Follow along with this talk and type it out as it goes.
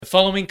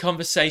following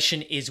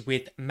conversation is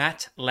with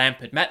Matt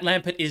Lampert. Matt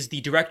Lampert is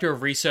the Director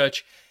of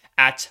Research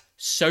at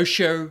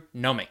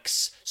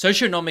Socionomics.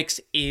 Socionomics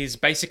is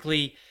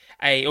basically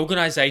an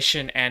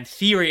organization and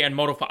theory and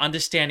model for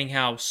understanding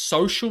how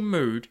social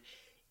mood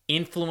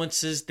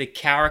influences the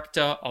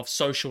character of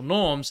social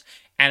norms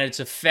and its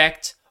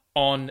effect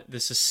on the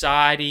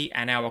society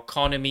and our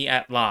economy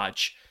at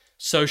large.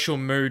 Social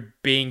mood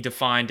being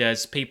defined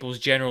as people's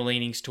general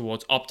leanings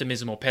towards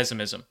optimism or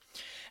pessimism.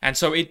 And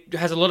so it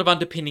has a lot of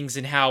underpinnings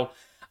in how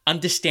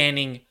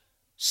understanding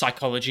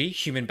psychology,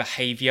 human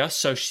behavior,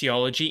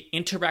 sociology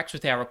interacts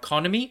with our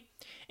economy,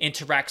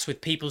 interacts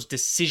with people's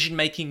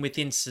decision-making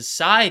within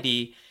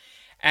society,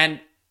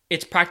 and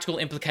its practical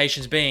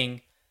implications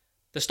being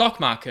the stock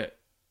market,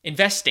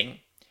 investing.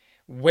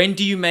 How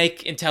do you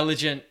make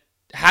intelligent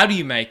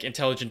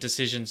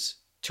decisions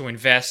to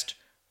invest,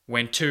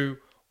 when to,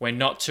 when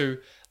not to?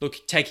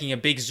 Look, taking a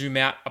big zoom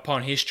out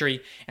upon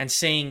history and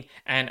seeing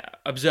and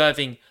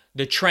observing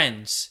the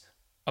trends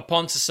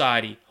upon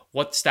society.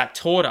 What's that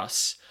taught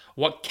us?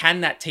 What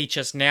can that teach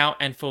us now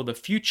and for the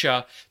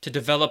future to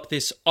develop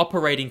this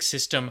operating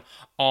system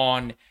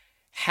on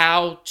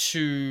how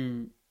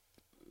to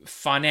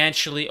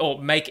financially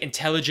or make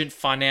intelligent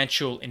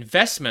financial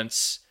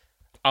investments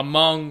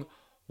among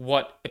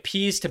what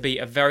appears to be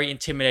a very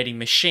intimidating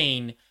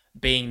machine,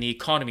 being the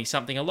economy?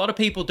 Something a lot of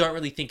people don't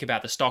really think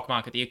about, the stock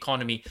market, the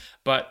economy,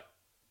 but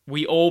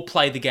we all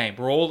play the game.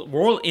 We're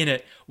all in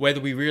it, whether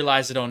we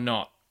realize it or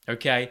not.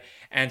 Okay?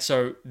 And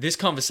so this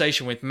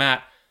conversation with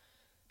Matt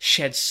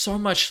shed so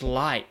much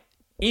light,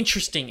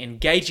 interesting,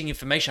 engaging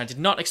information. I did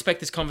not expect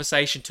this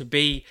conversation to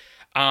be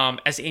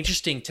as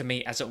interesting to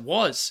me as it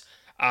was.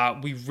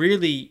 We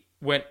really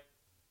went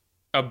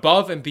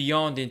above and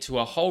beyond into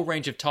a whole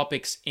range of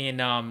topics in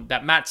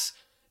that Matt's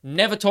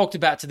never talked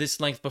about to this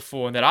length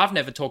before, and that I've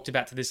never talked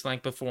about to this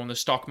length before, on the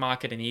stock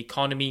market and the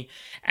economy,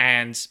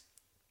 and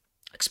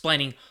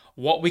explaining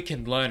what we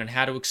can learn and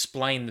how to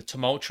explain the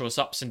tumultuous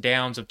ups and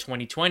downs of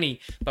 2020,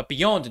 but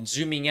beyond, and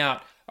zooming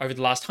out over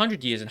the last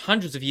 100 years and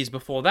hundreds of years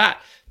before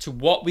that to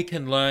what we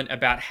can learn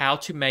about how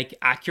to make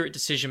accurate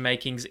decision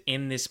makings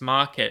in this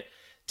market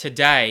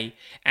today,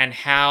 and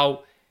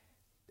how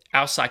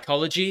our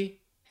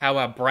psychology, how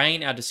our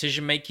brain, our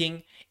decision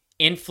making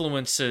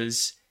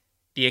influences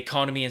the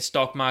economy and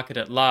stock market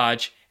at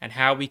large, and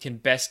how we can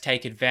best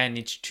take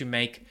advantage to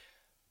make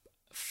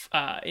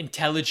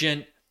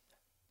intelligent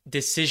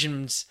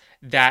decisions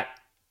that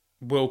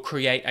will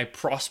create a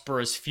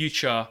prosperous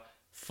future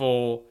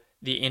for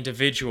the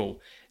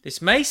individual.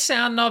 This may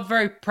sound not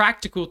very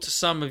practical to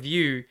some of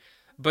you,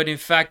 but in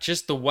fact,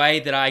 just the way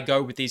that I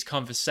go with these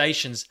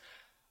conversations,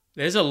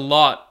 there's a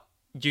lot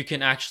you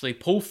can actually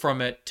pull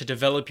from it to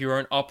develop your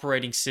own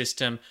operating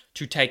system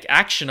to take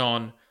action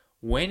on.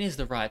 When is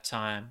the right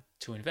time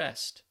to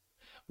invest?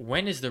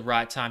 When is the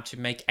right time to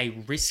make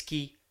a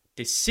risky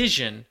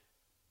decision?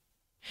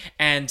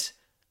 And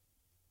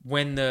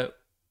when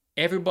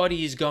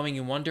everybody is going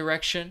in one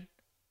direction,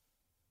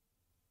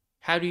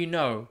 how do you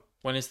know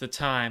when is the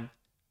time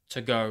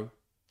to go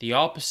the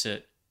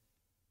opposite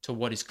to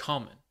what is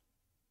common?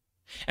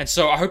 And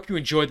so I hope you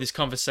enjoyed this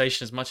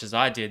conversation as much as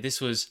I did. This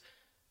was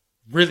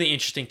really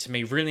interesting to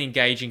me, really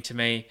engaging to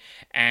me.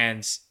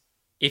 And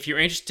if you're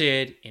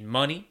interested in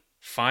money,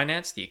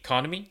 finance, the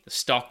economy, the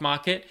stock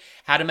market,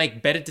 how to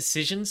make better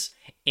decisions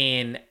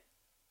in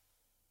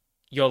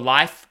your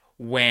life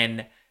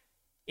when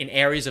in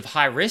areas of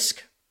high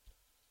risk,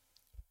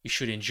 you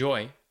should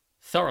enjoy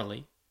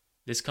thoroughly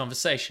this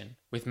conversation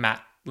with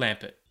Matt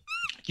Lampert.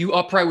 You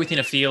operate within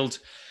a field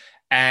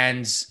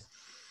called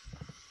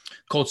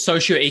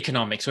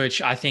socioeconomics,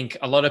 which I think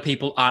a lot of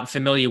people aren't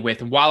familiar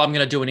with. And while I'm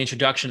going to do an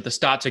introduction at the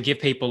start to give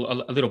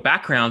people a little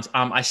background,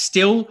 I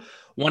still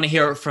want to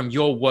hear it from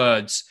your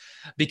words,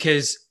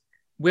 because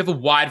we have a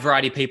wide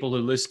variety of people who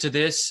listen to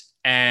this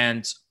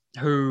and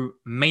who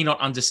may not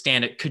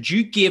understand it. Could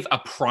you give a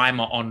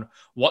primer on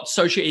what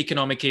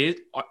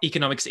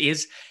economics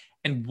is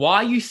and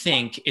why you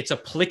think it's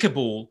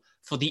applicable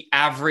for the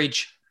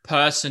average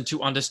person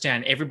to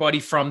understand? Everybody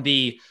from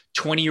the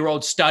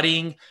 20-year-old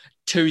studying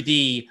to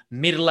the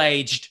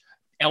middle-aged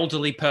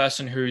elderly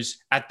person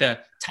who's at the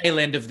tail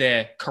end of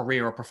their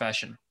career or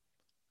profession.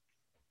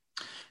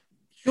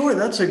 Sure,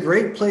 that's a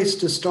great place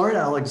to start,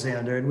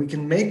 Alexander. And we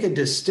can make a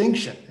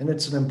distinction, and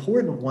it's an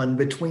important one,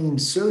 between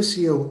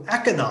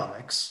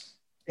socioeconomics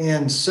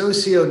and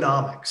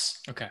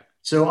socionomics. Okay.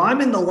 So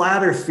I'm in the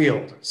latter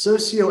field.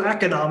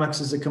 Socioeconomics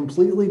is a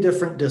completely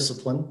different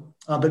discipline,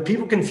 but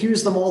people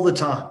confuse them all the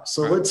time.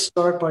 So Let's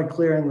start by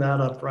clearing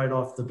that up right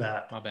off the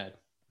bat. My bad.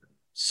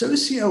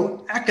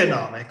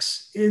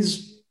 Socioeconomics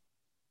is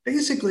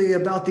basically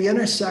about the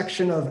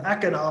intersection of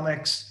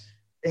economics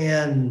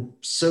and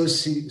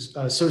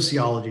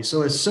sociology.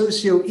 So a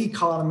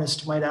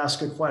socioeconomist might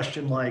ask a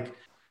question like,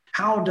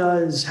 how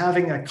does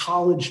having a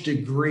college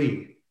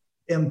degree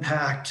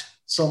impact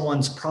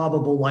someone's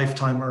probable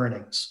lifetime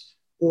earnings?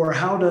 Or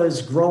how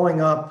does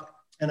growing up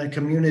in a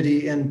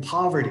community in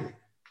poverty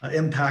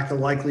impact the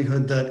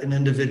likelihood that an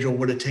individual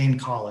would attain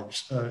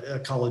a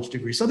college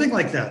degree, something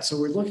like that. So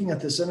we're looking at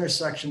this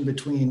intersection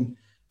between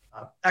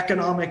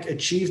economic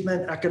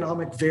achievement,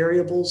 economic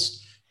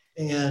variables,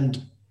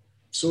 and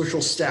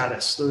social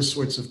status, those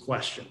sorts of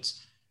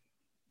questions.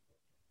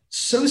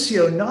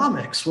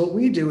 Socionomics, what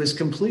we do is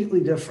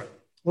completely different.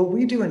 What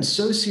we do in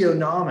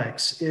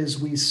socionomics is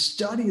we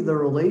study the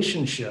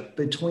relationship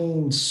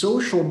between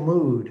social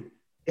mood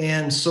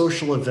and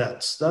social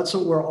events. That's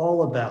what we're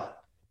all about.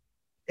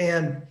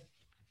 And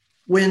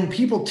when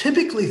people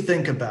typically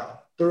think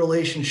about the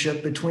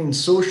relationship between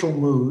social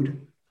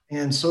mood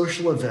and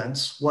social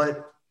events,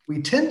 what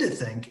we tend to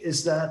think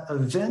is that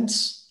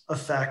events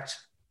affect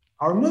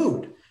our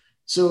mood.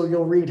 So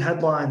you'll read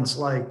headlines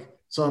like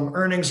some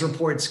earnings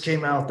reports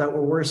came out that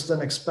were worse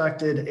than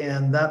expected,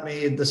 and that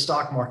made the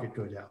stock market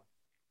go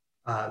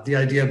down. The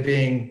idea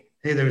being,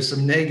 hey, there was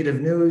some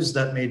negative news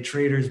that made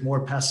traders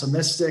more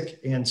pessimistic,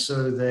 and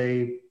so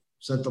they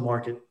sent the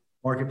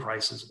market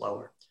prices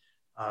lower.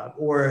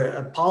 Or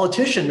a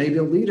politician, maybe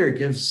a leader,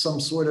 gives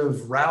some sort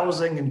of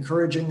rousing,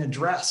 encouraging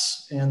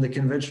address, and the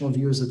conventional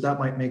view is that that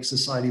might make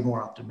society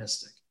more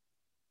optimistic.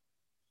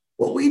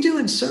 What we do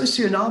in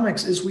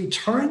socionomics is we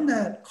turn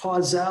that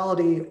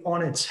causality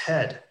on its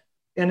head.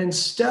 And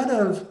instead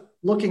of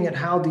looking at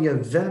how the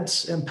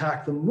events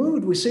impact the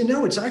mood, we say,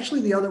 no, it's actually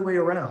the other way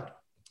around.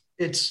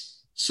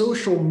 It's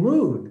social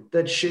mood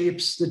that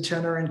shapes the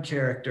tenor and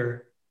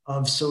character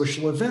of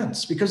social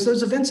events, because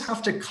those events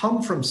have to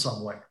come from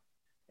somewhere.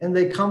 And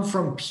they come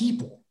from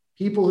people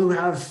who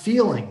have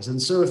feelings.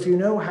 And so if you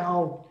know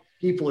how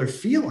people are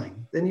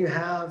feeling, then you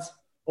have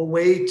a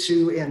way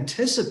to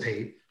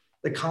anticipate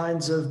the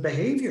kinds of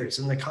behaviors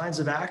and the kinds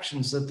of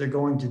actions that they're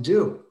going to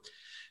do.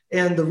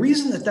 And the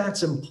reason that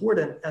that's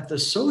important at the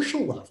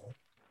social level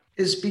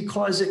is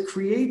because it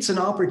creates an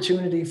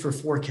opportunity for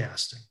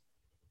forecasting.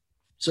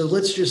 So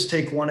let's just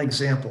take one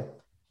example.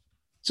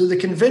 So the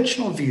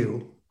conventional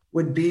view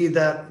would be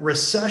that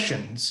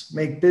recessions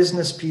make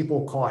business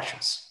people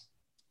cautious.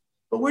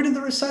 But where did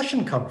the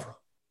recession come from?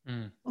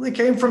 Well, they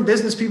came from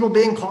business people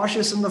being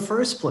cautious in the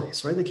first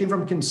place, right? They came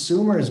from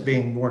consumers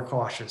being more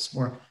cautious,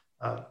 more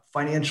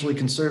financially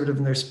conservative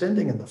in their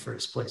spending in the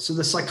first place. So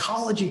the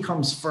psychology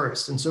comes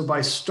first. And so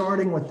by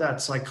starting with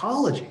that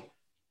psychology,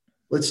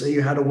 let's say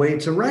you had a way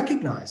to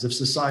recognize if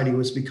society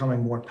was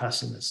becoming more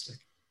pessimistic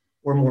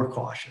or more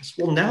cautious.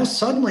 Well, now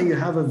suddenly you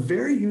have a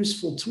very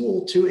useful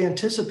tool to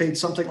anticipate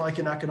something like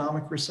an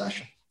economic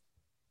recession.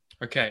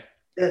 Okay.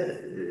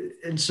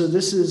 And so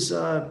this is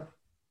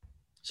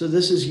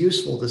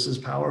useful. This is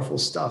powerful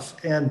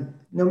stuff. And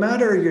no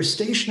matter your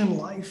station in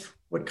life,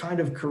 what kind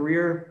of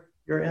career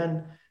you're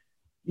in,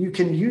 you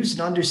can use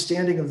an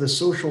understanding of the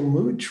social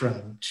mood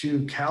trend to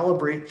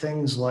calibrate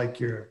things like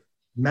your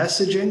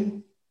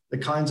messaging, the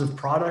kinds of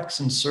products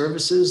and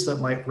services that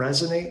might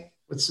resonate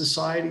with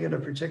society at a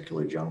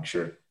particular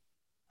juncture.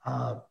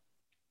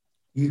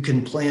 You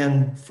can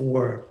plan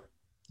for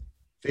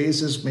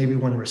phases, maybe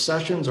when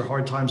recessions or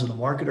hard times in the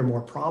market are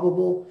more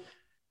probable.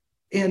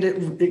 And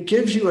it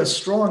gives you a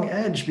strong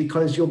edge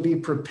because you'll be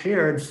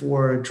prepared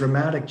for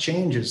dramatic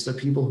changes that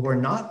people who are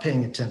not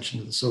paying attention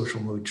to the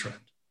social mood trend,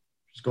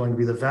 which is going to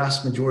be the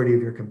vast majority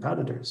of your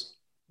competitors.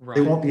 Right.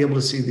 They won't be able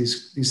to see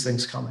these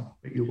things coming,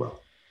 but you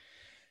will.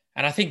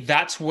 And I think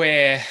that's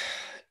where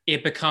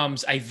it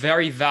becomes a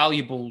very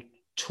valuable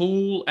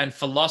tool and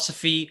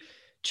philosophy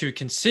to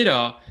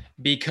consider,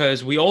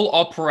 because we all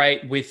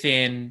operate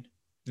within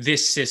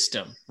this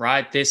system,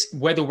 right? This,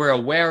 whether we're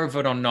aware of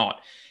it or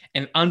not.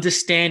 And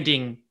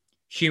understanding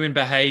human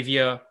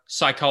behavior,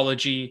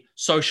 psychology,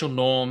 social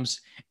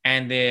norms,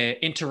 and their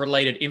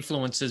interrelated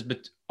influences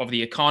of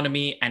the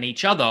economy and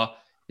each other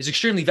is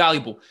extremely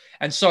valuable.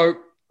 And so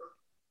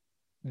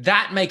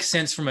that makes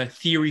sense from a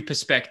theory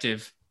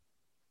perspective.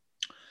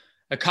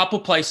 A couple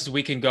places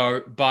we can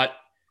go, but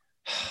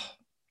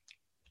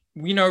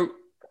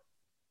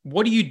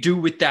what do you do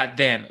with that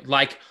then?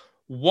 Like,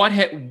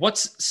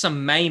 what's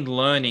some main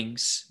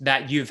learnings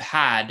that you've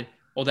had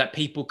or that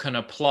people can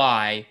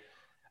apply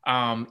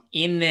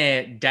in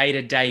their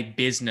day-to-day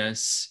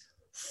business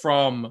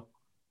from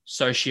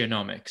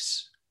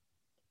socionomics?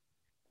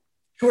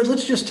 George,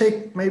 let's just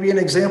take maybe an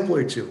example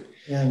or two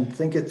and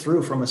think it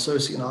through from a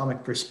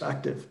socionomic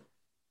perspective.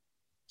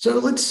 So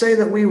let's say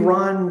that we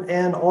run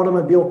an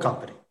automobile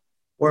company,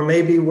 or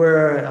maybe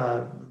we're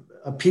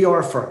a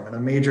PR firm and a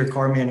major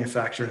car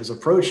manufacturer has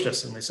approached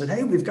us and they said,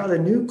 hey, we've got a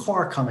new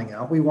car coming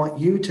out. We want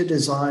you to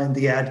design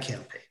the ad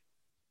campaign.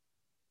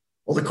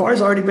 Well, the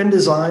car's already been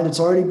designed. It's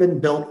already been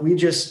built. We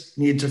just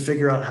need to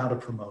figure out how to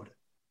promote it.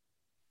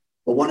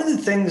 But one of the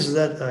things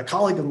that a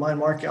colleague of mine,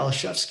 Mark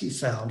Alashevsky,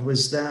 found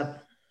was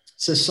that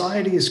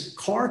society's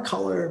car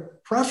color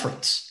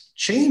preference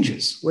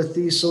changes with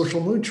the social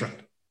mood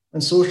trend.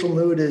 And social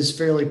mood is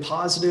fairly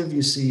positive.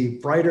 You see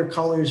brighter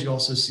colors. You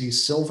also see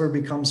silver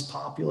becomes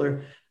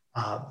popular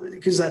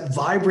because that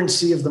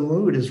vibrancy of the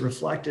mood is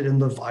reflected in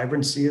the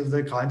vibrancy of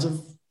the kinds of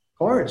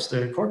cars,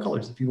 the car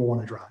colors that people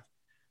want to drive.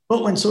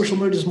 But when social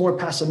mood is more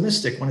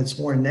pessimistic, when it's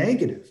more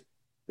negative,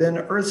 then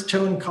earth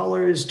tone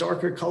colors,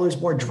 darker colors,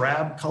 more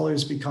drab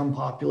colors become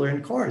popular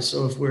in cars.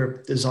 So if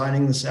we're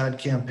designing this ad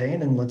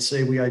campaign and let's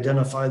say we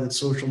identify that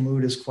social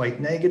mood is quite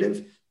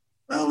negative,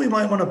 well, we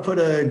might want to put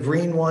a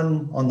green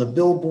one on the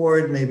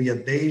billboard, maybe a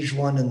beige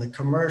one in the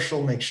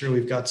commercial, make sure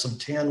we've got some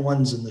tan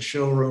ones in the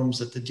showrooms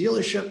at the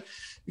dealership,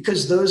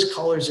 because those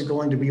colors are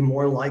going to be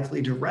more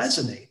likely to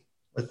resonate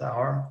with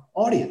our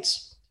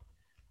audience.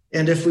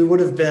 And if we would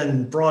have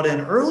been brought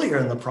in earlier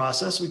in the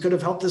process, we could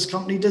have helped this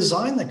company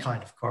design the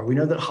kind of car. We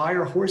know that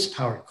higher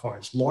horsepower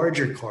cars,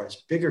 larger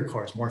cars, bigger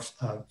cars, more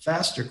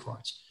faster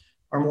cars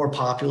are more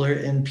popular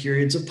in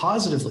periods of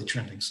positively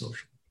trending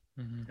social.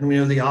 Mm-hmm. And we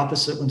know the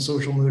opposite when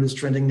social mood is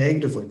trending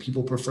negatively.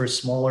 People prefer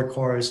smaller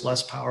cars,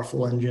 less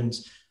powerful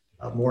engines,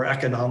 more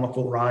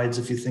economical rides.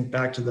 If you think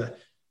back to the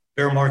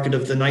bear market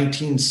of the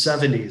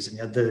 1970s, and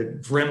you had the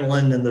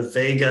Gremlin and the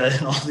Vega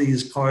and all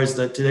these cars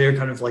that today are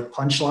kind of like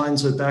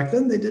punchlines, but back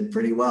then they did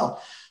pretty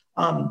well.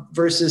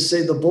 Versus,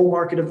 say, the bull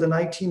market of the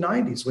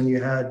 1990s, when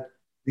you had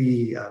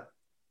the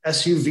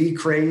SUV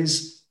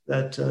craze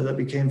that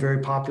became very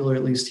popular,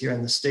 at least here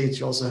in the States.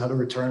 You also had a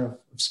return of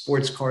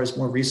sports cars.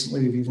 More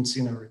recently, we've even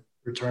seen a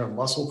return of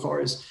muscle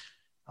cars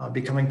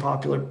becoming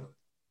popular.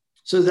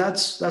 So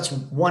that's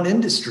one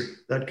industry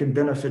that could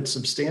benefit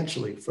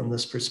substantially from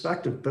this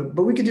perspective. But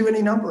we could do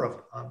any number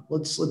of them.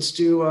 Let's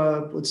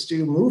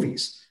do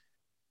movies.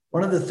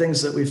 One of the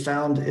things that we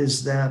found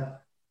is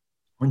that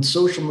when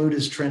social mood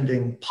is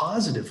trending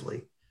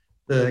positively,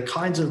 the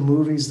kinds of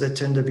movies that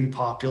tend to be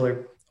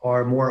popular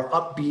are more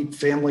upbeat,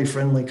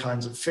 family-friendly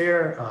kinds of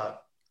fare.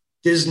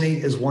 Disney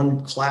is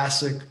one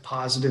classic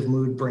positive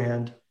mood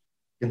brand.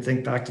 You can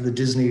think back to the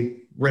Disney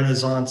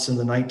Renaissance in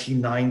the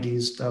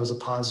 1990s. That was a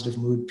positive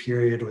mood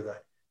period, or the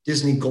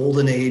Disney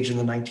Golden Age in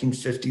the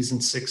 1950s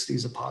and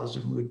 60s, a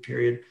positive mood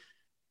period.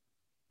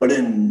 But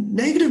in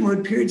negative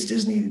mood periods,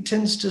 Disney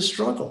tends to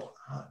struggle.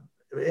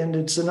 And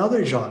it's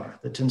another genre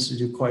that tends to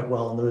do quite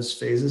well in those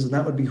phases, and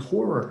that would be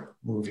horror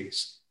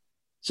movies.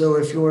 So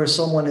if you're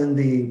someone in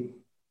the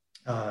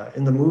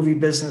movie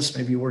business,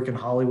 maybe you work in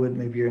Hollywood,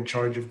 maybe you're in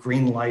charge of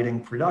green lighting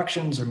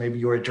productions, or maybe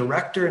you're a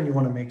director and you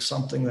want to make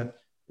something that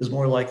is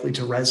more likely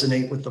to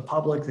resonate with the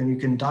public, then you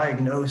can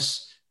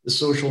diagnose the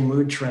social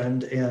mood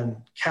trend and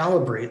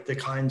calibrate the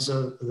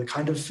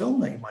kind of film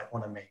that you might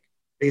want to make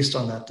based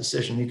on that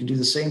decision. You can do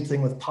the same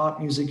thing with pop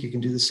music. You can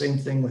do the same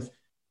thing with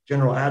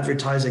general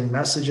advertising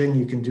messaging.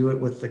 You can do it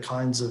with the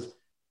kinds of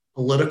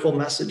political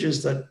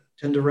messages that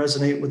tend to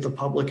resonate with the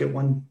public at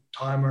one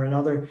time or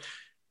another.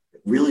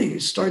 It really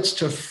starts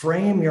to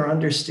frame your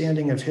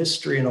understanding of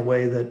history in a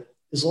way that,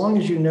 as long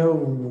as you know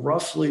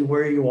roughly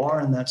where you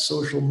are in that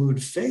social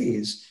mood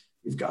phase,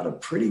 you've got a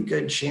pretty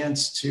good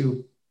chance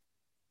to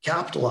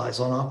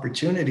capitalize on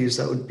opportunities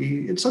that would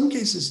be, in some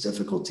cases,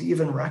 difficult to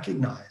even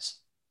recognize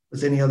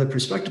with any other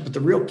perspective. But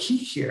the real key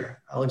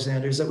here,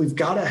 Alexander, is that we've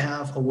got to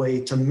have a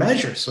way to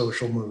measure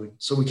social mood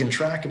so we can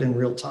track it in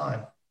real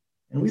time.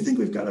 And we think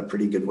we've got a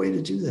pretty good way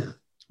to do that.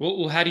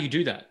 Well, how do you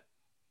do that?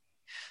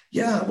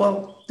 Yeah,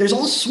 well, there's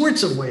all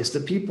sorts of ways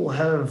that people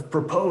have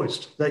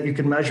proposed that you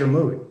can measure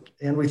mood.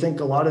 And we think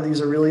a lot of these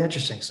are really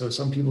interesting. So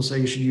some people say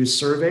you should use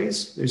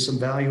surveys. There's some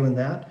value in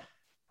that.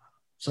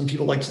 Some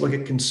people like to look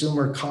at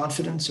consumer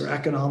confidence or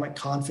economic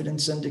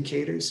confidence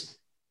indicators.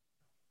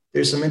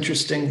 There's some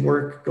interesting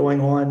work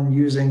going on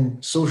using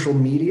social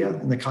media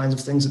and the kinds of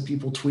things that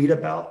people tweet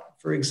about,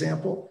 for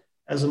example,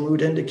 as a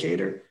mood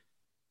indicator.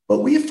 But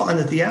we find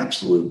that the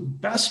absolute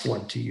best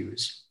one to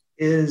use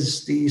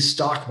is the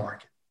stock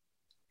market.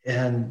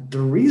 And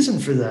the reason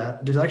for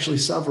that, there's actually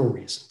several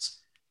reasons.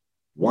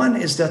 One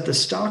is that the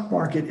stock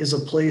market is a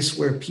place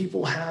where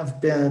people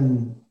have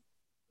been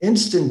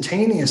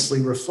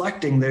instantaneously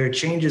reflecting their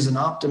changes in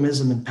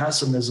optimism and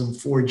pessimism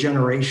for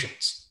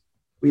generations.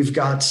 We've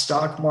got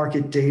stock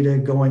market data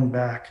going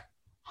back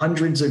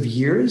hundreds of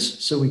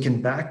years, so we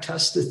can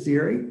backtest the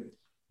theory.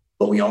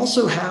 But we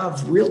also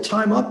have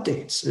real-time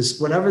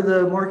updates. Whenever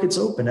the market's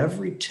open,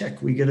 every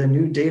tick, we get a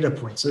new data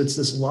point. So it's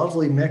this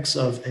lovely mix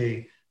of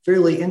a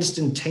fairly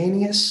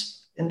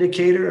instantaneous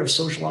indicator of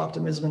social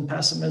optimism and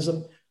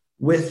pessimism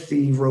with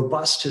the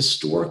robust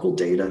historical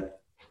data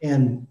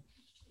and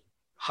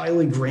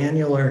highly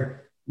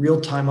granular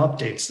real-time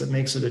updates that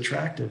makes it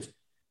attractive.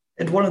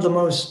 And one of the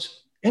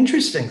most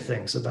interesting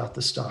things about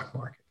the stock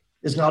market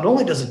is not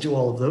only does it do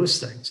all of those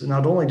things, and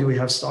not only do we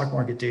have stock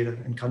market data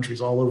in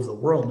countries all over the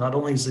world, not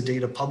only is the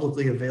data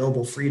publicly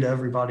available, free to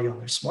everybody on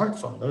their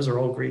smartphone, those are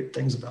all great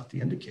things about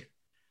the indicator.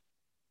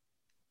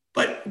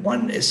 But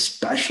one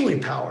especially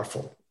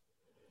powerful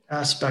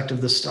aspect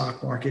of the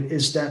stock market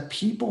is that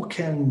people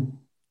can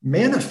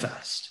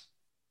manifest,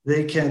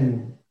 they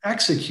can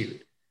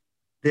execute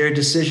their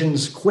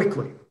decisions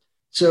quickly.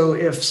 So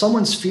if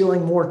someone's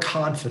feeling more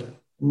confident,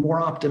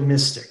 more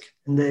optimistic,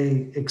 and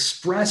they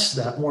express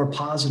that more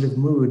positive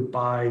mood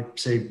by,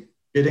 say,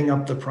 bidding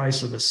up the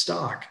price of a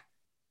stock,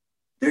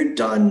 they're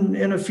done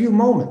in a few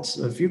moments,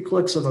 a few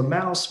clicks of a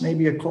mouse,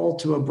 maybe a call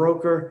to a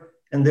broker,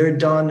 and they're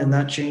done, and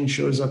that change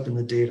shows up in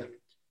the data.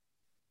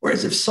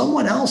 Whereas if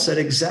someone else at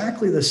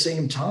exactly the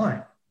same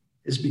time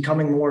is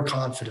becoming more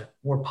confident,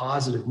 more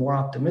positive, more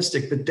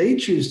optimistic, but they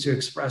choose to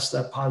express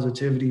that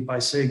positivity by,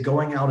 say,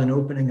 going out and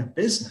opening a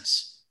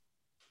business.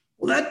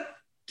 Well, that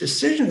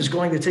decision is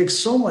going to take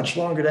so much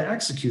longer to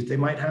execute. They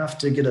might have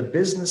to get a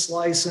business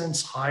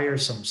license, hire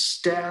some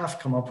staff,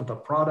 come up with a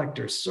product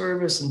or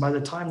service. And by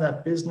the time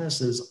that business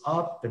is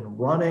up and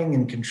running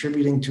and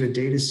contributing to a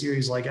data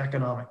series like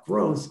economic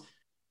growth,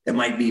 it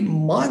might be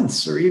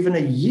months or even a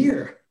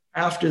year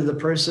after the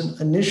person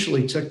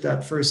initially took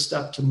that first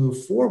step to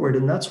move forward.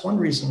 And that's one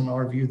reason, in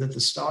our view, that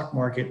the stock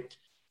market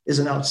is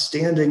an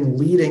outstanding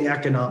leading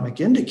economic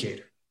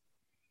indicator.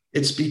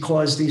 It's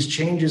because these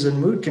changes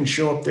in mood can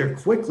show up there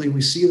quickly.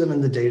 We see them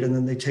in the data, and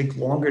then they take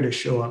longer to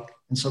show up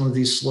in some of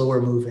these slower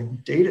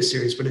moving data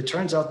series. But it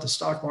turns out the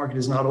stock market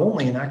is not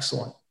only an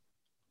excellent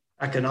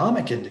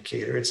economic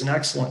indicator, it's an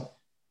excellent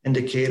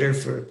indicator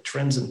for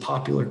trends in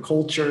popular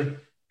culture,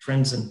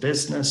 trends in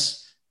business,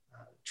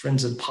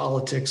 trends in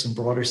politics and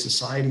broader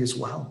society as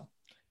well.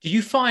 Do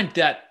you find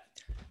that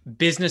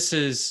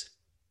businesses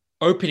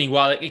opening,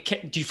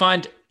 do you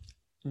find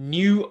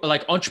new,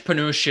 like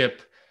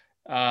entrepreneurship,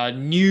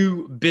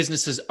 new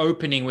businesses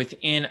opening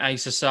within a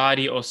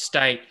society or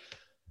state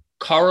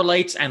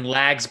correlates and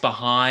lags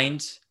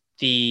behind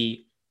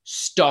the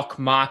stock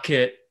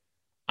market,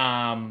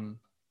 how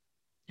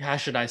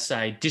should I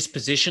say,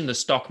 disposition, the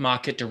stock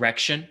market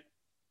direction?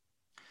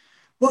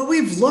 What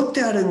we've looked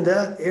at in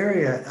that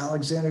area,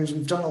 Alexander, is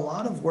we've done a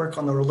lot of work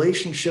on the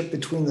relationship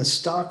between the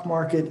stock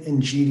market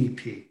and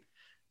GDP.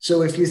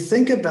 So if you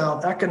think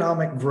about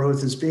economic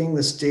growth as being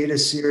this data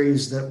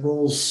series that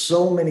rolls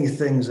so many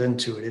things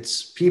into it,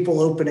 it's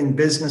people opening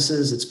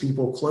businesses, it's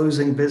people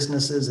closing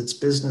businesses, it's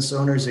business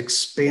owners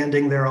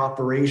expanding their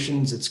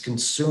operations, it's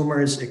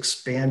consumers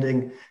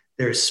expanding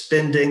their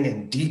spending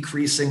and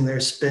decreasing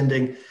their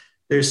spending.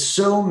 There's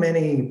so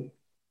many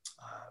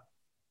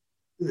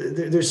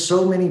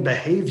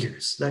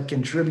behaviors that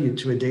contribute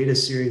to a data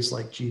series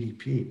like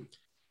GDP.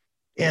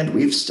 And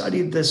we've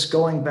studied this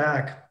going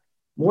back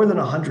more than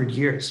 100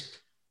 years.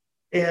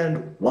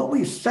 And what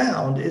we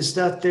found is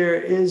that there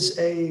is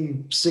a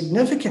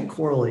significant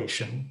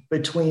correlation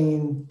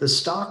between the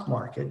stock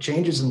market,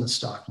 changes in the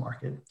stock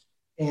market,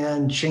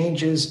 and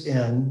changes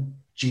in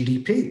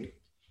GDP,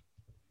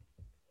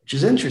 which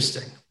is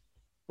interesting.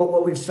 But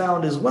what we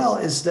found as well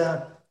is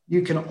that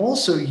you can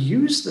also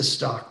use the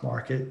stock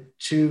market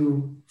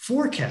to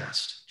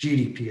forecast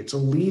GDP. It's a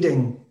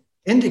leading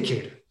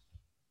indicator.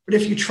 But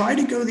if you try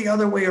to go the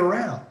other way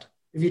around,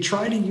 if you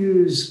try to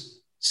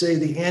use, say,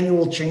 the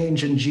annual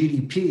change in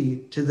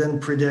GDP to then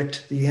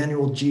predict the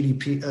annual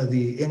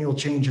the annual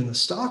change in the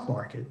stock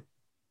market,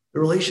 the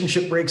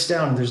relationship breaks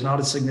down and there's not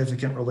a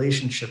significant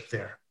relationship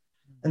there.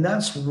 And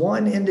that's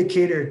one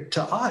indicator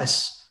to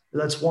us,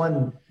 that's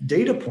one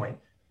data point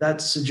that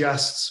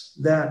suggests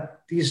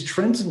that these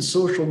trends in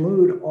social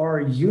mood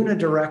are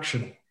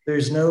unidirectional.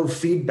 There's no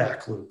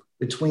feedback loop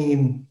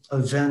between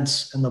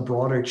events and the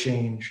broader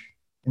change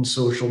in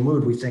social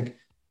mood. We think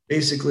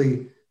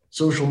basically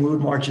social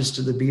mood marches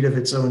to the beat of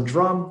its own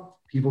drum.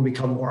 People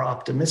become more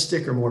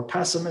optimistic or more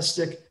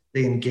pessimistic.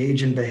 They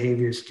engage in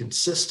behaviors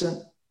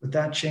consistent with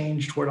that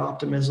change toward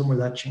optimism or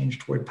that change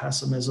toward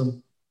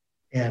pessimism.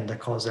 And the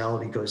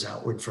causality goes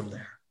outward from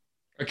there.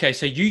 Okay,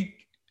 so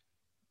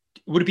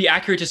would it be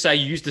accurate to say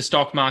you use the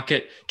stock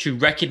market to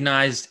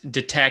recognize,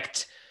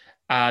 detect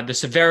the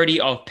severity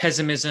of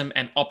pessimism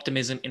and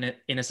optimism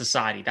in a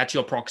society? That's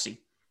your proxy.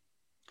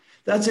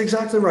 That's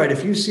exactly right.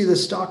 If you see the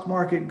stock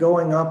market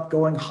going up,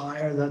 going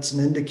higher, that's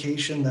an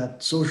indication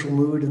that social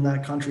mood in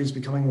that country is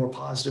becoming more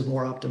positive,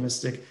 more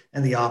optimistic,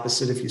 and the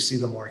opposite if you see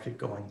the market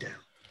going down.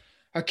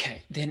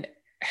 Okay, then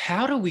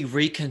how do we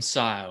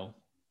reconcile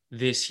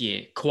this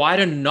year?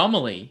 Quite an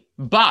anomaly,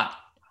 but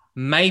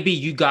maybe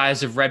you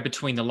guys have read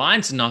between the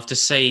lines enough to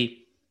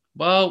see,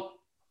 well,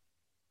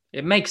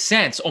 it makes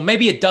sense, or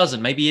maybe it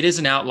doesn't. Maybe it is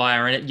an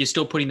outlier and you're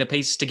still putting the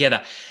pieces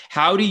together.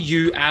 How do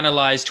you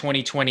analyze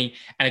 2020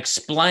 and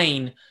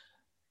explain,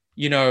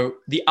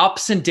 the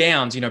ups and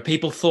downs?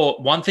 People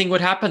thought one thing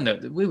would happen,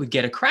 that we would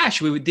get a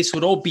crash. This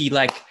would all be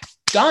like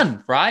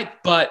done, right?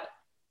 But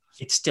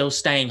it's still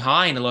staying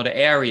high in a lot of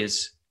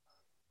areas.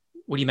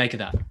 What do you make of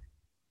that?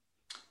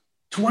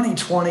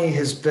 2020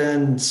 has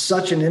been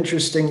such an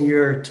interesting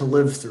year to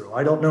live through.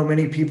 I don't know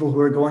many people who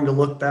are going to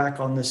look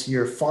back on this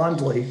year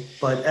fondly,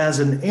 but as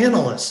an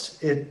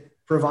analyst, it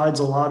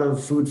provides a lot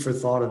of food for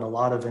thought and a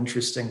lot of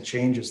interesting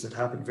changes that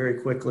happen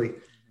very quickly.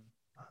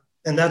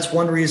 And that's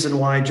one reason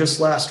why just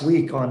last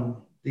week on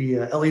the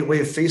Elliott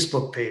Wave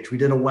Facebook page, we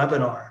did a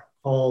webinar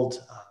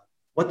called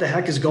What the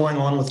Heck is Going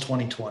On with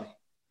 2020?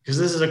 Because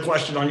this is a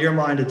question on your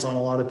mind, it's on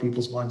a lot of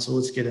people's minds, so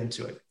let's get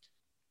into it.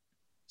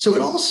 So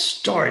it all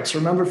starts,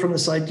 remember, from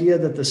this idea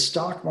that the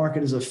stock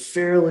market is a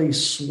fairly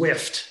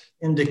swift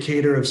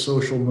indicator of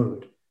social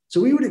mood.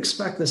 So we would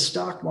expect the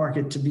stock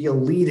market to be a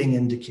leading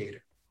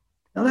indicator.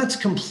 Now that's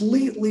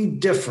completely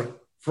different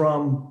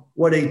from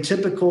what a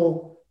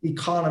typical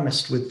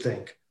economist would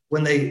think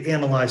when they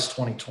analyze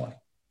 2020.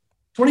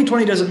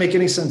 2020 doesn't make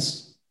any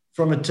sense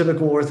from a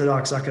typical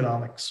orthodox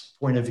economics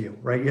point of view,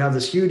 right? You have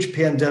this huge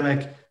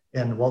pandemic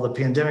And while the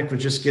pandemic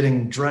was just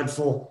getting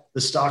dreadful,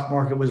 the stock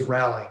market was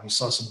rallying. You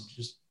saw some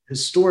just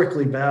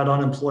historically bad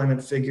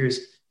unemployment figures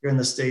here in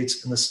the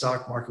States, and the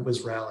stock market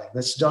was rallying.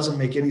 This doesn't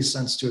make any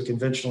sense to a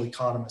conventional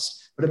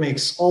economist, but it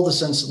makes all the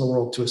sense in the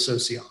world to a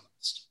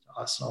sociologist,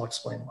 to us, and I'll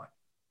explain why.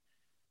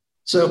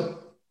 So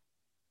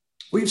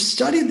we've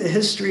studied the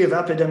history of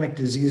epidemic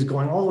disease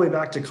going all the way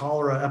back to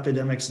cholera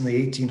epidemics in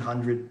the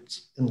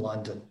 1800s in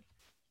London.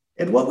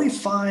 And what we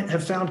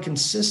have found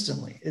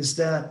consistently is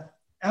that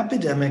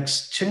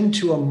epidemics tend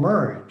to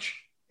emerge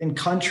in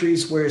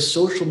countries where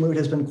social mood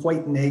has been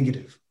quite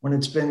negative, when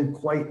it's been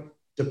quite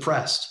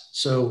depressed.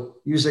 So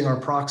using our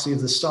proxy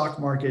of the stock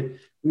market,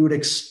 we would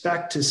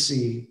expect to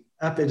see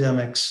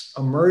epidemics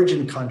emerge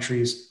in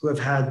countries who have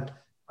had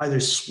either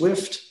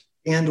swift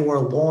and or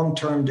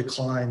long-term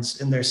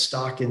declines in their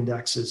stock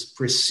indexes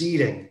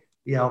preceding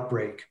the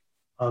outbreak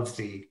of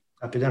the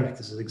epidemic.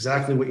 This is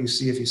exactly what you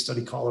see if you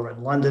study cholera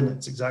in London.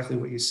 It's exactly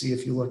what you see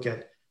if you look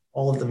at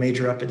all of the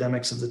major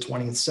epidemics of the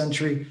 20th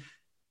century.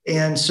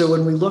 And so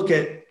when we look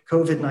at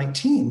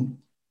COVID-19,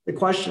 the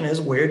question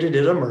is, where did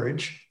it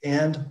emerge?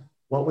 And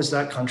what was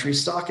that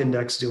country's stock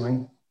index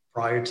doing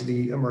prior to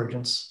the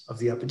emergence of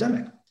the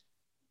epidemic?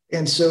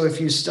 And so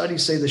if you study,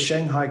 say, the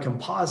Shanghai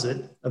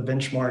Composite, a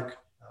benchmark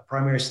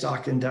primary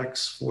stock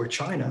index for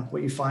China,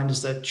 what you find is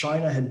that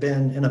China had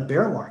been in a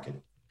bear market,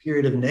 a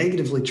period of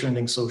negatively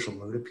trending social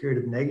mood, a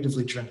period of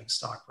negatively trending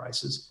stock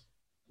prices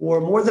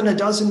for more than a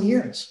dozen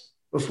years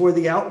before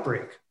the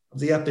outbreak of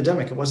the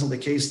epidemic. It wasn't the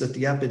case that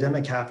the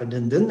epidemic happened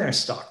and then their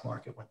stock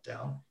market went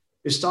down.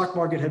 Their stock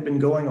market had been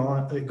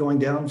going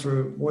down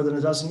for more than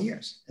a dozen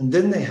years. And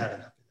then they had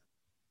an epidemic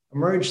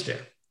emerge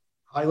there,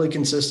 highly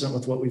consistent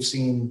with what we've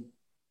seen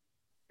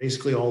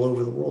basically all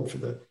over the world for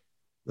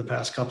the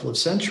past couple of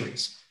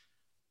centuries.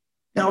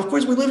 Now, of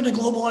course, we live in a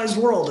globalized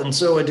world, and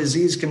so a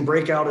disease can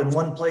break out in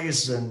one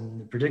place,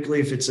 and particularly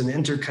if it's an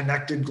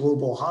interconnected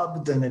global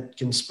hub, then it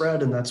can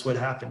spread, and that's what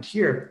happened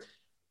here.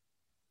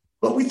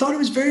 But we thought it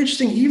was very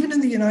interesting, even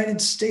in the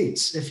United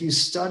States, if you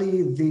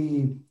study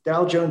the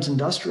Dow Jones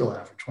Industrial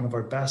Average, one of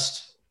our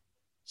best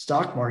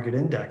stock market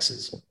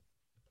indexes,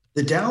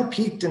 the Dow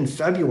peaked in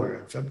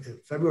February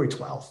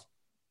 12th,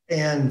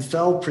 and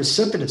fell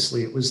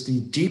precipitously. It was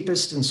the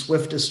deepest and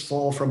swiftest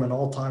fall from an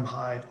all-time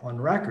high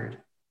on record.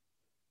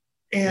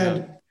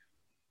 And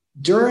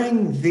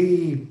during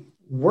the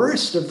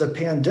worst of the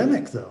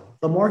pandemic, though,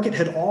 the market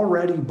had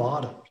already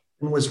bottomed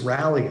and was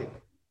rallying.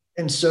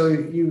 And so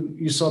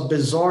you saw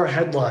bizarre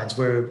headlines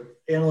where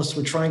analysts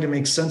were trying to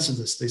make sense of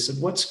this. They said,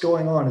 what's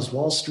going on? Is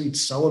Wall Street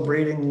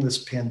celebrating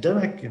this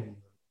pandemic and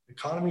the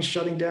economy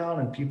shutting down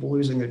and people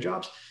losing their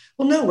jobs?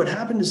 Well, no, what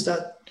happened is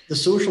that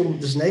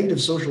this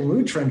negative social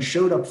mood trend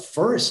showed up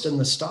first in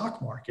the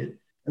stock market.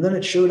 And then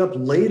it showed up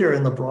later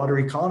in the broader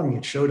economy.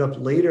 It showed up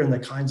later in the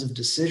kinds of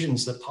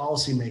decisions that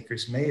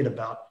policymakers made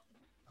about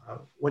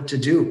what to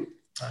do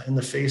in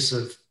the face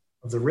of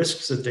the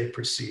risks that they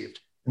perceived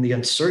and the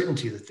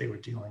uncertainty that they were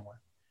dealing with.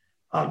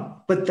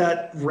 But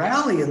that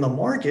rally in the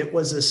market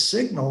was a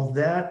signal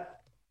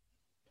that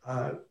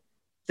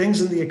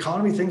things in the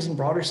economy, things in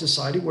broader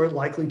society were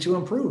likely to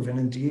improve. And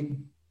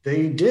indeed,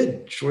 they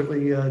did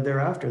shortly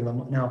thereafter.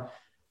 Now,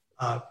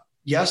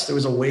 yes, there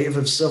was a wave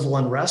of civil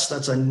unrest.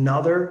 That's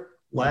another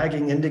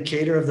lagging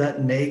indicator of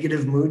that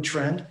negative mood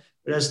trend.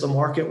 But as the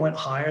market went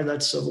higher,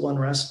 that civil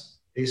unrest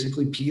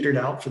basically petered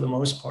out for the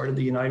most part of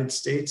the United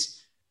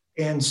States.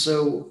 And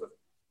so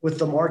with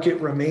the market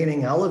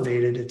remaining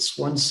elevated, it's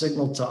one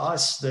signal to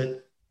us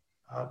that,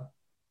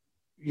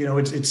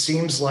 it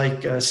seems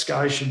like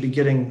skies should be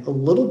getting a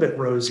little bit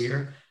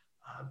rosier.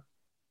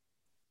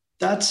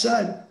 That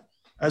said,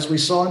 as we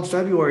saw in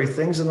February,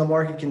 things in the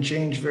market can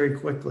change very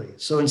quickly.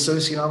 So in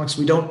socioeconomics,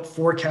 we don't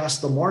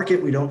forecast the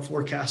market. We don't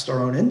forecast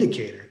our own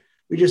indicator.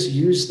 We just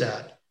use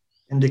that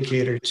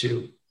indicator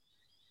to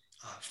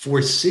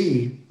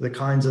foresee the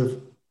kinds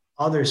of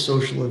other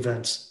social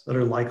events that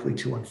are likely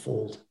to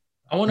unfold.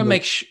 I want to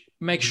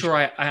make sure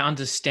I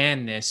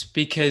understand this,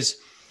 because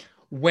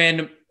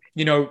when,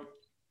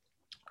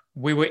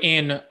 we were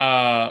in,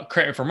 correct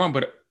me if I'm wrong,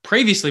 but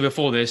previously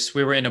before this,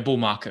 we were in a bull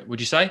market. Would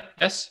you say?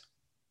 Yes?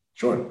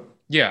 Sure.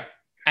 Yeah.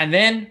 And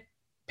then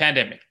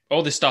pandemic,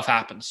 all this stuff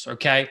happens,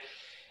 okay?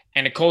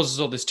 And it causes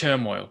all this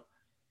turmoil.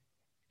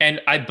 And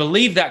I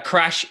believe that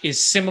crash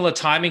is similar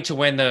timing to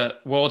when the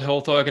World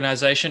Health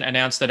Organization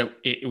announced that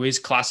it was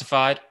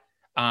classified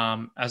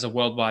as a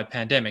worldwide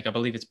pandemic. I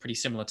believe it's pretty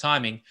similar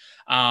timing.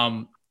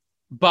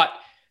 But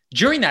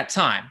during that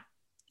time,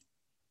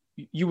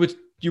 you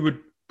would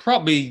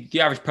probably, the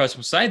average person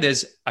would say,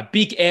 there's a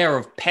big air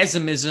of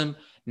pessimism,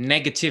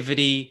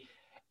 negativity,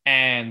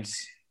 and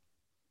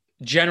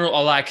general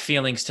alike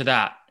feelings to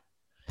that.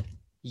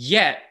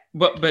 Yet,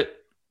 but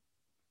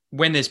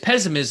when there's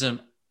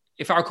pessimism,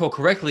 if I recall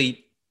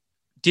correctly,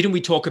 didn't we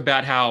talk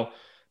about how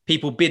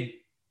people bid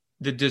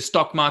the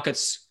stock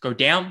markets go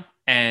down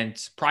and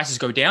prices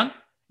go down?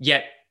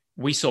 Yet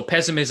we saw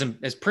pessimism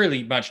has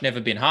pretty much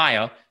never been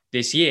higher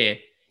this year,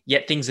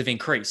 yet things have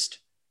increased.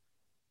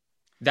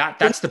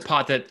 That's the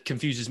part that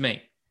confuses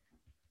me.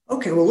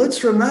 Okay, well,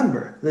 let's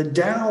remember the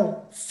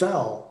Dow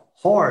fell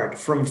hard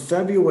from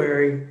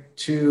February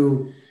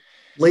to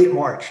late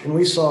March, and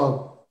we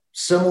saw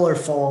similar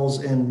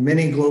falls in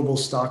many global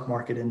stock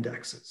market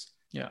indexes.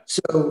 Yeah.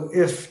 So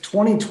if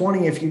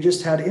 2020, if you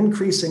just had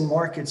increasing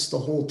markets the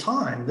whole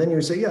time, then you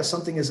would say, yeah,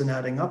 something isn't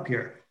adding up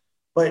here.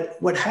 But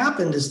what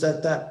happened is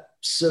that that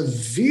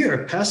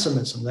severe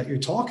pessimism that you're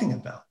talking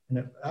about, and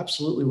it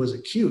absolutely was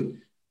acute,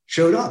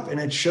 showed up, and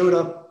it showed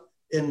up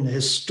in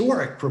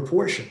historic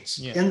proportions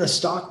in the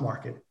stock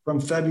market from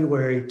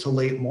February to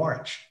late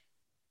March.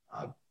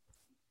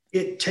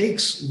 It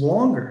takes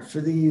longer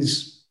for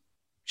these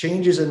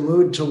changes in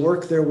mood to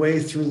work their way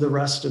through the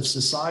rest of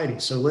society.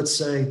 So let's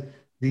say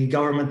the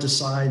government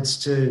decides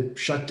to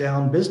shut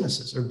down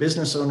businesses, or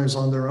business owners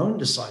on their own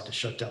decide to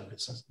shut down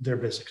their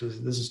business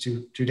because this is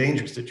too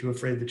dangerous, they're too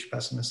afraid, that you're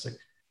pessimistic.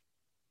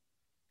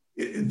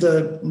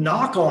 The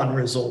knock-on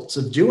results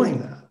of doing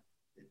that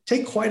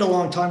take quite a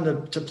long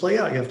time to play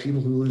out. You have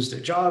people who lose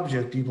their jobs. You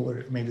have people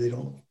who maybe they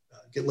don't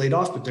get laid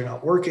off, but they're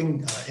not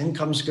working.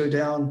 Incomes go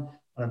down,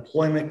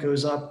 unemployment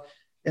goes up.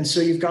 And so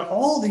you've got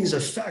all these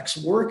effects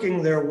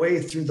working their way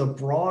through the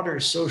broader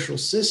social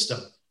system.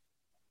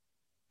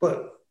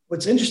 But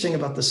what's interesting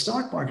about the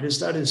stock market is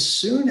that as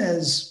soon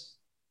as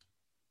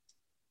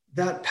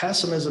that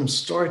pessimism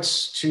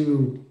starts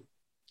to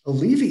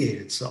alleviate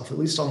itself, at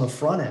least on the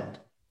front end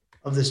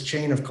of this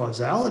chain of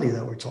causality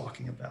that we're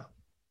talking about,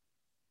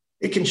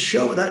 it can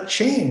show that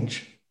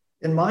change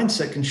in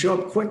mindset can show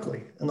up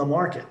quickly in the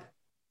market.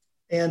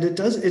 And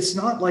it's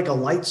not like a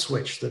light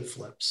switch that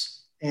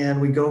flips and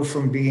we go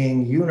from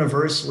being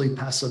universally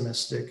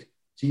pessimistic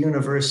to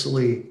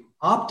universally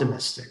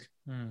optimistic.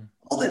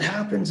 All that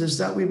happens is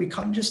that we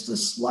become just the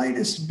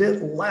slightest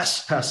bit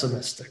less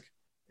pessimistic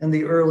in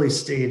the early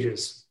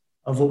stages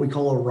of what we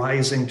call a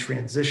rising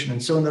transition.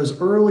 And so in those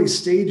early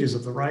stages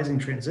of the rising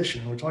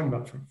transition, we're talking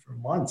about for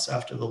months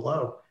after the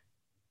low,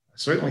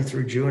 certainly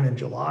through June and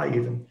July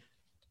even,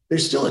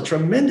 there's still a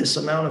tremendous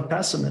amount of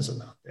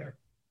pessimism out there.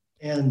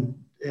 And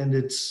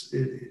it's,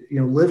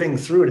 living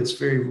through it, it's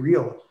very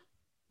real.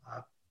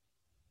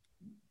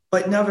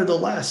 But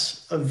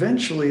nevertheless,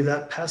 eventually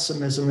that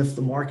pessimism, if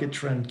the market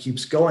trend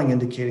keeps going,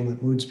 indicating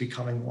that mood's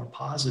becoming more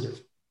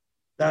positive,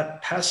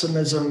 that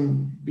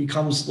pessimism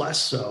becomes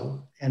less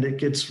so, and it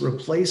gets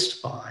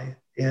replaced by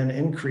an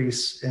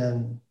increase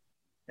in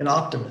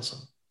optimism,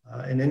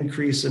 an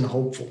increase in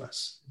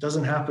hopefulness. It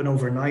doesn't happen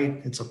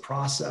overnight. It's a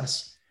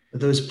process. But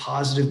those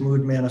positive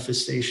mood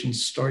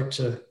manifestations start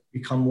to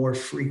become more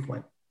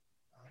frequent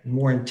and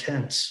more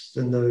intense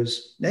than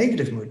those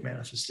negative mood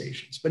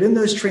manifestations. But in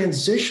those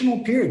transitional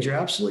periods, you're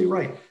absolutely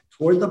right,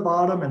 toward the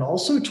bottom and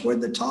also toward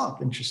the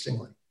top,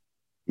 interestingly,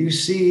 you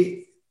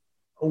see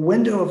a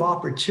window of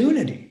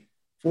opportunity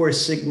for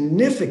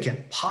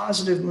significant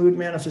positive mood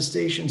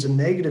manifestations and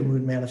negative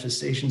mood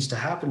manifestations to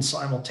happen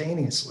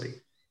simultaneously.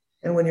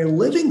 And when you're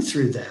living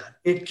through that,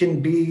 it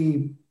can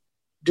be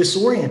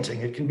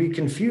disorienting, it can be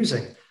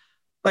confusing.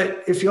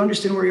 But if you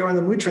understand where you are in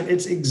the mood trend,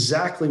 it's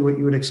exactly what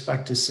you would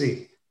expect to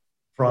see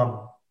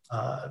from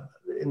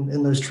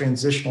in those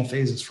transitional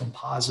phases, from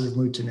positive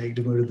mood to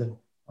negative mood, and then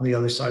on the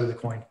other side of the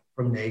coin,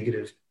 from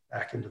negative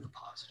back into the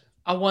positive.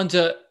 I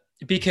wonder,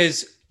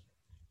 because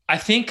I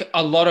think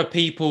a lot of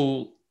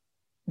people,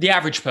 the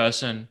average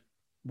person,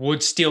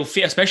 would still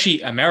feel,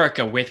 especially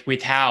America,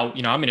 with how,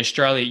 I'm in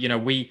Australia,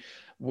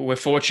 we're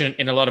fortunate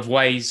in a lot of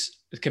ways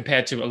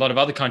compared to a lot of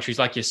other countries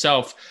like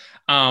yourself,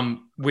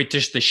 with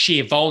just the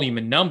sheer volume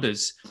and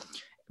numbers.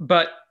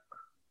 But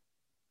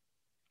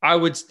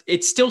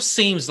it still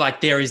seems like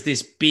there is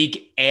this big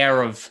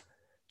air of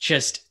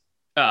just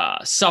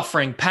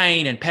suffering,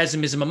 pain, and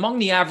pessimism among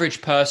the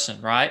average person,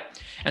 right?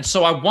 And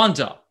so I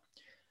wonder,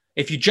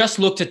 if you just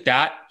looked at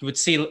that,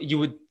 you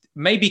would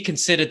maybe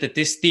consider that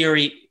this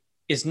theory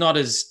is not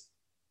as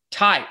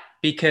tight,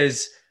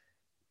 because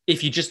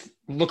if you just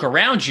look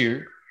around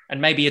you, and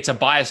maybe it's a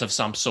bias of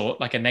some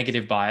sort, like a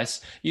negative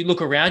bias, you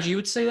look around you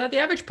would say that the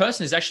average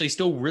person is actually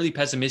still really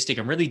pessimistic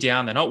and really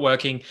down. They're not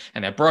working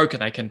and they're broke,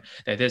 and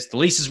there's the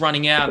lease is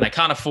running out and they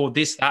can't afford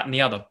this, that, and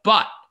the other.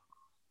 But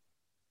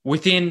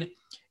within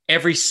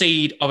every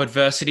seed of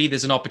adversity,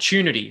 there's an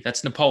opportunity.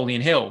 That's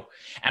Napoleon Hill.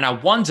 And I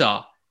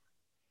wonder,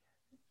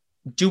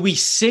 do we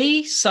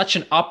see such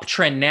an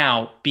uptrend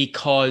now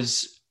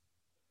because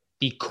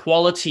the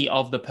quality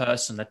of the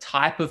person, the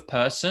type of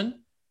person,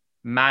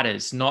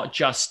 matters, not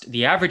just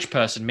the average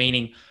person,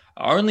 meaning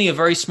only a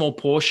very small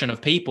portion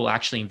of people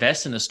actually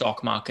invest in the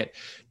stock market?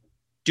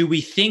 Do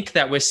we think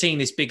that we're seeing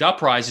this big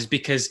uprise is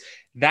because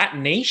that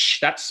niche,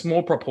 that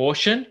small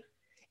proportion,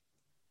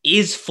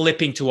 is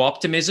flipping to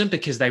optimism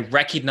because they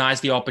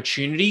recognize the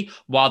opportunity,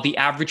 while the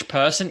average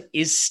person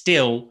is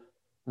still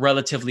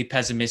relatively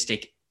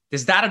pessimistic?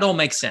 Does that at all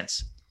make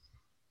sense?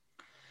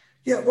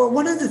 Yeah, well,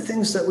 one of the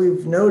things that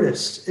we've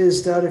noticed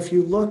is that if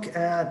you look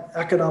at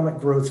economic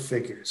growth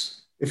figures,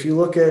 if you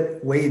look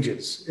at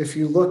wages, if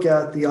you look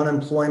at the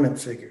unemployment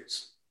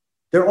figures,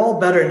 they're all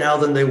better now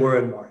than they were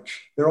in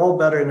March. They're all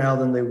better now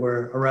than they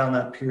were around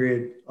that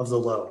period of the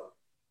low.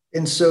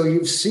 And so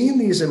you've seen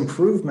these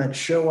improvements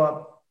show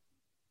up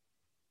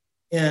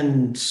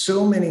in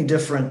so many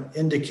different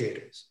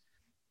indicators.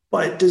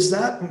 But does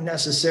that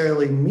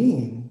necessarily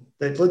mean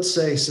that, let's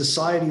say,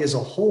 society as a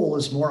whole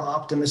is more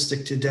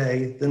optimistic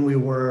today than we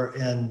were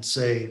in,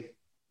 say,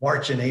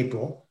 March and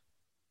April?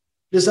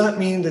 Does that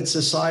mean that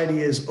society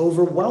is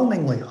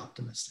overwhelmingly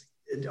optimistic?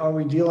 Are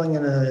we dealing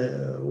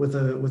with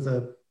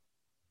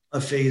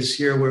a phase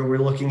here where we're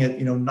looking at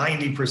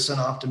 90%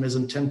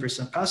 optimism,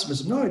 10%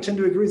 pessimism? No, I tend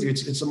to agree with you.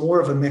 It's a more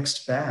of a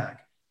mixed bag,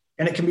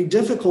 and it can be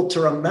difficult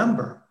to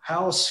remember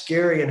how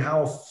scary and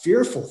how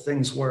fearful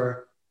things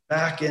were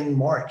back in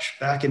March,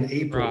 back in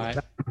April, Right.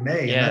 back in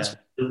May, Yeah. and that's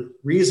the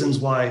reasons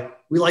why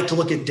we like to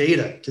look at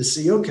data to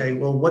see, okay,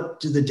 well,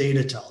 what do the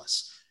data tell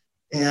us?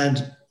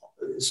 And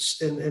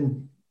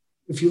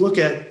if you look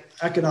at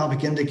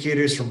economic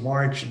indicators from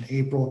March and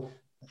April,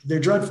 they're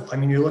dreadful. I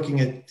mean, you're looking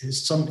at in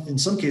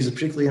some cases,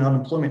 particularly in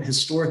unemployment,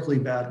 historically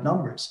bad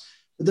numbers.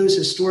 But those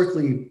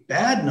historically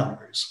bad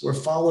numbers were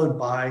followed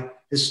by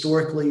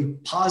historically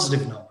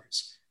positive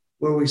numbers,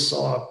 where we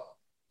saw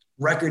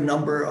record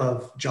number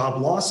of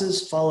job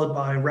losses followed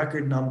by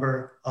record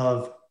number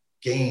of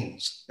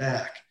gains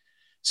back.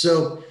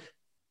 So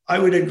I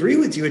would agree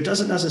with you. It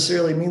doesn't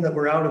necessarily mean that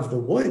we're out of the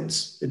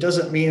woods. It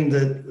doesn't mean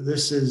that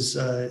this is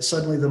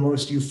suddenly the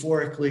most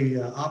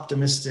euphorically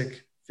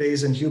optimistic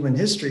phase in human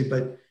history.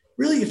 But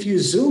really, if you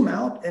zoom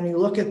out and you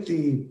look at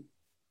the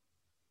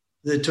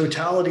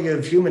totality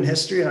of human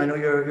history, and I know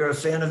you're a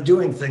fan of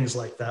doing things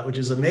like that, which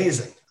is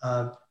amazing.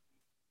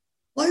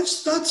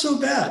 Life's not so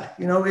bad.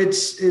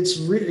 It's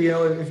really,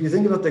 if you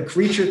think about the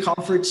creature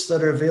comforts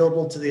that are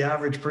available to the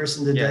average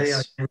person today,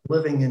 Yes. are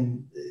living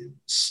in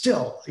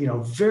still,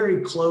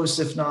 very close,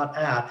 if not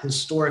at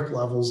historic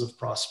levels of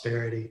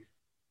prosperity.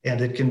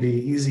 And it can be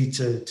easy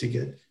to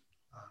get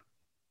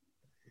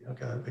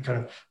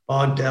kind of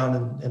bogged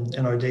down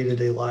in our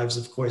day-to-day lives,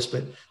 of course.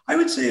 But I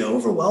would say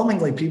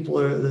overwhelmingly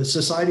the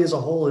society as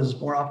a whole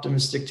is more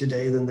optimistic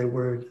today than they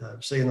were,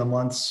 say, in the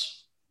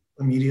months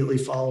immediately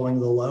following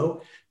the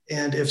low.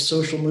 And if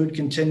social mood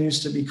continues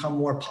to become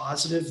more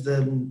positive,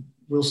 then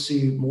we'll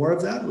see more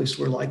of that. At least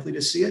we're likely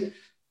to see it.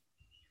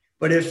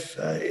 But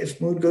if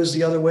mood goes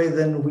the other way,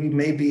 then we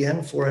may be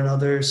in for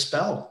another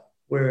spell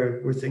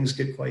where things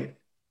get quite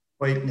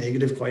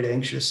negative, quite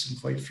anxious,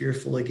 and quite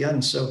fearful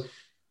again. So,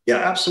 yeah,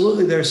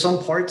 absolutely. There are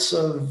some parts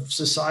of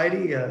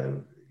society,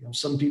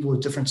 some people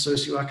with different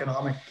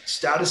socioeconomic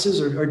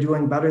statuses are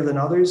doing better than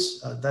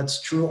others.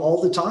 That's true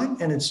all the time,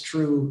 and it's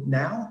true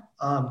now.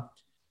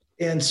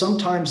 And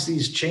sometimes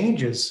these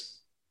changes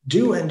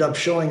do end up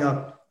showing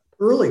up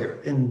earlier.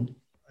 And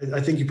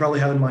I think you probably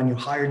have in mind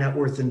higher net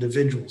worth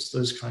individuals,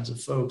 those kinds of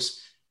folks.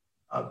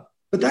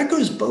 But that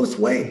goes both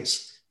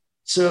ways.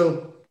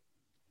 So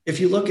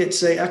if you look at,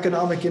 say,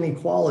 economic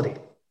inequality,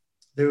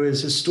 there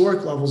was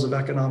historic levels of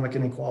economic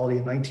inequality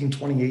in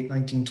 1928,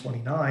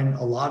 1929.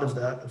 A lot of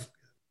that,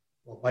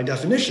 by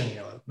definition,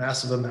 a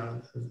massive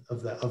amount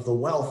of the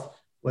wealth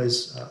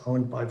was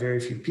owned by very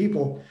few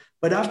people.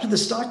 But after the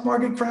stock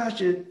market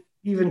crash, it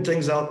evened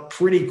things out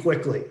pretty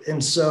quickly.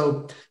 And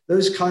so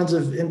those kinds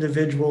of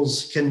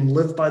individuals can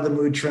live by the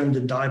mood trend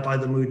and die by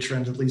the mood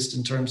trend, at least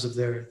in terms of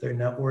their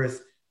net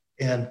worth.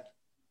 And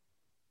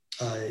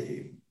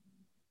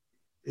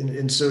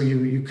so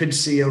you could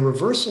see a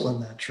reversal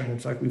in that trend. In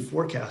fact, we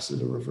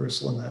forecasted a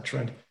reversal in that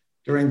trend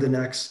during the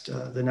next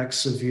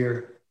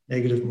severe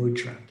negative mood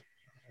trend.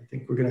 I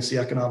think we're going to see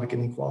economic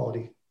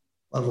inequality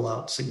level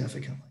out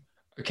significantly.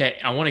 Okay,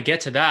 I want to get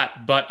to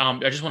that, but I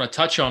just want to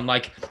touch on, I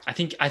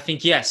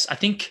think yes, I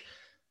think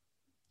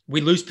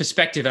we lose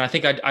perspective, and I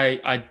think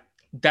I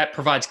that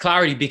provides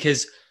clarity,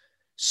 because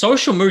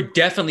social mood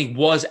definitely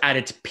was at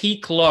its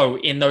peak low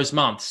in those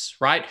months,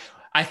 right?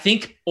 I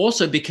think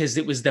also because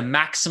it was the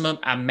maximum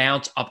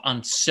amount of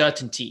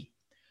uncertainty.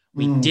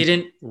 We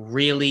didn't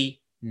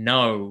really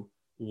know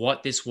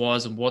what this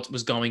was and what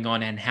was going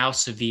on and how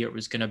severe it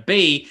was going to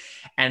be.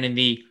 And in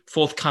the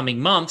forthcoming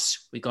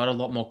months, we got a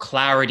lot more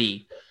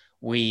clarity.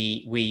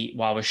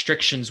 While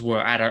restrictions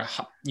were at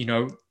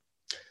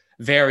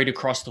varied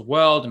across the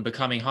world and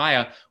becoming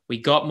higher, we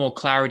got more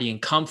clarity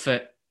and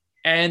comfort.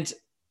 And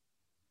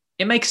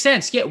it makes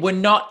sense. Yeah, we're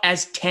not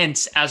as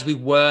tense as we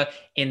were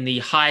in the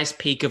highest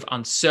peak of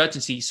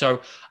uncertainty.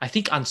 So I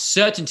think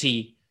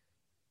uncertainty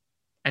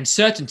and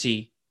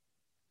certainty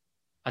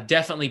are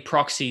definitely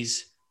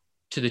proxies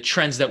to the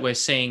trends that we're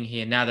seeing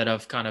here, now that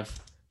I've kind of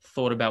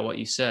thought about what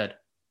you said.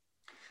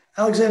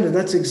 Alexander,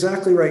 that's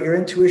exactly right. Your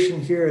intuition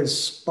here is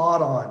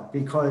spot on,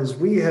 because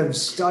we have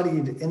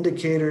studied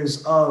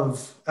indicators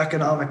of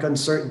economic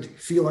uncertainty,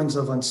 feelings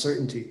of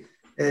uncertainty,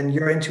 and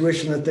your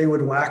intuition that they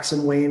would wax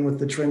and wane with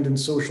the trend in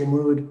social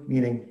mood,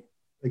 meaning,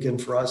 again,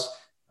 for us,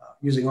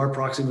 using our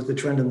proxy with the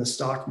trend in the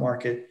stock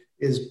market,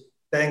 is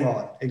bang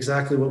on,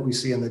 exactly what we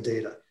see in the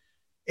data.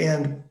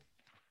 And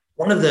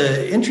one of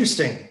the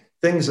interesting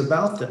things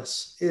about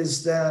this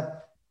is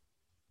that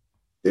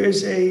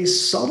there's a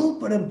subtle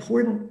but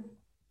important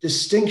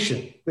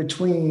distinction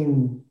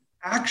between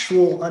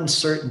actual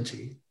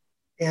uncertainty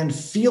and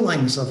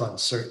feelings of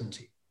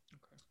uncertainty.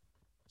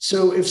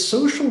 So if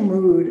social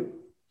mood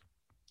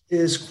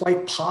is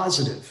quite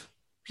positive,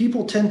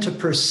 people tend to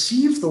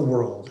perceive the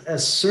world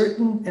as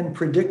certain and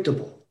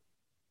predictable.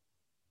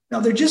 Now,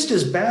 they're just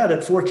as bad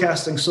at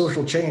forecasting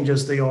social change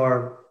as they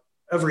are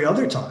every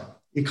other time.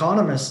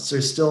 Economists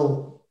are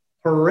still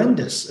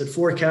horrendous at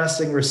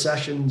forecasting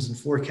recessions and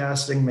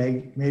forecasting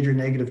major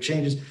negative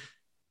changes.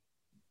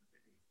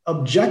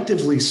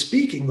 Objectively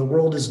speaking, the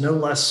world is no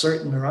less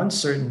certain or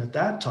uncertain at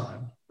that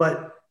time,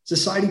 but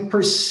society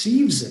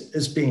perceives it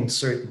as being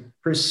certain,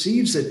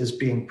 perceives it as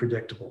being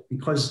predictable,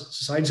 because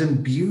society is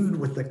imbued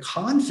with the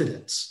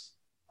confidence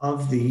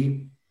of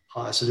the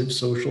positive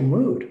social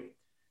mood.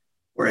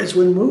 Whereas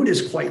when mood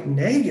is quite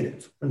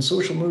negative, when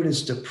social mood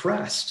is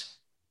depressed,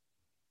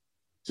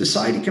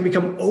 society can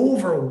become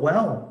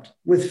overwhelmed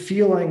with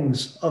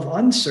feelings of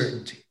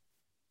uncertainty.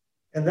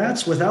 And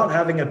that's without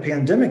having a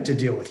pandemic to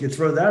deal with. You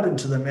throw that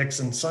into the mix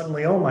and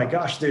suddenly, oh my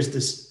gosh, there's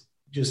this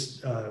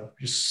just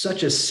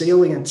such a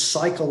salient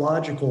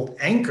psychological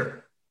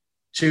anchor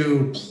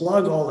to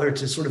plug all, or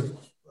to sort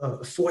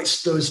of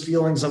foist those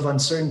feelings of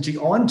uncertainty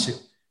onto.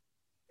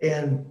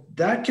 And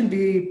that can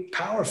be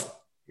powerful.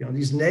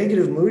 These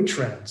negative mood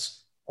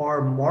trends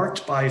are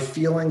marked by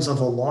feelings of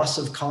a loss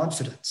of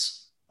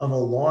confidence, of a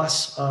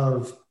loss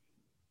of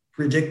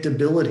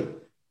predictability,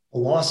 a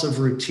loss of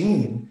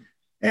routine.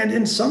 And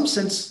in some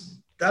sense,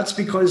 that's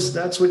because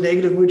that's what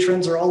negative mood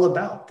trends are all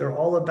about. They're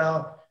all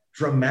about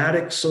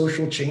dramatic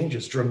social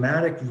changes,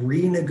 dramatic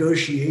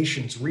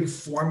renegotiations,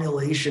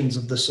 reformulations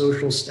of the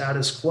social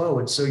status quo.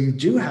 And so you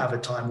do have a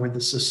time where the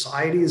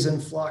society is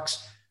in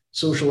flux,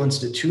 social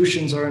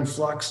institutions are in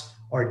flux,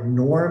 our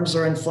norms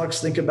are in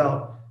flux. Think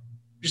about,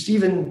 just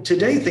even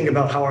today, think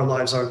about how our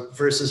lives are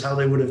versus how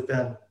they would have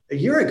been a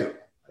year ago.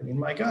 I mean,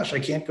 my gosh, I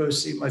can't go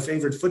see my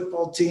favorite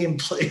football team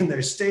play in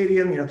their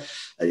stadium.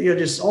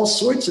 Just all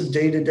sorts of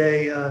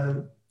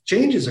day-to-day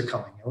changes are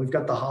coming. We've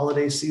got the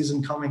holiday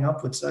season coming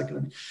up. What's that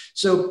going to be?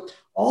 So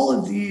all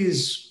of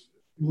these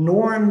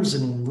norms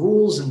and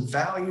rules and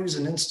values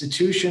and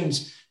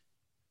institutions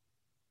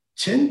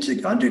tend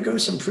to undergo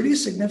some pretty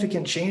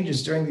significant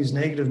changes during these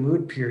negative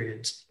mood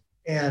periods.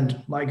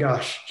 And my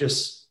gosh,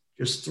 just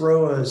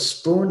throw a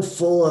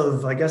spoonful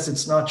of, I guess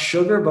it's not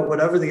sugar, but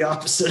whatever the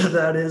opposite of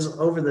that is,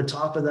 over the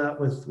top of that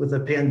with a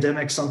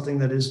pandemic, something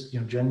that is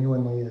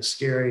genuinely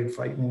scary and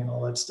frightening and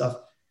all that stuff.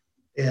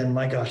 And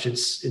my gosh,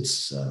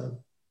 it's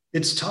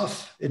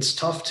tough. It's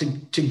tough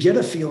to get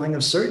a feeling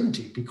of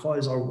certainty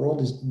because our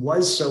world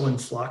was so in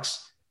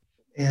flux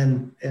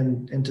and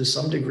to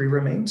some degree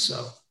remains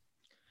so.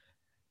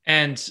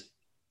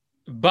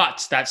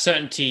 But that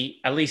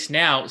certainty, at least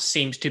now,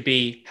 seems to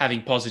be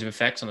having positive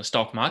effects on the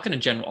stock market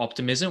and general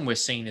optimism. We're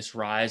seeing this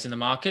rise in the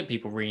market,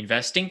 people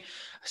reinvesting,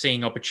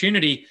 seeing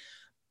opportunity.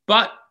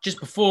 But just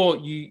before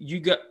you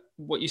got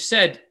what you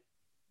said,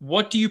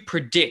 what do you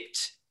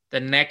predict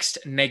the next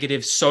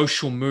negative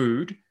social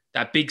mood,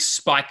 that big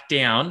spike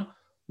down,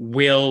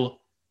 will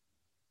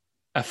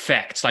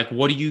affect? Like,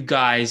 what do you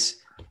guys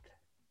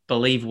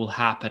believe will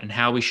happen and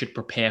how we should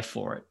prepare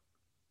for it?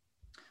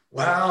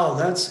 Wow,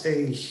 that's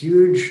a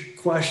huge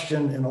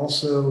question and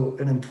also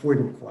an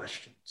important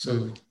question.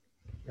 So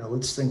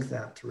let's think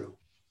that through.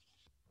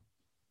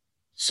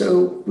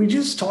 So we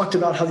just talked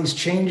about how these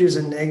changes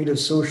in negative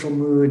social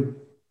mood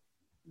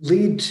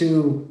lead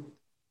to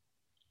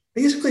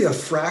basically a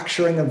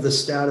fracturing of the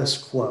status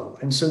quo.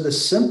 And so the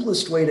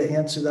simplest way to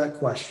answer that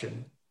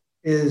question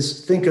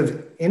is think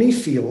of any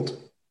field.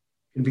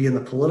 It could be in the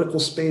political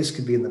space,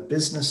 could be in the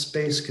business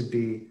space, could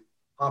be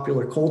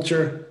popular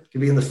culture, could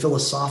be in the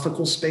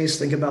philosophical space.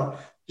 Think about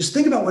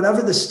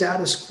whatever the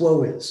status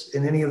quo is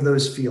in any of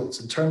those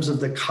fields in terms of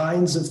the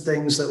kinds of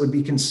things that would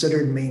be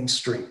considered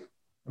mainstream,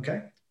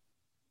 okay?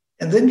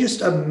 And then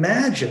just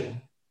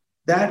imagine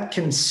that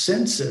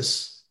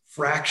consensus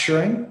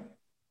fracturing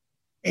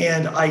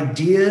and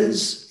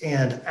ideas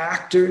and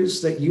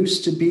actors that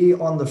used to be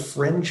on the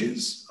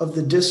fringes of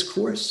the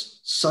discourse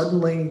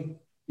suddenly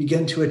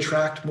begin to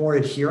attract more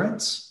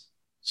adherents.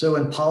 So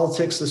in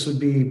politics, this would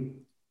be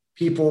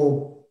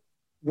people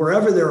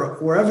wherever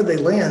they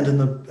land in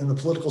the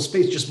political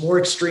space, just more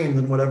extreme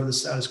than whatever the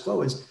status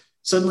quo is,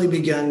 suddenly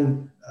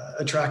begin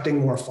attracting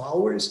more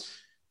followers.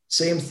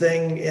 Same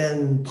thing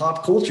in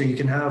pop culture. You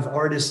can have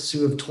artists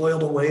who have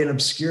toiled away in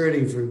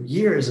obscurity for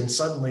years and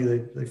suddenly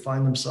they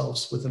find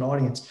themselves with an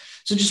audience.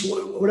 So just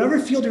whatever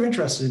field you're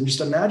interested in,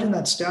 just imagine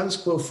that status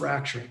quo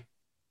fracturing.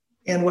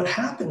 And what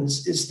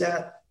happens is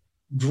that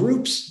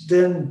groups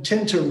then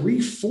tend to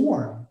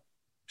reform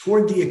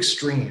toward the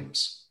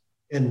extremes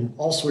in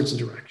all sorts of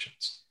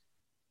directions.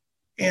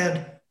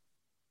 And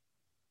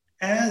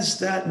as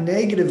that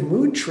negative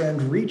mood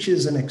trend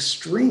reaches an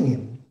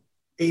extreme,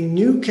 a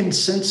new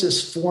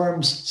consensus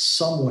forms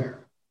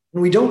somewhere.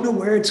 And we don't know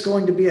where it's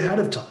going to be ahead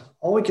of time.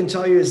 All we can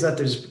tell you is that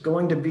there's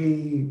going to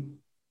be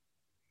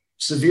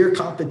severe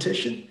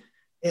competition,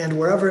 and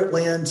wherever it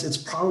lands, it's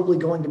probably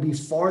going to be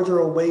farther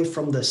away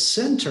from the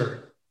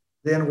center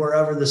than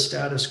wherever the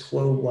status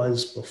quo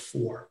was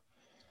before.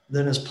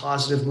 Then as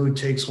positive mood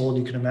takes hold,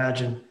 you can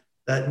imagine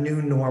that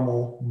new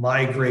normal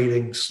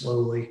migrating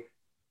slowly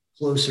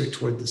closer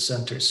toward the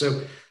center.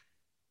 So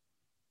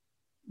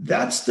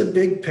that's the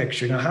big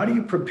picture. Now, how do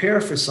you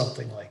prepare for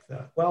something like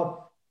that?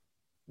 Well,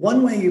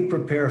 one way you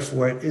prepare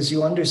for it is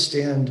you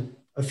understand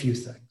a few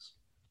things.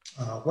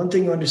 One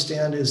thing you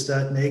understand is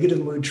that negative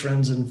mood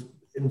trends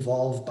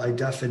involve, by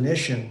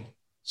definition,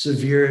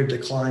 severe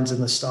declines in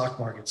the stock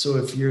market. So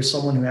if you're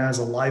someone who has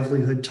a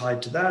livelihood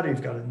tied to that, or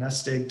you've got a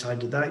nest egg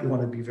tied to that, you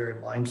want to be very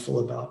mindful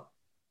about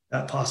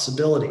that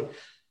possibility.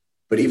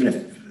 But even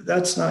if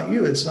that's not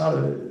you,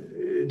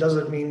 it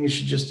doesn't mean you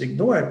should just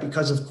ignore it,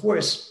 because of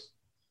course,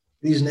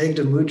 these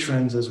negative mood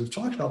trends, as we've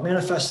talked about,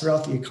 manifest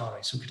throughout the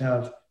economy. So you could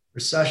have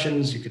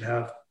recessions, you could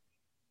have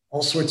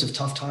all sorts of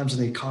tough times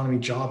in the economy,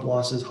 job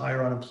losses,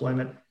 higher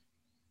unemployment,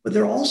 but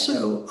there are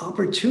also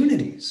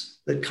opportunities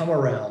that come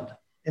around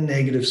in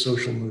negative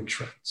social mood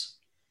trends.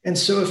 And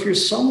so if you're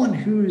someone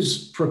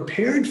who's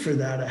prepared for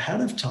that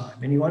ahead of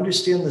time, and you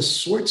understand the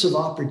sorts of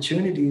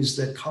opportunities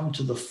that come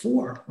to the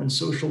fore when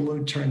social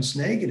mood turns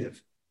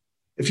negative,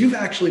 if you've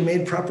actually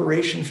made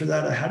preparation for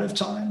that ahead of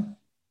time,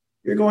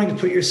 you're going to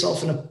put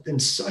yourself in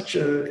such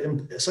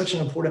an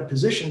important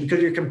position,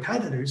 because your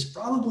competitors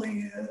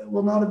probably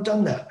will not have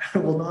done that,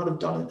 will not have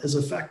done it as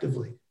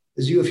effectively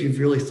as you if you've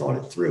really thought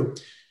it through.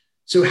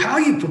 So how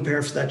you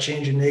prepare for that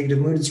change in negative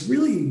mood is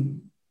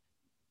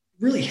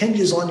really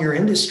hinges on your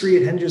industry.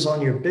 It hinges on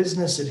your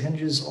business. It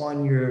hinges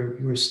on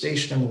your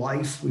station in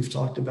life. We've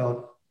talked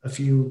about a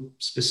few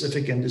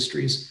specific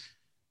industries.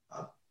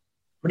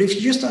 But if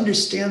you just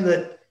understand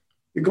that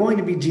you're going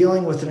to be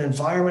dealing with an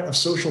environment of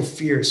social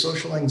fear,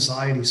 social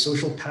anxiety,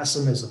 social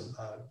pessimism,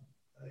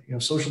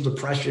 social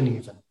depression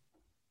even.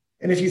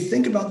 And if you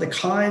think about the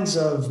kinds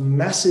of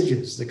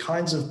messages, the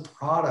kinds of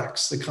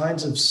products, the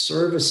kinds of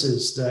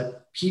services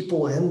that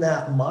people in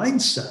that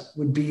mindset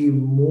would be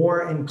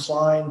more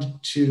inclined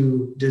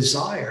to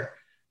desire,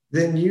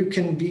 then you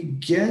can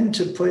begin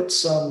to put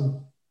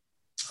some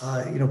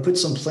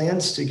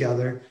plans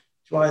together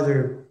to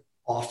either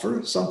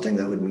offer something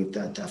that would meet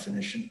that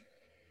definition,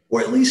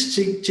 or at least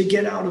to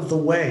get out of the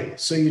way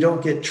so you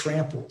don't get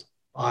trampled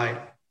by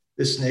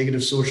this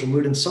negative social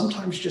mood. And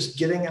sometimes just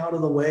getting out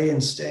of the way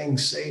and staying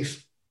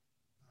safe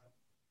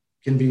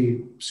can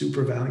be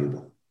super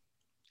valuable.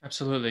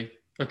 Absolutely.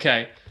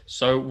 Okay.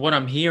 So what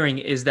I'm hearing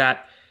is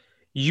that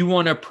you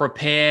want to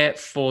prepare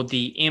for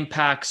the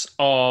impacts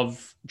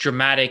of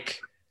dramatic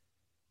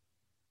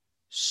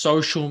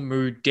social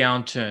mood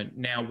downturn.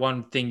 Now,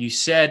 one thing you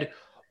said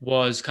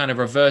was kind of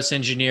reverse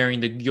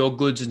engineering your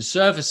goods and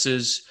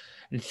services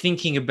and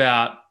thinking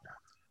about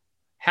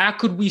how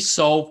could we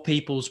solve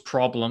people's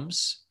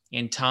problems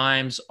in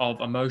times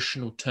of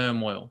emotional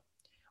turmoil.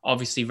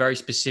 Obviously, very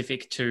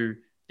specific to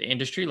the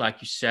industry,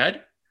 like you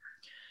said.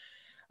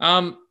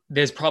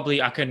 There's probably,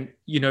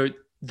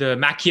 the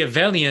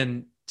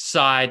Machiavellian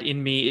side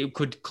in me, it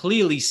could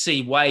clearly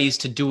see ways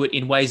to do it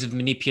in ways of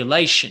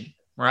manipulation,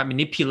 right?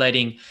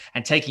 Manipulating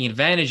and taking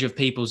advantage of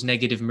people's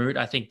negative mood.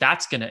 I think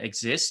that's going to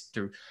exist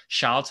through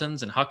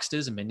charlatans and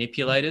hucksters and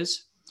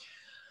manipulators.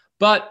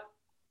 But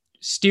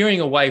steering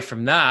away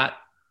from that,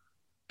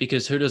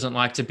 because who doesn't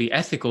like to be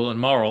ethical and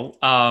moral,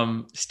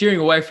 steering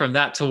away from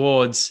that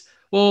towards,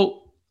 well,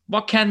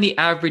 what can the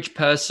average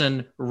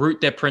person root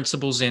their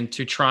principles in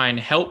to try and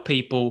help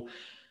people,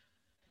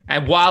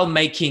 and while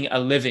making a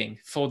living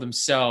for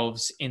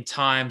themselves in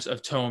times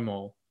of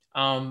turmoil?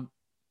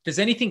 Does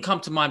anything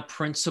come to mind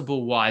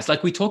principle-wise?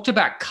 Like we talked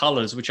about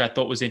colors, which I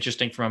thought was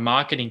interesting from a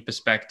marketing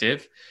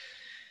perspective.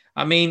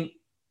 I mean,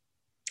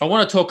 I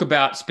want to talk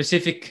about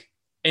specific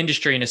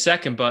industry in a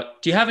second,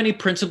 but do you have any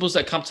principles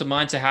that come to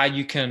mind to how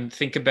you can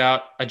think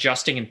about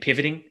adjusting and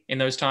pivoting in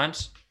those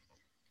times?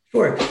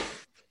 Sure.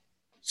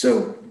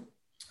 So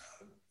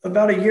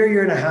about a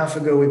year and a half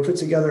ago, we put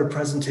together a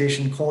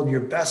presentation called Your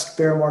Best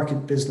Bear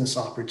Market Business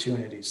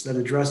Opportunities that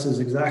addresses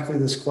exactly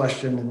this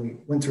question. And we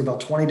went through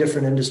about 20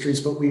 different industries,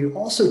 but we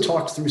also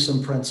talked through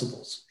some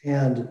principles,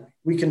 and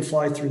we can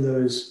fly through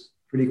those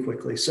pretty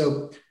quickly.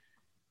 So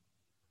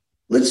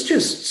let's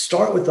just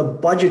start with the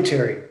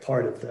budgetary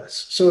part of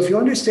this. So if you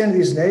understand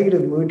these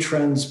negative mood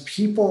trends,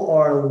 people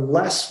are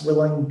less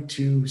willing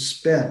to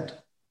spend.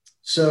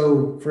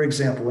 So for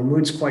example, when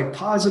mood's quite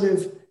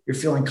positive, you're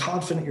feeling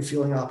confident, you're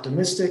feeling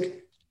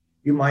optimistic,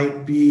 you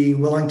might be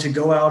willing to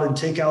go out and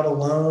take out a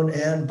loan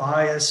and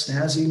buy a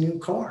snazzy new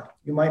car.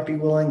 You might be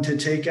willing to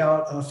take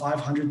out a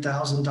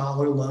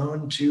 $500,000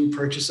 loan to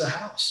purchase a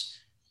house.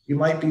 You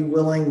might be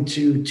willing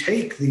to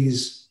take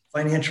these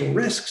financial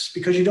risks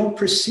because you don't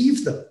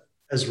perceive them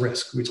as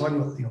risk. We were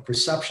talking about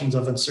perceptions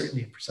of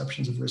uncertainty and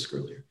perceptions of risk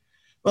earlier.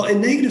 Well,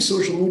 in negative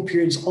social mood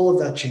periods, all of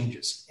that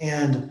changes.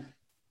 And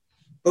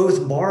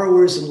both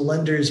borrowers and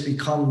lenders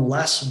become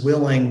less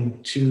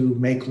willing to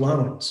make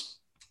loans.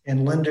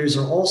 And lenders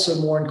are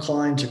also more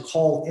inclined to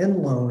call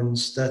in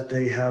loans that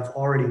they have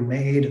already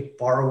made.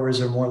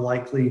 Borrowers are more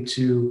likely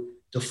to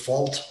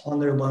default on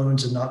their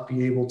loans and not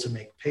be able to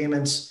make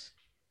payments.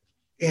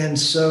 And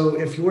so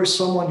if you're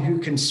someone who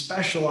can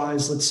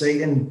specialize, let's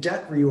say, in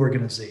debt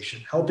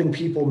reorganization, helping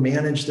people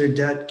manage their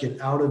debt, get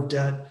out of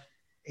debt,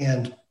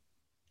 and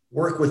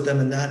work with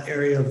them in that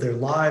area of their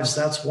lives,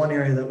 that's one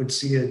area that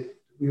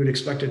we would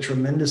expect a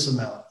tremendous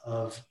amount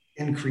of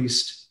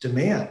increased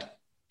demand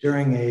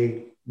during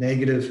a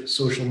negative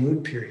social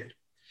mood period.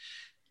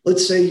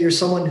 Let's say you're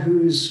someone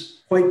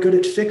who's quite good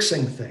at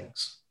fixing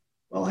things.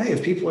 Well, hey,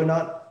 if people are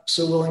not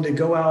so willing to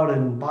go out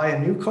and buy a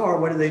new car,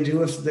 what do they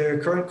do if their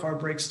current car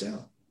breaks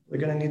down? They're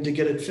going to need to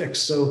get it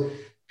fixed. So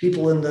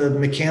people in the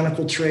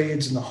mechanical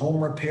trades and the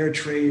home repair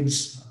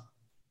trades,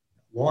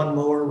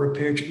 lawnmower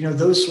repair,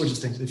 those sorts of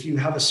things. If you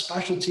have a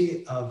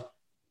specialty of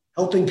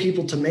helping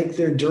people to make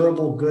their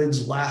durable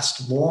goods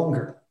last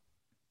longer,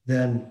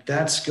 then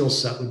that skill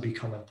set would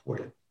become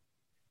important.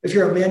 If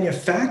you're a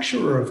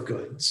manufacturer of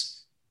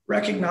goods,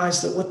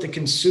 recognize that what the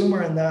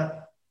consumer in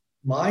that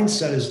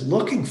mindset is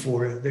looking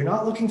for, they're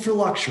not looking for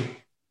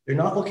luxury. They're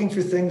not looking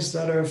for things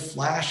that are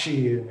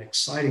flashy and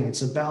exciting.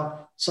 It's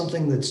about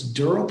something that's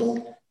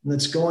durable and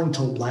that's going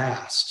to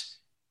last.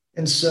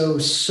 And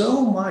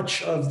so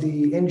much of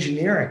the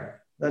engineering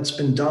that's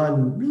been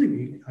done,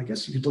 really, I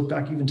guess you could look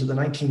back even to the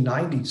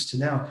 1990s to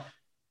now,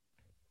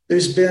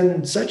 there's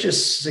been such a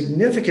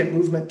significant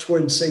movement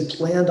towards, say,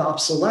 planned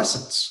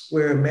obsolescence,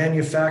 where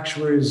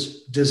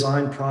manufacturers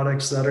design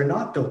products that are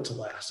not built to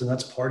last. And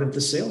that's part of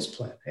the sales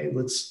plan. Hey,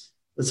 let's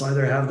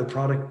either have the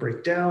product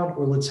break down,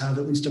 or let's have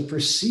at least a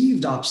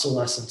perceived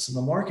obsolescence in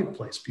the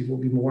marketplace. People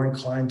will be more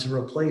inclined to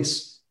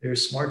replace their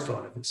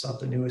smartphone if it's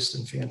not the newest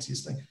and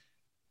fanciest thing.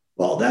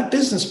 Well, that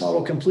business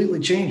model completely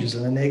changes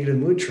in a negative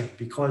mood trend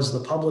because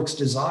the public's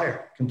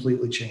desire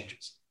completely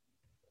changes.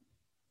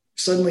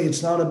 Suddenly,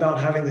 it's not about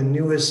having the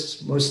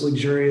newest, most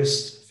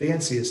luxurious,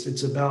 fanciest.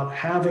 It's about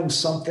having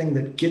something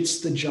that gets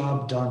the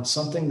job done,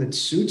 something that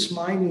suits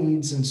my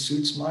needs and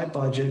suits my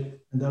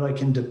budget, and that I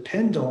can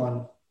depend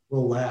on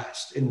will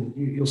last. And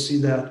you'll see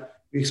that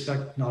we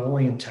expect not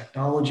only in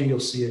technology, you'll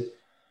see it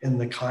in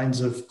the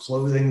kinds of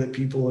clothing that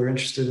people are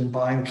interested in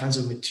buying, the kinds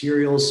of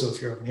materials. So if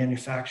you're a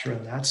manufacturer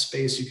in that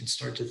space, you can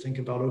start to think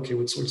about, okay,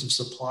 what sorts of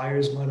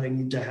suppliers might I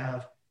need to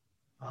have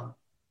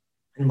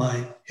in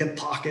my hip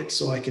pocket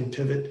so I can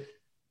pivot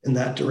in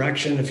that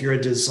direction. If you're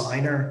a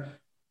designer,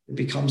 it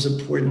becomes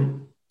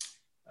important.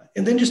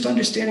 And then just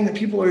understanding that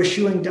people are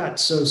eschewing debt.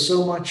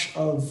 So much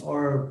of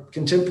our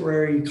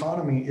contemporary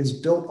economy is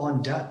built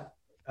on debt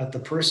at the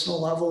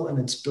personal level, and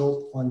it's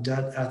built on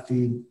debt at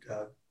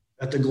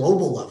the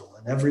global level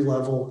and every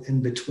level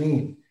in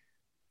between.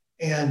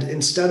 And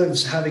instead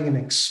of having an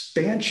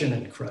expansion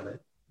in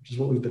credit, which is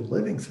what we've been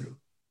living through,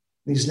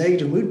 in these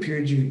negative mood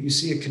periods, you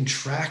see a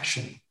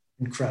contraction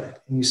in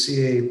credit, and you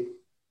see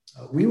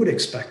we would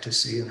expect to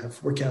see and have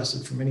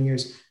forecasted for many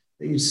years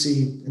that you'd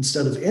see,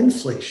 instead of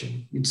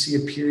inflation, you'd see a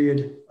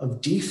period of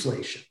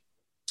deflation.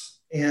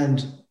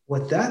 And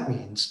what that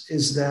means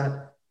is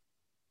that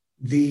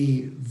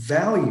the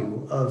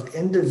value of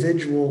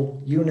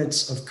individual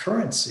units of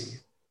currency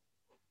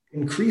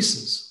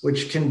increases,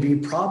 which can be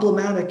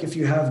problematic if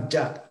you have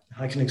debt.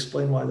 I can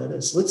explain why that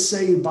is. Let's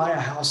say you buy a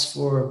house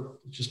for,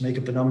 just make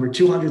up a number,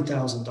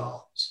 $200,000.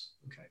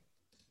 Okay.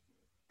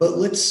 But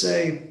let's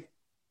say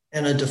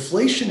in a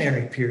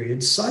deflationary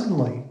period,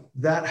 suddenly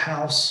that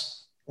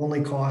house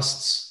only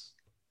costs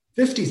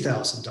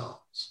 $50,000.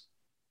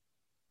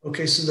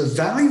 Okay, so the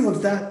value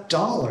of that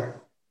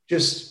dollar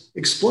just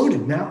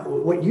exploded. Now,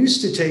 what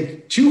used to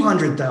take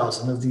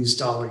 200,000 of these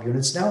dollar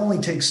units now only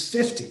takes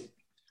 50.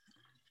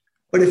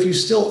 But if you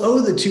still owe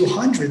the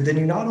 200, then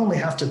you not only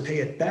have to pay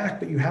it back,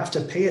 but you have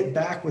to pay it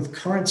back with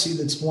currency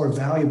that's more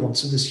valuable. And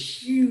so this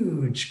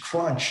huge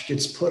crunch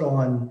gets put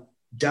on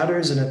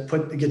debtors, and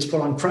it gets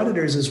put on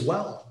creditors as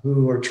well,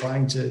 who are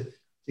trying to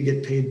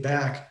get paid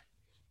back.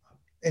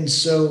 And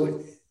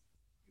so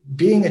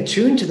being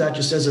attuned to that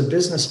just as a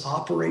business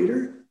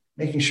operator,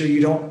 making sure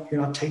you're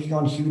not taking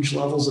on huge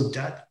levels of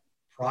debt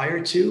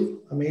prior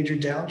to a major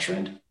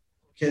downtrend,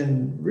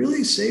 can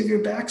really save your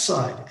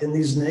backside in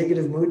these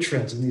negative mood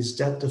trends and these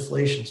debt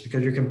deflations,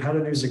 because your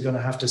competitors are going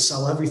to have to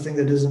sell everything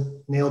that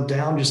isn't nailed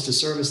down just to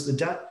service the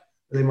debt.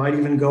 They might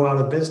even go out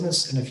of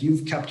business. And if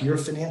you've kept your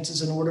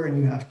finances in order and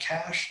you have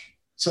cash,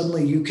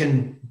 suddenly you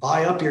can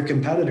buy up your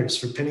competitors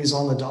for pennies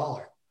on the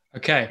dollar.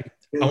 Okay.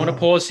 I want to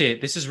pause here.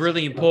 This is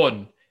really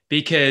important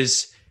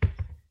because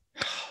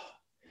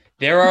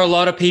there are a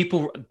lot of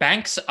people,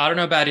 banks, I don't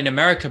know about in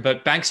America,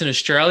 but banks in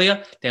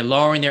Australia, they're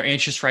lowering their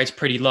interest rates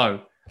pretty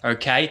low.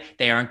 Okay.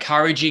 They are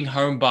encouraging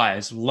home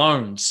buyers,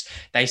 loans.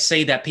 They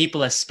see that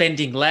people are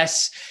spending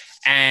less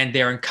and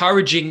they're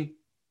encouraging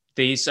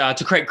these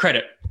to create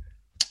credit.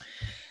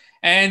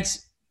 And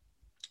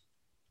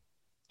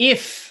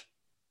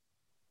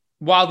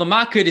while the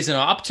market is in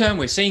an upturn,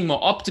 we're seeing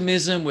more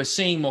optimism, we're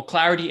seeing more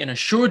clarity and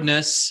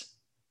assuredness,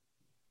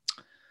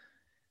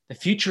 the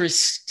future is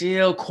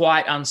still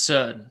quite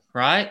uncertain,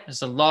 right?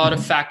 There's a lot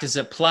of factors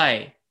at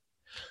play.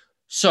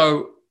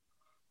 So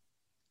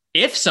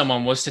if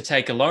someone was to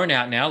take a loan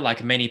out now,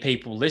 like many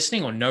people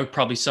listening or know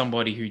probably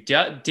somebody who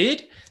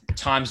did,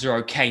 times are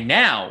okay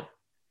now.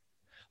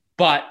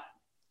 But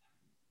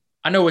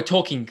I know we're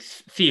talking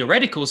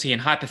theoreticals here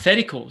and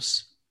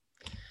hypotheticals.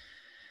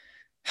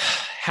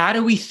 How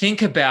do we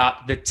think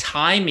about the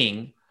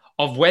timing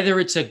of whether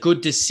it's a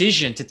good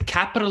decision to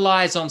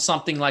capitalize on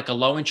something like a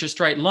low interest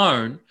rate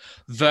loan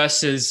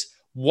versus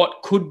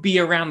what could be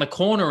around the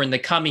corner in the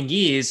coming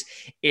years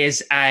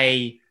is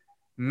a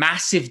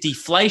massive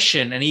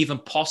deflation and even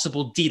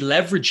possible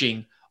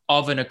deleveraging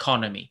of an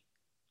economy.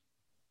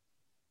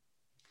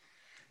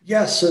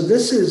 Yes, so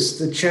this is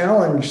the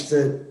challenge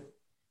that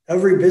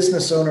every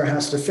business owner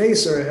has to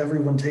face, or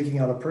everyone taking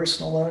out a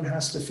personal loan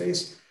has to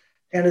face.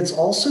 And it's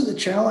also the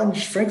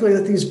challenge, frankly,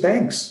 that these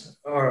banks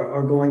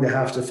are going to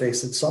have to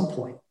face at some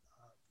point.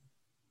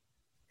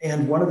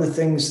 And one of the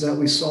things that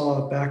we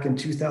saw back in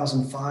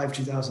 2005,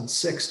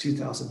 2006,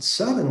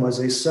 2007 was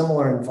a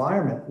similar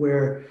environment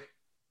where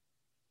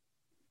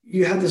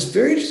you had this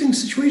very interesting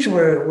situation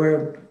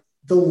where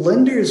the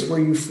lenders were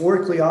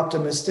euphorically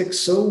optimistic,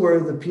 so were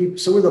the people,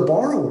 so were the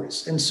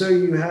borrowers. And so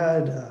you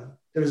had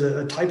there was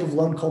a type of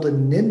loan called a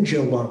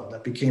ninja loan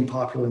that became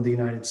popular in the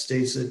United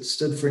States. It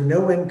stood for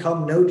no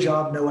income, no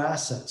job, no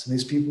assets. And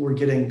these people were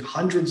getting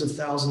hundreds of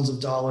thousands of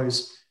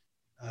dollars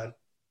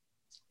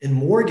in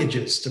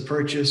mortgages to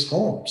purchase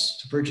homes,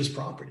 to purchase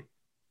property.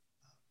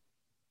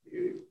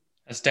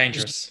 That's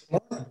dangerous.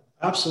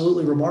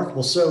 Absolutely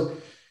remarkable. So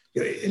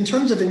in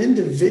terms of an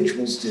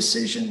individual's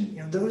decision,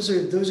 those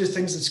are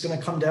things that's going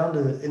to come down to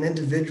an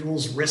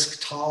individual's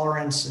risk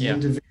tolerance and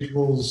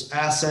individual's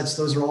assets.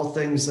 Those are all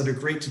things that are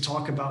great to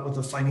talk about with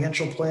a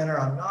financial planner.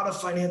 I'm not a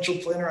financial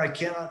planner. I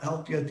cannot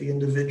help you at the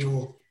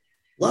individual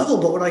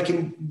level, but what I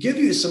can give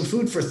you is some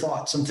food for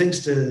thought, some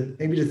things to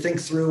maybe to think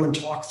through and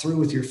talk through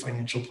with your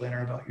financial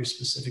planner about your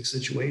specific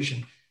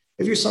situation.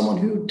 If you're someone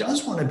who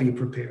does want to be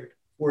prepared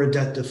for a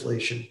debt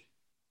deflation,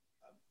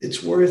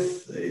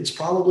 it's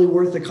probably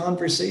worth a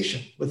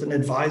conversation with an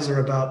advisor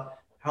about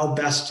how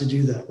best to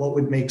do that. What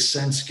would make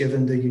sense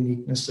given the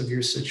uniqueness of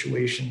your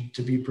situation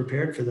to be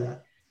prepared for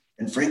that?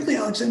 And frankly,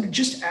 Alexander,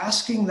 just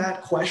asking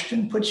that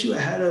question puts you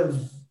ahead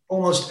of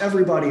almost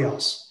everybody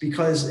else,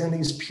 because in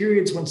these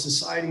periods when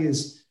society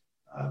is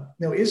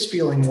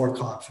feeling more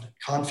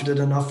confident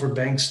enough for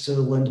banks to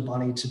lend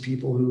money to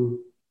people who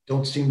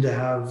don't seem to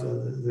have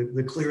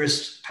the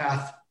clearest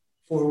path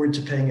forward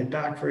to paying it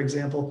back, for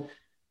example,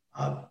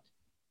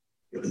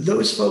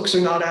 those folks are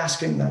not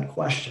asking that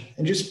question,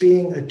 and just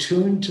being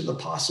attuned to the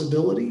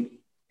possibility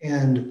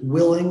and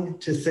willing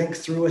to think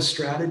through a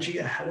strategy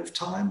ahead of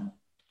time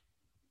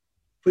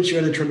puts you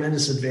at a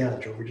tremendous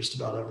advantage over just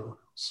about everyone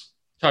else.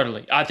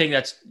 Totally. I think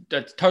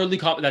that's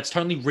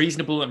totally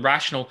reasonable and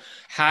rational.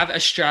 Have a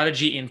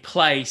strategy in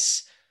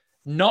place.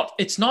 I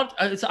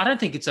don't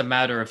think it's a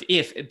matter of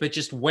if, but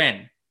just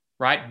when.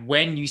 Right?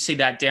 When you see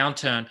that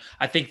downturn,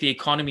 I think the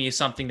economy is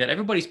something that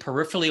everybody's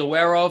peripherally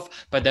aware of,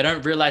 but they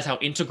don't realize how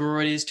integral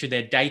it is to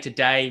their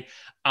day-to-day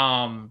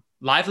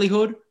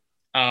livelihood.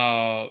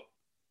 And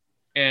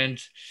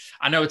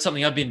I know it's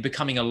something I've been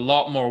becoming a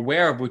lot more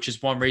aware of, which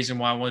is one reason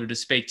why I wanted to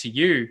speak to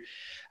you.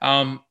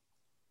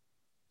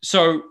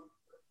 So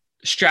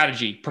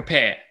strategy,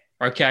 prepare.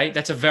 Okay.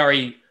 That's a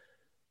very,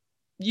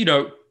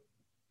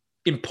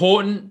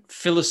 important,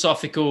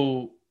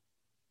 philosophical,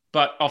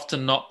 but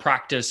often not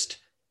practiced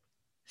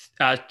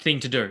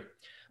thing to do.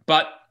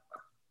 But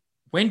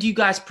when do you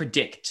guys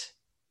predict,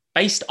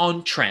 based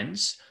on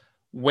trends,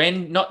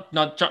 when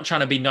not trying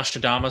to be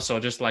Nostradamus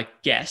or just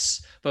like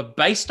guess, but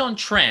based on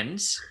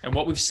trends and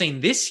what we've seen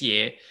this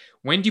year,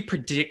 when do you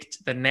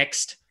predict the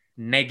next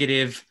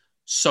negative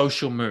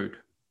social mood?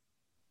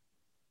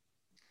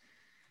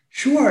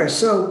 Sure.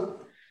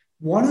 So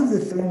one of the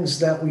things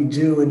that we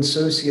do in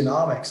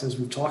socioeconomics, as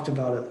we've talked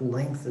about at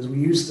length, is we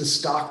use the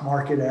stock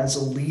market as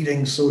a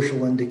leading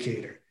social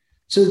indicator.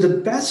 So the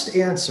best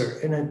answer,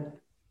 and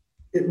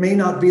it may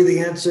not be the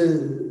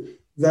answer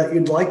that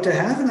you'd like to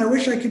have, and I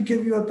wish I could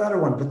give you a better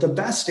one, but the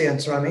best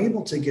answer I'm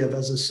able to give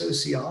as a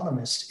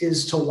socioeconomist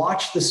is to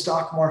watch the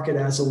stock market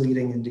as a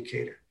leading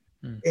indicator.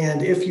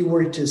 And if you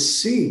were to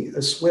see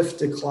a swift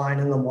decline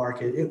in the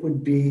market, it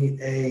would be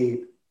a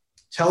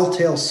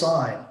telltale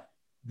sign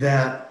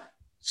that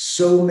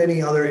so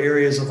many other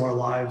areas of our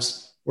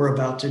lives were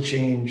about to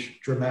change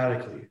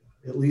dramatically,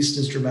 at least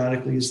as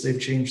dramatically as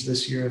they've changed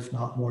this year, if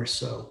not more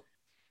so.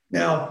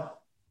 Now,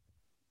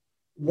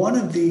 one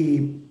of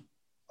the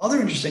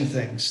other interesting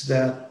things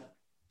that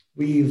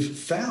we've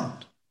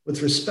found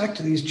with respect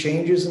to these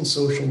changes in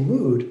social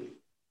mood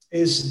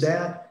is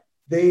that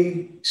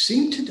they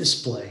seem to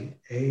display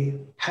a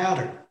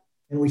pattern.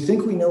 And we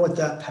think we know what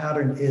that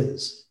pattern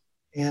is.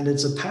 And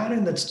it's a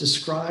pattern that's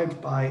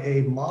described by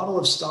a model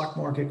of stock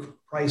market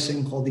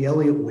pricing called the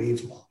Elliott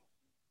Wave model.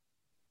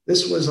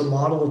 This was a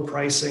model of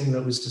pricing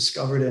that was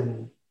discovered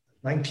in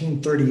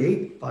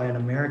 1938 by an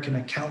American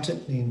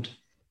accountant named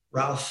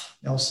Ralph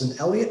Nelson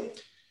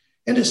Elliott.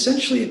 And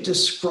essentially it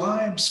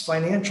describes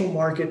financial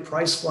market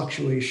price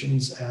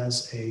fluctuations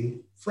as a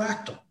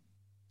fractal.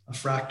 A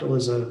fractal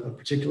is a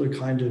particular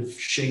kind of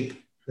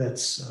shape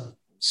that's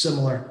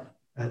similar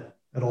at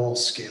all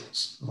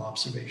scales of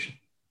observation.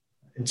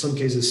 In some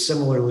cases,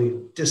 similarly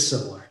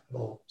dissimilar at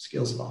all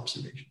scales of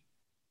observation.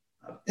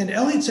 And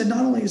Elliott said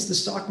not only is the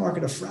stock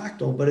market a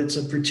fractal, but it's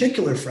a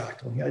particular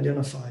fractal. He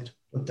identified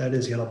what that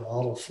is. He had a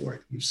model for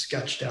it. He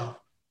sketched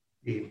out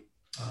the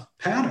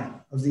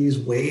pattern of these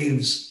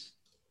waves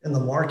in the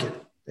market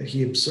that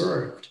he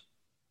observed.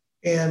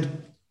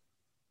 And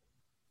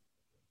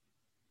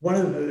one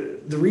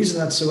of the reason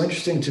that's so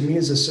interesting to me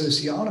as a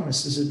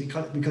socionomist is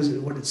because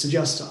what it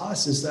suggests to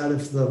us is that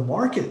if the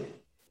market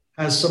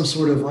has some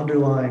sort of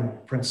underlying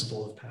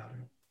principle of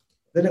pattern,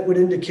 then it would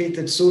indicate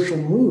that social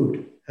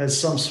mood has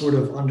some sort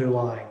of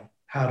underlying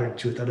pattern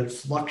to it, that it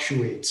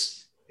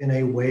fluctuates in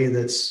a way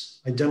that's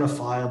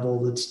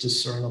identifiable, that's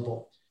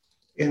discernible.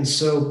 And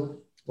so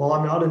while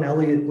I'm not an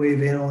Elliott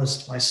wave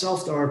analyst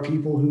myself, there are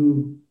people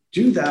who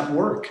do that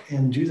work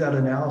and do that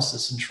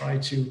analysis and try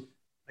to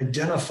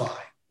identify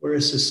where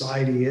a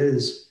society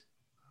is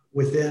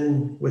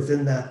within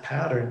that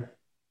pattern.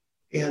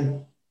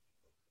 And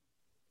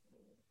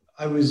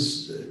I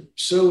was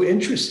so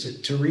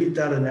interested to read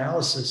that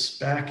analysis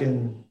back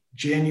in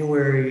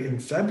January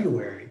and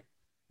February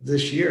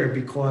this year,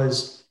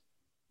 because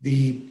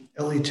the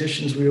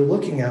Elliottians we were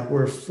looking at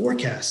were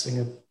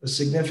forecasting a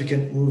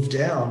significant move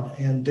down.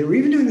 And they were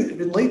even doing it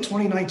in late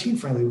 2019,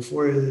 frankly,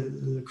 before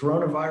the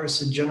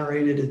coronavirus had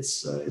generated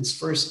its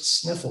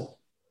first sniffle.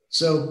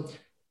 So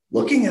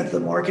looking at the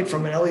market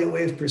from an Elliott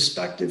wave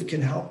perspective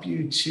can help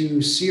you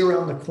to see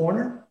around the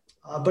corner,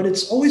 but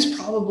it's always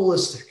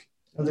probabilistic.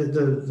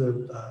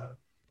 The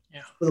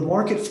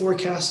market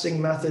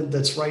forecasting method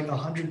that's right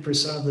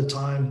 100% of the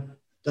time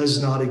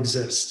does not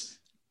exist.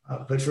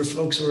 But for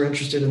folks who are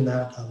interested in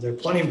that, there are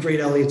plenty of great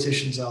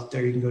Elliotticians out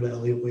there. You can go to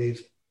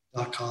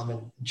elliottwave.com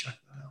and check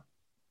that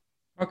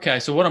out. Okay,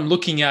 so what I'm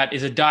looking at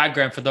is a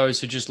diagram for those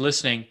who are just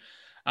listening,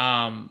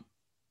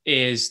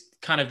 is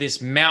kind of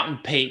this mountain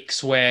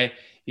peaks where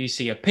you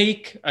see a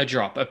peak, a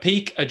drop, a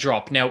peak, a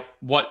drop. Now,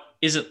 what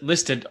isn't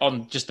listed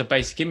on just the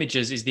basic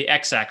images is the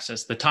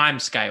x-axis, the time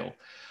scale,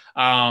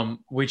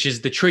 which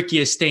is the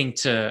trickiest thing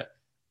to,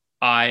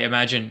 I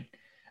imagine,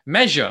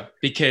 measure,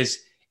 because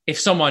if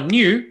someone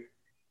knew,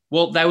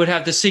 well, they would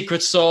have the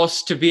secret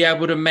sauce to be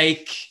able to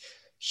make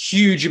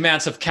huge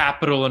amounts of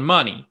capital and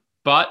money.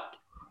 But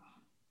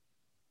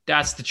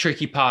that's the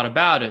tricky part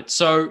about it.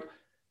 So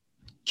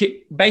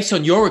based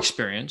on your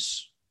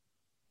experience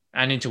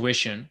and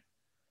intuition,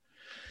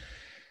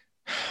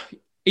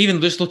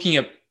 even just looking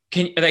at,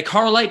 do they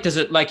correlate? Does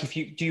it, like,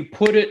 do you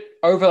put it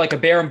over like a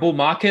bear and bull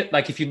market?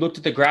 Like if you looked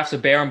at the graphs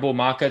of bear and bull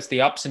markets,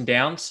 the ups and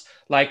downs,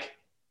 like,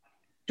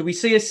 do we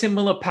see a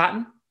similar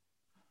pattern?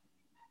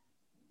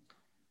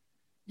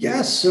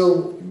 Yes.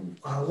 So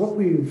what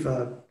we've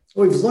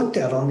looked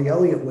at on the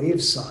Elliott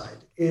wave side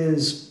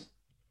is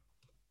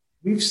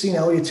we've seen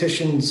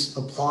Elliotticians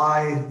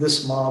apply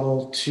this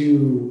model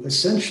to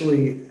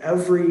essentially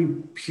every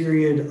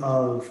period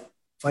of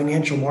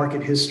financial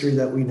market history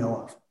that we know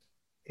of.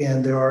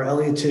 And there are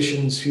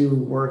Elliotticians who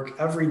work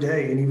every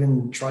day and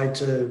even try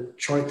to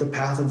chart the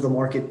path of the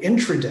market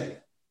intraday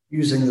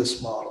using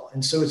this model.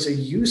 And so it's a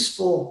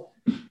useful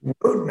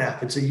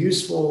roadmap. It's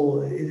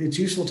useful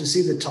to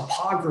see the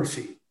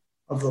topography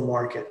of the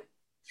market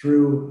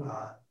through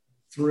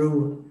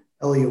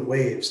Elliott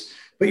waves.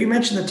 But you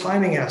mentioned the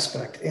timing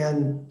aspect,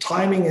 and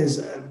timing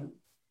is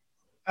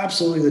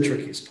absolutely the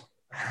trickiest part.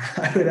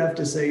 I would have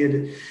to say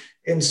it.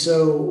 And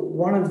so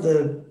one of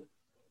the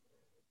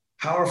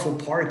powerful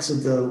parts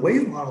of the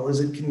wave model is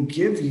it can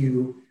give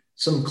you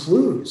some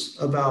clues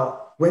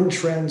about when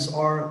trends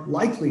are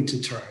likely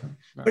to turn,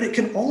 right. But it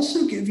can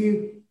also give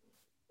you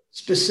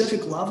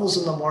specific levels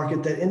in the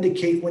market that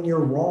indicate when you're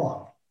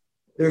wrong.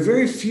 There are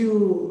very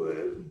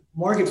few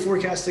market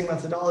forecasting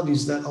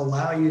methodologies that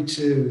allow you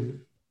to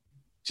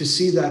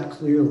see that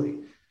clearly.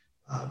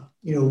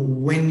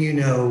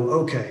 When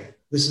okay,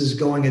 this is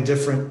going a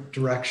different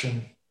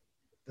direction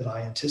than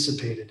I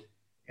anticipated,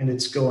 and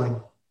it's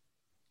going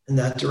in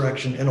that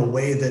direction in a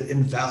way that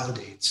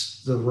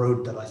invalidates the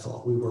road that I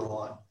thought we were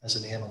on as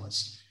an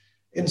analyst.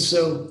 And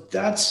so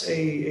that's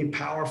a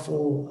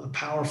powerful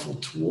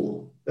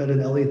tool that an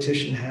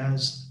Elliottician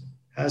has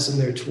in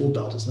their tool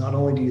belt. Is not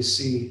only do you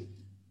see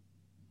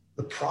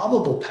the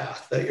probable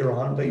path that you're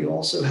on, but you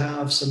also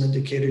have some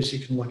indicators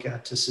you can look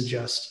at to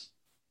suggest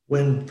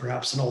when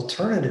perhaps an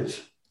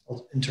alternative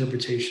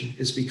interpretation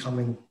is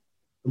becoming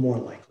the more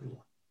likely one.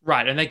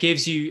 Right, and that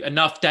gives you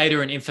enough data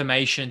and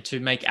information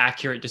to make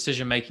accurate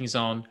decision makings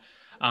on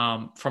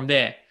from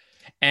there.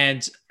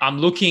 And I'm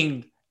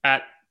looking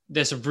at,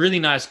 there's some really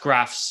nice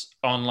graphs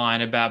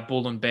online about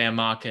bull and bear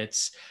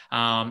markets.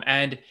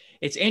 And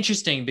it's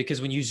interesting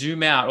because when you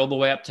zoom out all the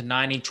way up to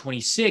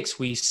 1926,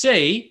 we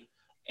see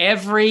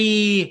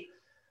it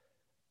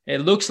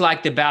looks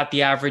like about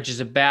the average is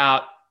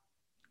about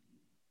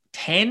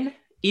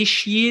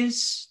 10-ish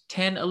years,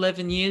 10,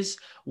 11 years.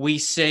 We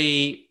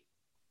see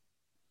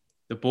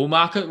the bull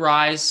market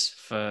rise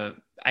for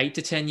 8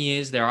 to 10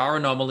 years. There are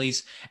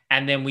anomalies.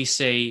 And then we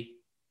see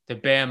the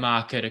bear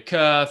market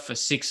occur for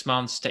 6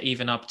 months to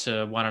even up to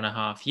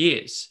 1.5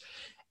 years.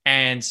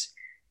 And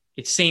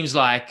it seems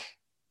like,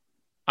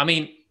 I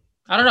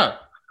don't know.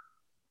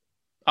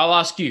 I'll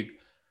ask you,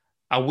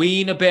 are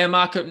we in a bear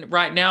market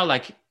right now?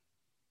 Like,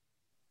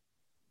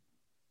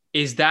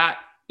 is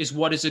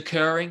what is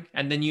occurring?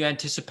 And then you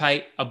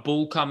anticipate a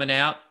bull coming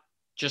out,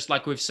 just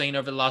like we've seen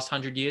over the last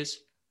 100 years?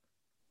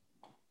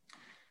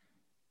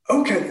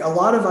 Okay, a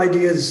lot of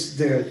ideas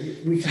there.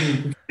 We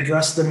can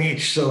address them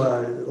each. So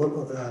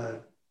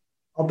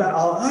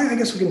I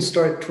guess we can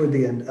start toward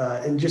the end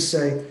and just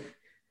say,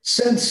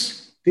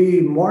 since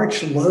the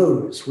March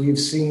lows, we've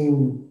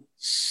seen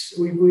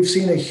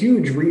a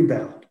huge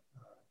rebound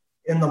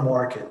in the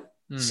market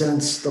Mm,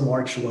 since the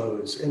March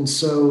lows, and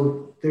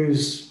so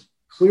there's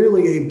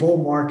clearly a bull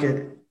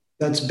market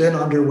that's been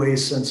underway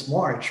since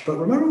March. But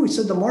remember, we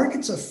said the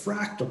market's a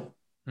fractal,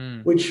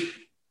 mm. which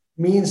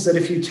means that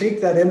if you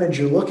take that image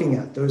you're looking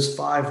at, those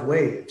five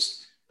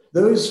waves,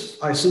 those,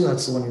 I assume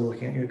that's the one you're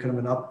looking at. You're kind of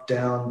an up,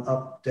 down,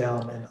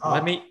 and Let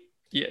up. me,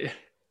 yeah,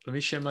 let me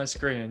share my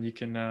screen and you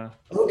can,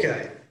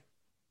 Okay.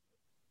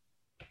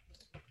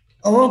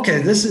 Oh,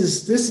 okay. This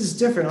is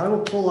different. I will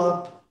pull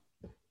up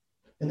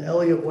an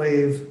Elliott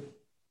wave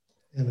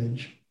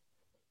image.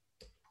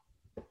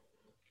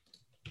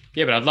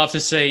 yeah, but I'd love to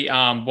see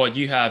what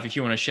you have if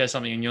you want to share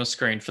something on your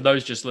screen. For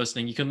those just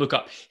listening, you can look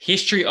up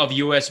History of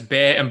US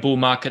Bear and Bull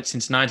Market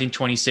since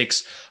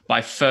 1926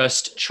 by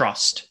First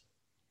Trust.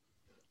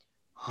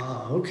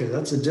 Ah, okay.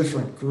 That's a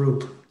different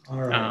group. All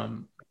right.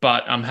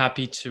 But I'm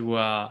happy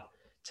to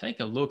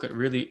take a look at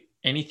really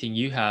anything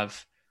you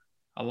have.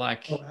 I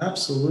like, Oh,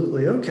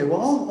 absolutely. Okay.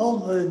 Well,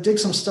 I'll dig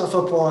some stuff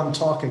up while I'm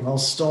talking. I'll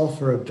stall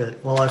for a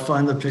bit while I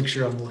find the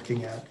picture I'm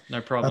looking at. no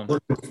I'm problem.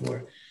 looking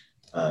for.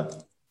 Uh,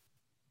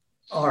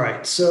 all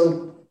right.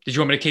 So, Did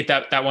you want me to keep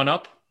that one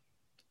up?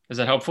 Is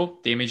that helpful?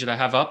 The image that I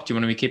have up? Do you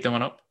want me to keep that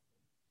one up?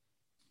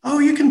 oh,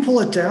 you can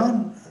pull it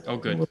down. Oh,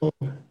 good.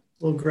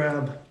 We'll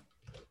grab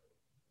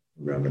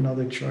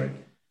another chart.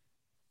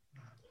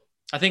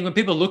 I think when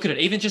people look at it,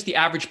 even just the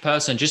average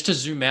person, just to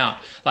zoom out,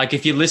 like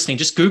if you're listening,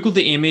 just Google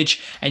the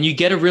image and you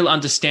get a real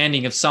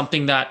understanding of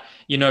something that,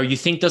 you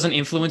think doesn't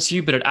influence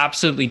you, but it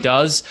absolutely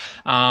does.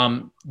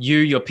 You,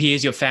 your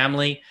peers, your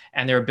family,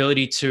 and their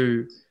ability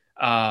to,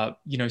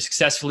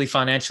 successfully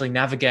financially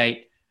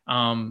navigate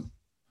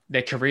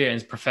their career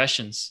and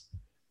professions.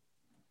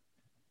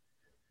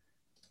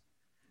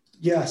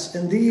 Yes,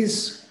 and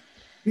these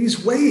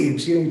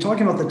waves, you're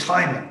talking about the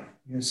timing.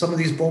 Some of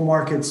these bull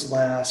markets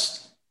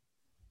last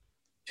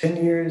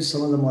 10 years,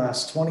 some of them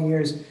last 20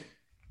 years.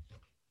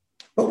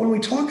 But when we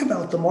talk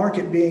about the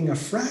market being a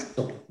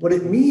fractal, what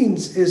it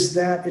means is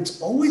that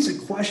it's always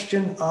a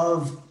question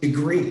of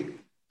degree.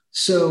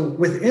 So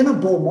within a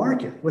bull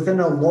market, within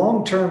a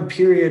long-term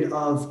period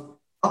of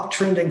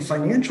uptrending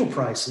financial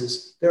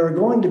prices, there are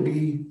going to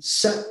be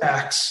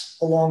setbacks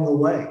along the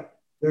way.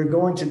 There are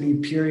going to be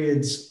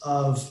periods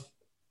of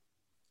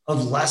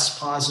less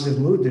positive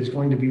mood. There's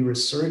going to be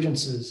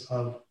resurgences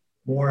of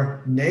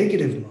more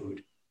negative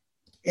mood.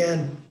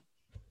 And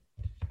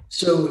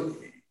so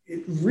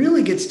it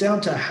really gets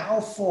down to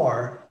how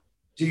far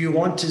do you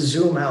want to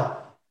zoom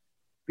out?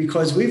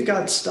 Because we've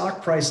got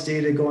stock price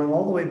data going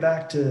all the way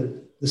back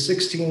to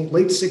the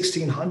late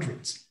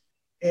 1600s.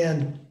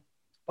 And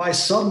by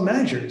some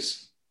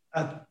measures,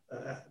 at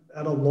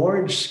a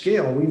large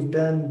scale, we've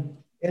been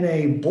in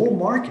a bull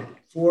market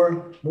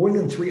for more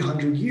than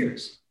 300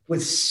 years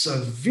with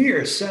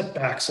severe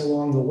setbacks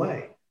along the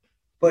way.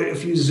 But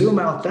if you zoom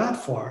out that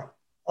far,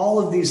 all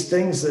of these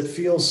things that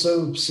feel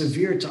so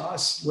severe to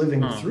us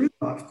living through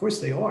them, of course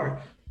they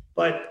are,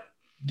 but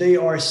they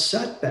are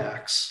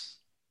setbacks.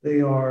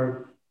 They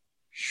are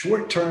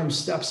short-term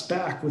steps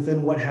back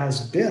within what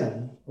has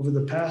been, over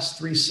the past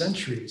 3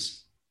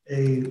 centuries,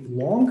 a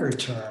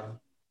longer-term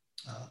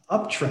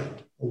uptrend,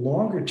 a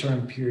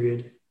longer-term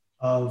period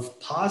of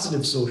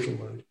positive social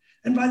mood.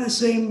 And by the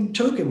same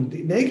token,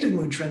 the negative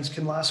mood trends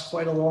can last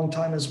quite a long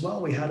time as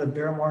well. We had a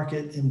bear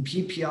market in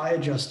PPI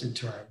adjusted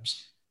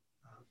terms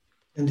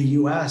in the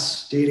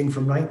US dating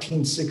from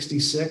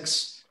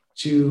 1966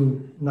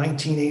 to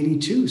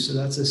 1982. So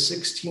that's a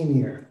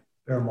 16-year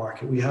bear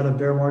market. We had a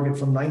bear market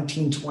from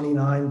 1929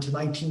 to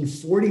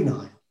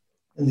 1949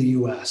 in the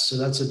US. So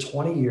that's a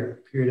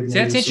 20-year period of See,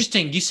 that's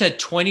interesting. You said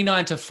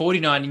 29 to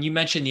 49 and you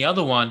mentioned the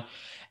other one.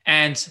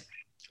 And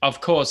of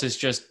course, it's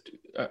just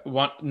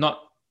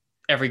not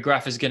every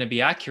graph is going to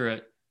be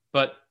accurate,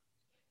 but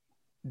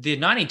the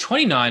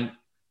 1929,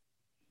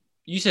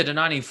 you said the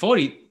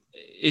 1940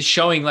 is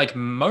showing like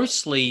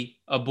mostly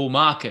a bull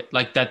market,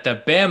 like that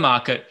the bear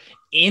market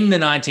in the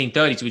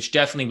 1930s, which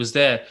definitely was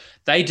there,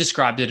 they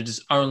described it as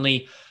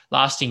only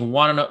lasting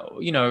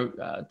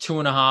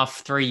 2.5,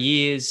 3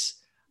 years.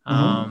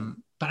 But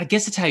I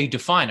guess it's how you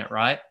define it,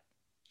 right?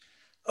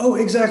 Oh,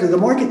 exactly. The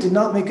market did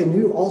not make a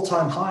new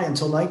all-time high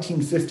until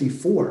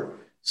 1954.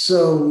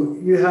 So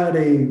you had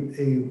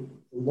a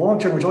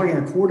long-term, we're talking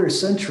a quarter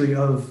century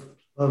of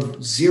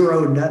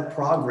zero net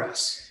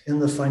progress in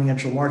the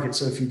financial market.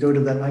 So if you go to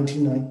that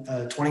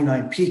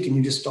 1929 peak and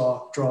you just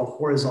draw a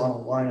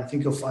horizontal line, I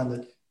think you'll find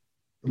that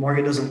the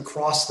market doesn't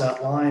cross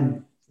that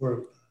line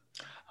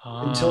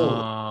until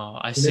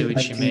I the see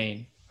what you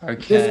mean.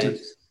 Okay.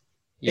 50s.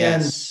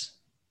 Yes.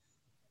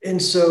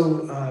 And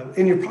so,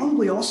 and you're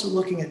probably also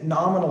looking at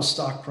nominal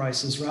stock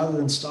prices rather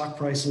than stock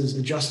prices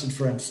adjusted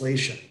for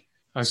inflation.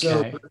 Okay.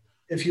 So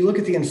if you look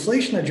at the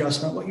inflation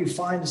adjustment, what you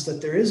find is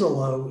that there is a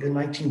low in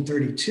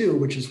 1932,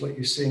 which is what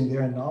you're seeing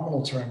there in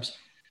nominal terms.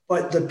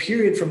 But the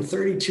period from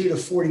 32 to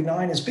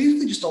 49 is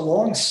basically just a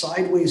long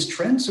sideways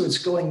trend. So it's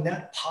going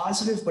net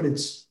positive, but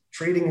it's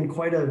trading in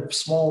quite a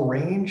small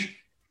range.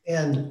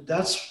 And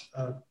that's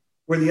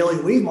where the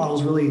Elliott wave model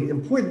is really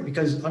important,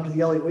 because under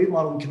the Elliott wave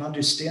model, we can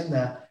understand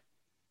that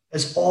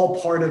as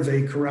all part of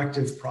a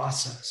corrective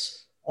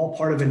process, all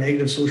part of a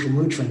negative social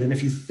mood trend. And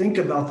if you think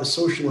about the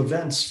social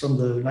events from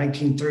the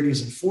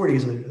 1930s and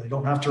 40s, I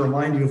don't have to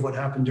remind you of what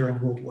happened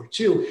during World War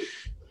II.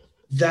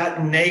 That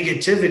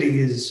negativity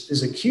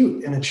is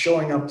acute, and it's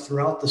showing up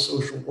throughout the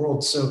social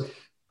world. So,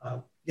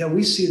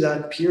 we see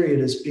that period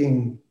as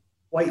being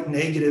quite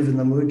negative in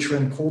the mood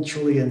trend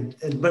culturally,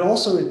 but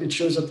also it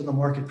shows up in the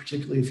market,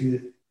 particularly if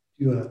you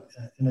do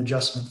an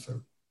adjustment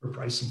for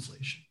price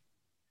inflation.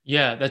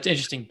 Yeah, that's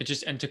interesting. But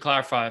and to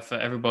clarify for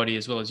everybody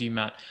as well as you,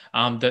 Matt,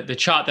 the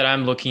chart that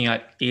I'm looking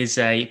at is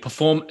a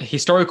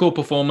historical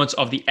performance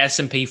of the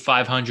S&P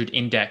 500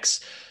 index.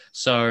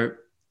 So,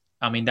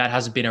 I mean, that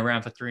hasn't been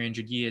around for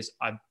 300 years,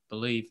 I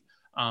believe.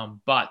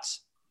 But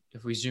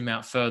if we zoom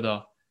out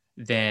further,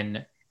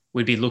 then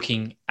we'd be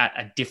looking at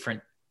a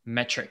different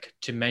metric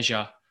to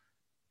measure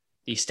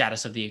the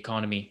status of the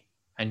economy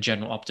and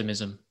general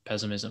optimism,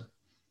 pessimism.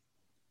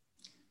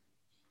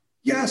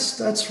 Yes,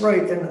 that's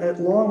right. And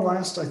at long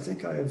last, I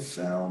think I have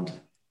found.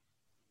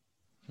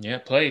 Yeah,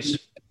 please.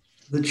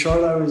 The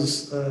chart I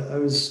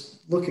was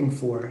looking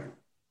for.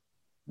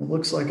 It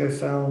looks like I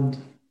found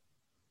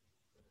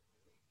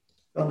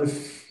a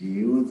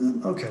few of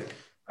them. Okay.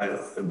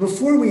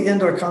 Before we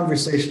end our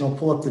conversation, I'll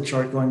pull up the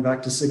chart going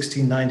back to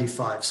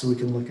 1695 so we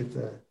can look at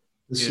the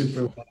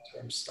super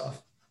long-term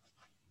stuff.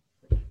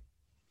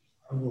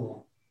 I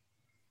will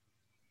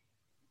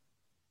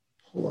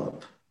pull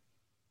up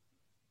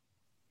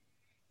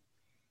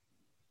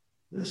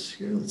this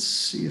here. Let's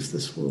see if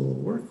this will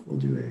work. We'll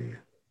do a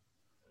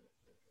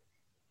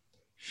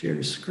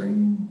share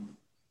screen.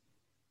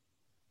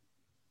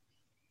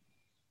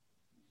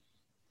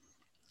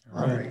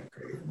 All right,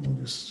 great. We'll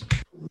just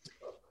pull this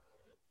up.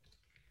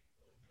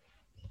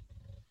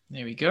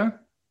 There we go.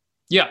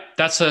 Yeah,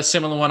 that's a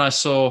similar one I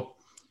saw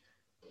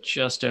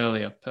just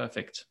earlier.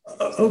 Perfect.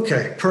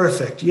 Okay,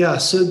 perfect. Yeah,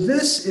 so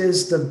this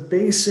is the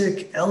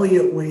basic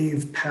Elliott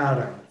wave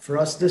pattern. For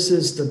us, this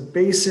is the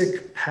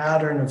basic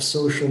pattern of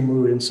social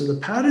mood. And so the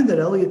pattern that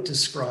Elliott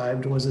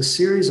described was a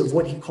series of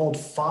what he called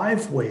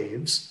 5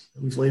 waves.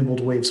 We've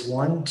labeled waves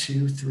 1,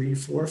 2, 3,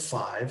 4,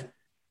 5,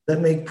 that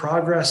make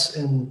progress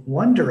in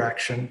one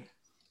direction,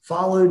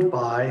 followed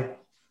by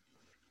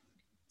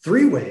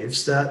 3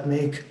 waves that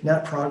make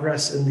net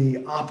progress in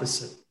the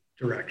opposite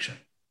direction.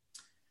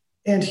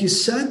 And he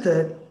said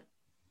that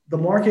the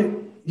market,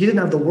 he didn't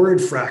have the word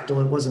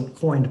fractal, it wasn't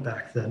coined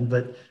back then,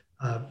 but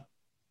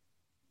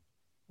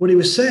what he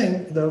was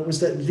saying, though, was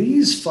that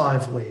these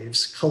 5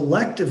 waves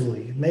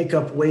collectively make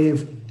up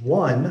wave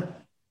 1.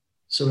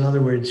 So in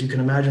other words, you can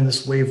imagine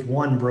this wave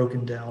 1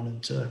 broken down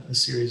into a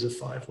series of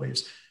 5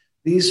 waves.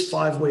 These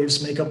 5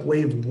 waves make up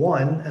wave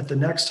 1 at the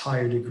next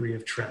higher degree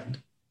of trend.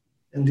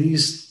 And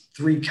these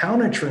 3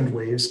 counter trend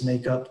waves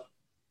make up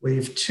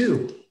wave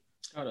 2.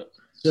 Got it.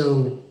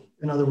 So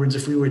in other words,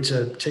 if we were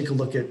to take a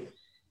look at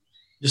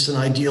just an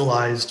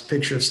idealized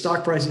picture of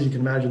stock prices, you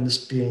can imagine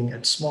this being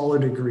at smaller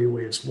degree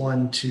waves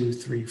 1, 2,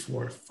 3,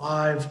 4,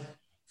 5,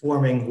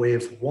 forming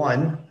wave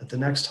 1 at the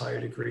next higher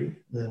degree.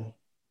 Then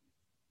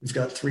we've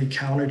got 3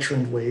 counter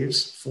trend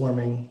waves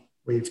forming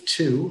wave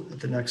 2 at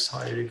the next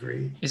higher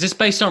degree. Is this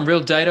based on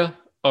real data,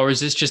 or is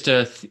this just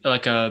a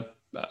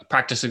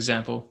practice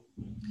example?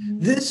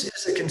 This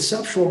is a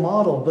conceptual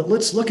model, but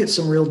let's look at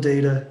some real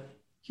data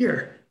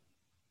here.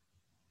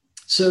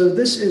 So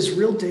this is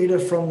real data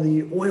from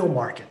the oil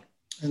market.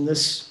 And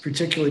this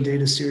particular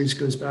data series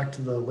goes back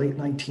to the late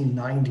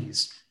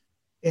 1990s.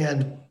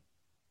 And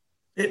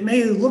it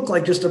may look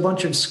like just a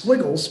bunch of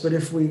squiggles, but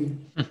if we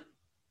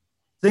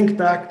think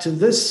back to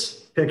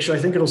this picture, I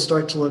think it'll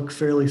start to look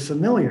fairly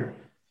familiar.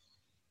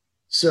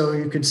 So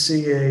you could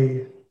see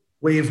a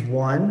wave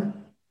 1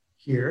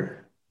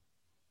 here,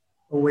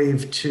 a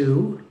wave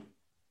 2,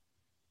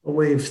 a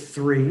wave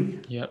 3.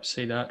 Yep,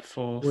 see that,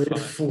 4, wave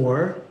 5.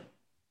 4,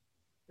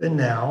 and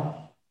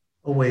now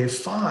a wave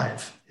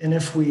 5. And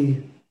if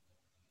we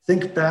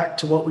think back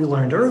to what we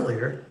learned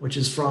earlier, which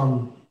is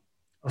from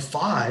a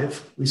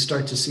 5, we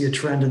start to see a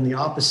trend in the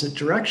opposite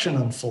direction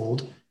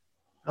unfold.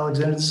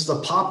 Alexander, this is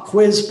the pop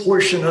quiz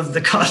portion of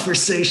the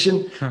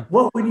conversation.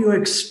 What would you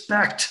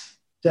expect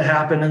to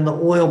happen in the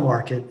oil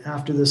market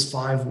after this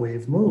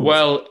 5-wave move?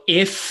 Well,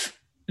 if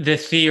the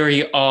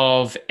theory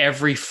of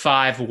every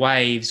 5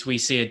 waves we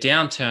see a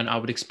downturn, I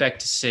would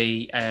expect to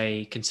see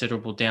a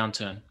considerable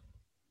downturn.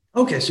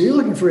 Okay, so you're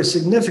looking for a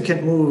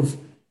significant move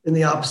in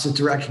the opposite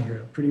direction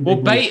here. Pretty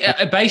big.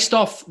 Well, based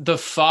off the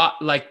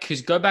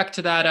because go back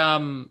to that.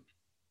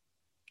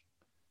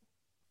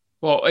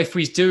 Well, if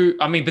we do,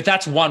 I mean, but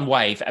that's one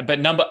wave. But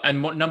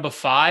number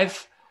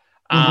 5,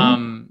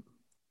 1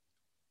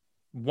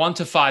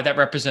 to 5, that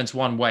represents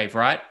one wave,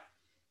 right?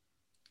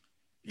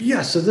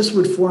 Yeah. So this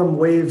would form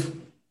wave,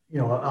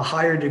 a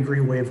higher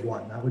degree wave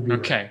 1. That would be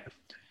okay. Right.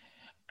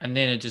 And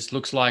then it just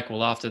looks like,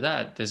 well, after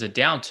that, there's a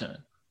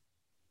downturn.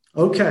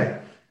 Okay.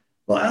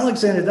 Well,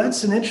 Alexander,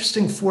 that's an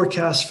interesting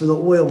forecast for the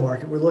oil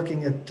market. We're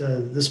looking at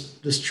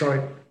this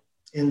chart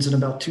ends in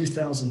about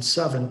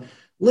 2007.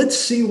 Let's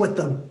see what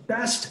the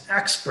best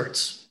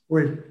experts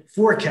were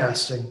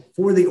forecasting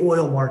for the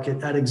oil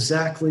market at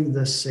exactly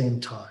the same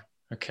time.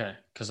 Okay,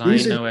 because I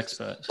These ain't are no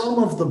expert.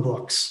 some of the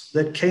books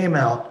that came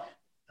out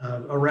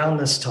around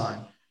this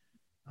time.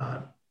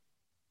 Uh,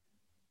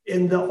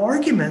 in the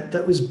argument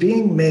that was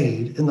being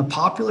made in the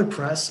popular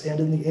press and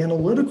in the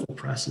analytical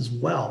press as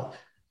well,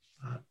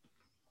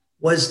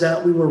 was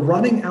that we were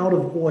running out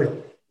of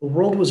oil. The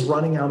world was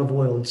running out of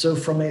oil. And so,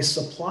 from a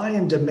supply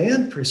and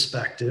demand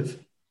perspective,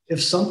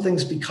 if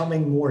something's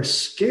becoming more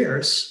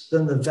scarce,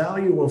 then the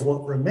value of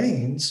what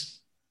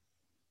remains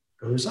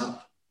goes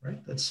up,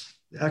 right? That's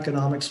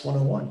economics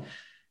 101.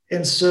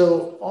 And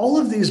so, all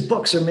of these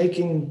books are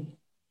making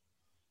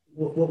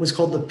what was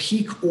called the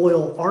peak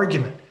oil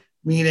argument,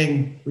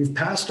 meaning we've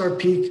passed our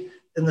peak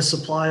in the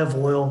supply of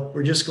oil.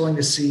 We're just going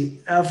to see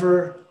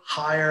ever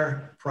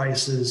higher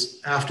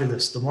prices after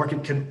this. The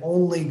market can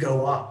only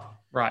go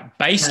up. Right.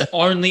 Based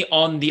only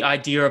on the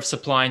idea of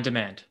supply and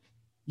demand.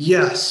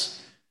 Yes.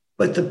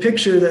 But the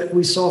picture that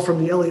we saw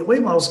from the Elliott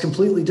Wave model is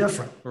completely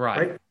different.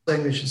 Right.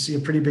 Saying we should see a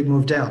pretty big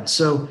move down.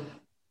 So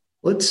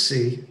let's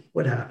see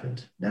what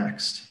happened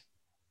next.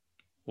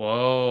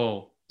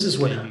 Whoa. This is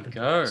what happened.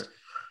 Next.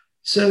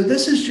 So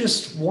this is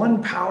just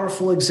one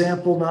powerful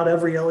example. Not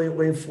every Elliott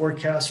Wave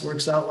forecast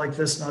works out like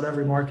this. Not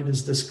every market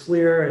is this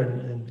clear.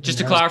 And just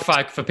to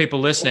clarify for people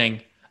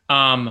listening,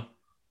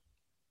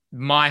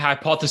 my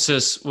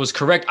hypothesis was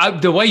correct.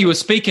 The way you were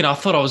speaking, I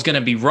thought I was going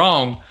to be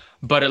wrong,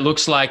 but it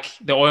looks like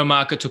the oil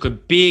market took a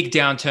big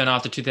downturn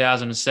after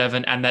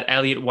 2007, and that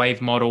Elliott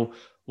Wave model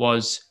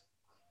was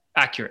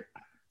accurate.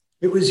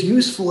 It was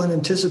useful in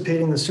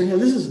anticipating this.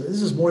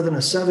 This is more than a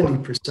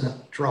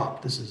 70%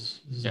 drop. This is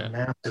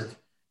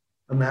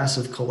a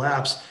massive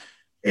collapse.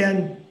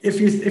 And if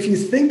you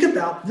think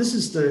about, this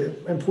is the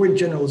important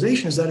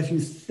generalization, is that if you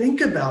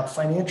think about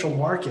financial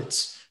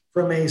markets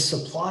from a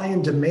supply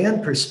and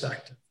demand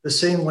perspective, the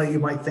same way you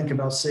might think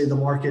about, say, the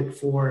market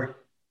for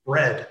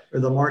bread or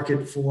the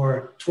market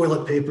for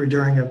toilet paper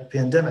during a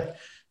pandemic,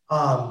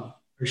 or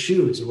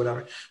shoes or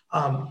whatever.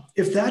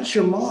 If that's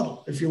your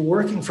model, if you're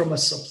working from a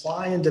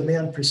supply and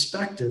demand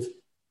perspective,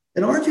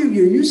 in our view,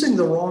 you're using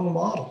the wrong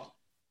model.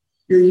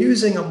 You're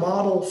using a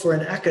model for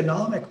an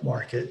economic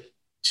market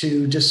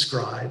to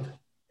describe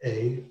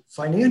a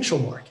financial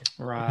market.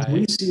 Right.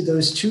 We see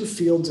those two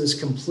fields as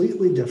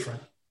completely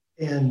different.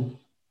 And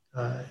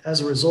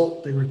as a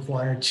result, they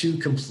require two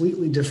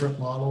completely different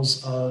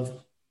models of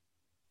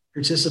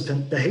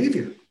participant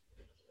behavior.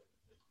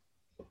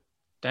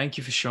 Thank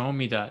you for showing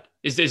me that.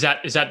 Is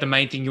that the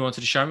main thing you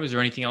wanted to show me? Was there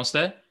anything else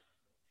there?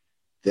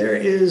 There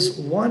is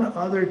one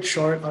other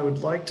chart I would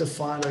like to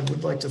find. I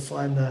would like to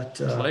find that.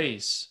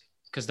 Please,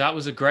 because that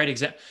was a great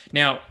example.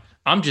 Now,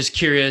 I'm just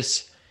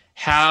curious,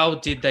 how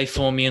did they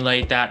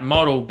formulate that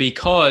model?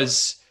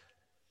 Because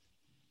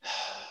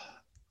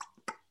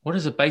what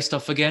is it based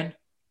off again?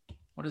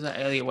 What is that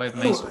Elliott Wave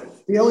mean?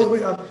 The Elliott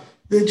Wave,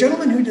 the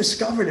gentleman who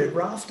discovered it,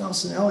 Ralph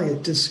Nelson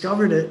Elliott,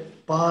 discovered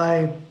it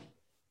by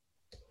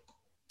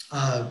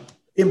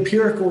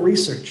empirical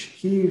research.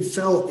 He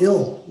fell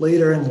ill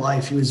later in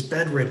life. He was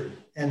bedridden,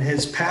 and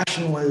his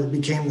passion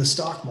became the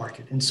stock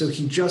market. And so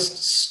he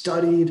just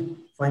studied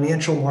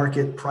financial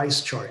market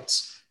price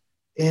charts,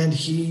 and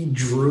he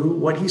drew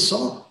what he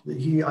saw.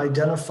 He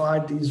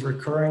identified these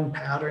recurring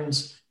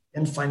patterns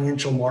in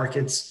financial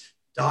markets,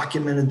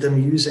 documented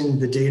them using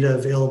the data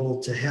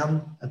available to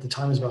him. At the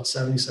time, it was about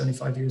 70,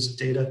 75 years of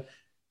data.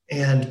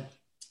 And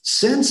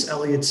since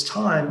Elliott's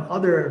time,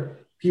 other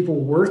people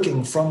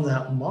working from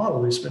that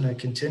model, there's been a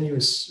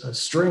continuous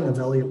string of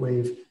Elliott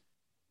Wave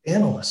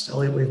analysts,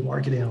 Elliott Wave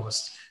market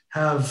analysts,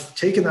 have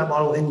taken that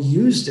model and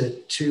used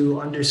it to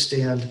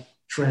understand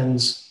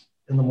trends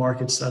in the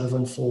markets that have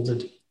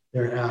unfolded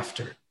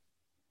thereafter.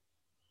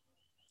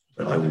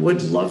 But I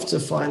would love to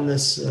find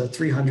this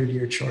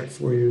 300-year chart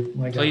for you.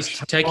 My Please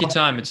gosh. Take your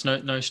time. It's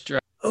no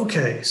stress.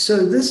 Okay,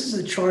 so this is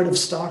a chart of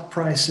stock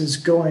prices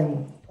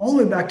going all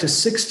the way back to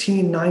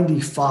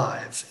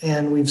 1695.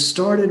 And we've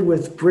started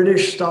with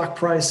British stock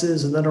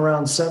prices, and then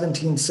around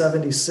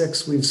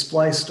 1776, we've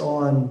spliced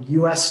on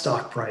US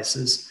stock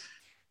prices.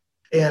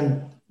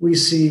 And we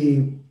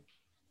see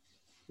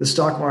the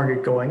stock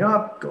market going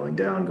up, going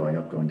down, going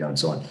up, going down, and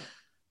so on.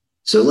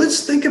 So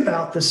let's think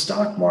about the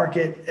stock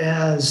market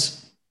as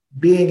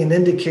being an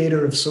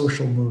indicator of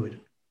social mood.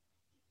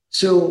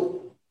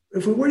 So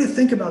if we were to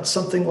think about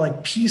something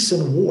like peace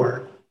and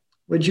war,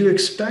 would you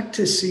expect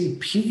to see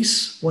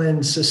peace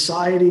when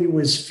society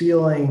was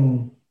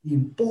feeling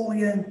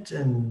ebullient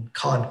and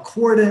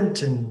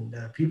concordant and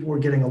people were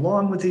getting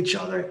along with each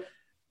other?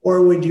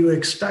 Or would you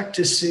expect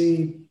to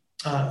see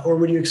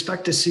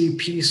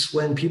peace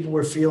when people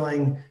were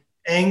feeling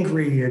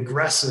angry,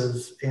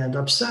 aggressive, and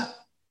upset?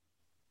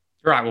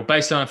 Right. Well,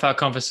 based on our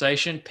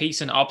conversation,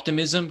 peace and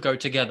optimism go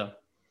together.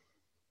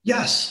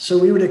 Yes. So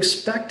we would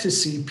expect to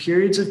see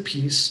periods of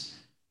peace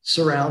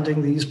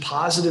surrounding these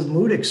positive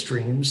mood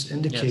extremes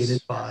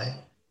indicated by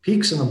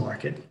peaks in the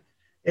market,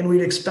 and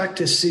we'd expect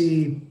to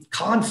see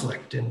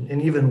conflict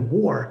and even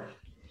war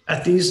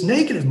at these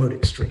negative mood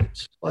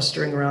extremes,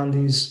 clustering around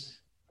these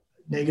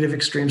negative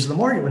extremes of the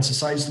market when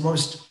society's the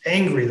most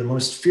angry, the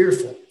most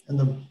fearful,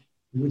 and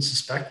we would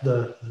suspect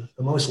the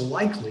most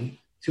likely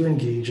to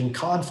engage in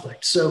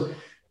conflict. So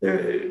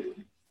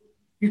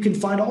you can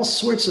find all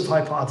sorts of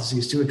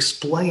hypotheses to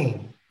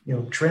explain,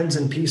 trends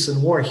in peace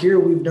and war. Here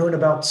we've known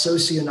about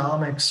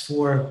socioeconomics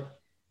for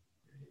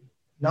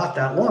not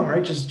that long,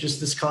 right? Just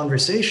this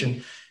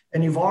conversation.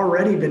 And you've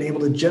already been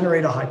able to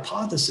generate a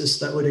hypothesis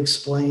that would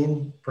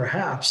explain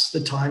perhaps the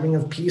timing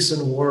of peace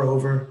and war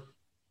over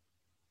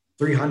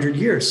 300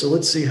 years. So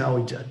let's see how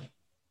we did.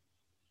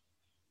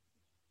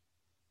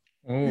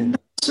 Not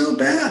so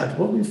bad.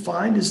 What we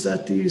find is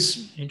that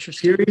these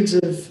periods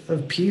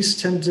of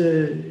peace tend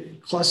to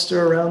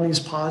cluster around these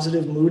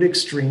positive mood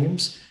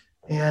extremes,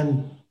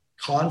 and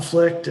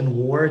conflict and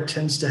war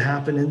tends to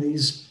happen in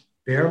these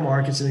bear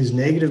markets and these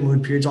negative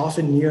mood periods,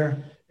 often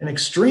near an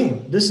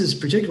extreme. This is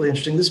particularly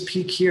interesting. This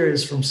peak here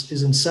is in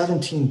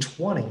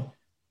 1720,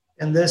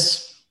 and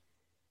this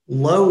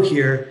low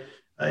here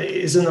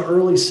is in the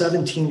early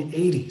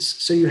 1780s.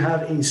 So you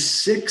have a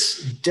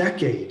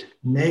 6-decade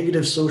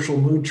negative social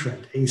mood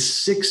trend, a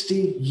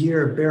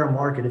 60-year bear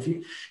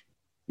market.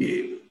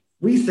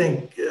 We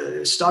think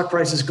stock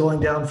prices going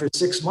down for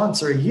 6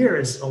 months or a year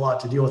is a lot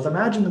to deal with.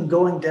 Imagine them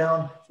going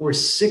down for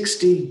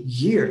 60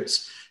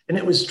 years. And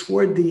it was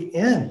toward the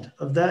end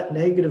of that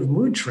negative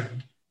mood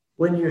trend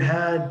when you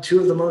had two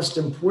of the most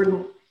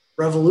important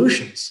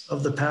revolutions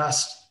of the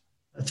past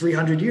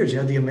 300 years. You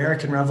had the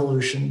American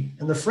Revolution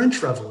and the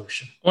French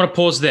Revolution. I want to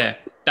pause there.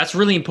 That's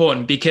really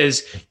important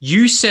because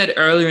you said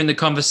earlier in the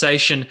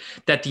conversation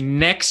that the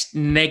next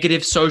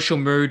negative social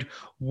mood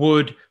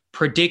would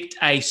predict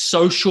a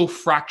social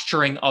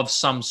fracturing of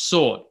some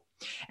sort.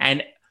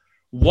 And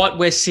what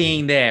we're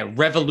seeing there,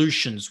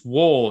 revolutions,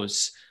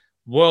 wars,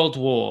 world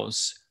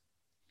wars,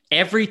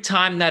 every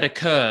time that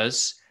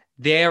occurs,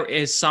 there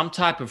is some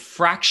type of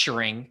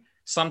fracturing,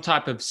 some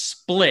type of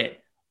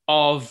split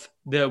of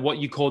what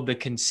you call the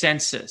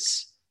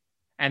consensus.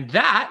 And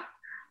that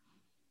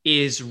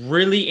is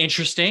really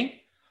interesting,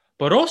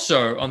 but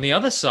also on the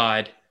other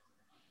side,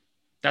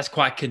 that's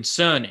quite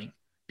concerning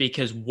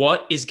because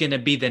what is going to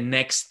be the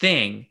next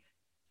thing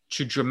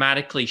to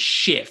dramatically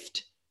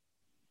shift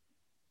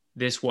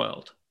this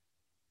world?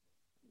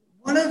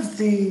 One of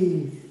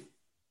the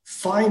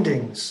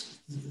findings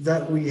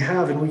that we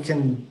have, and we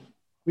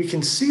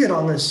can see it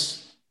on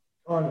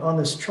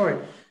this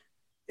chart,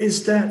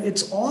 is that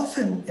it's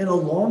often in a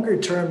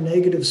longer term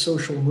negative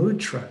social mood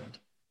trend.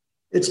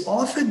 It's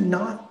often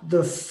not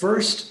the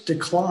first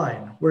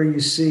decline where you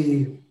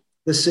see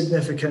the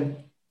significant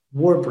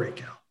war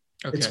breakout.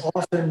 Okay. It's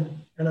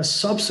often in a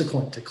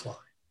subsequent decline.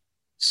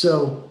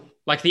 So,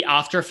 like the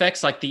after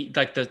effects, like the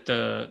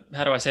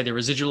how do I say, the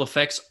residual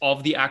effects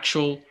of the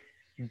actual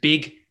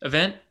big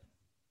event,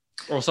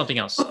 or something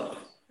else?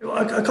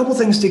 A couple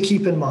things to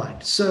keep in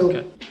mind.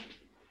 So,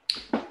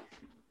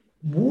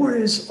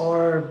 wars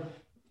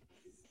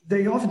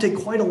they often take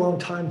quite a long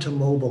time to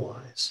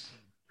mobilize,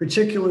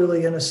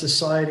 particularly in a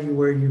society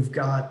where you've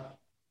got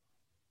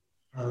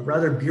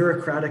rather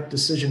bureaucratic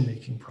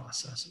decision-making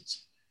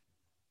processes.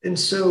 And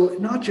so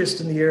not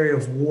just in the area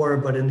of war,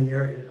 but in the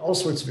area, all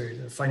sorts of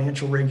areas.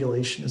 Financial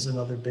regulation is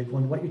another big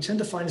one. What you tend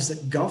to find is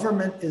that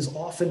government is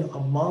often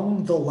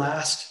among the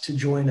last to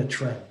join a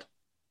trend.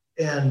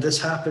 And this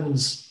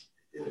happens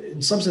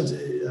in some sense,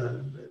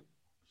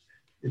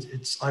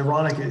 it's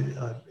ironic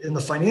in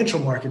the financial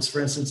markets,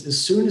 for instance. As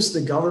soon as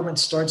the government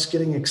starts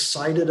getting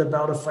excited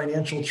about a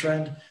financial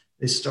trend,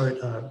 they start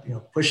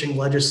pushing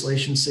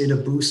legislation, say, to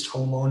boost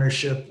home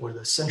ownership, or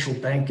the central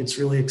bank gets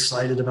really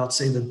excited about,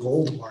 say, the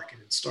gold market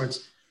and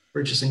starts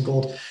purchasing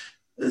gold.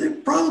 They're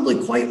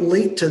probably quite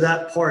late to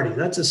that party.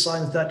 That's a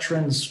sign that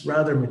trend's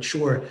rather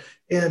mature.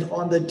 And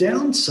on the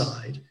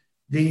downside,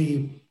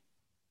 the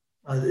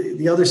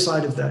other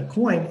side of that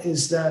coin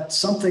is that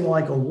something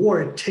like a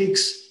war, it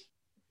takes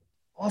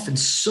often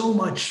so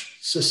much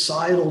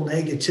societal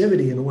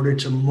negativity in order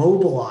to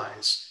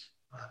mobilize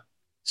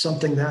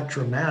something that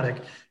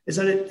dramatic, is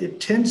that it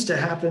tends to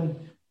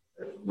happen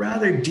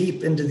rather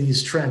deep into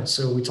these trends.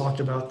 So we talked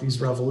about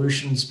these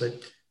revolutions,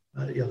 but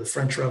the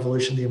French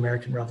Revolution, the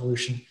American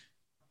Revolution,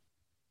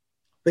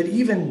 but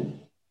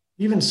even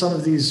some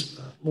of these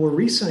more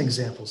recent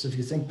examples, if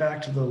you think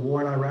back to the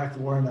war in Iraq, the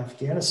war in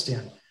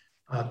Afghanistan,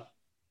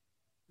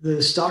 the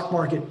stock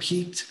market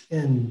peaked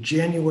in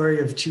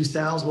January of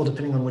 2000, well,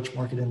 depending on which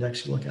market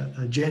index you look at,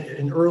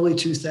 in early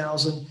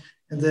 2000,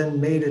 and then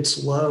made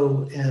its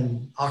low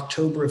in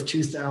October of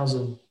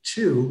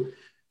 2002.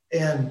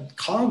 And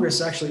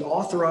Congress actually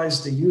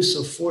authorized the use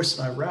of force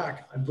in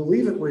Iraq. I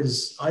believe it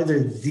was either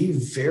the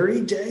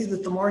very day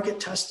that the market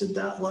tested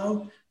that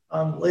low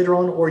later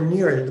on or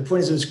near it. The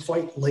point is it was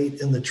quite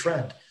late in the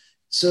trend.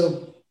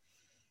 So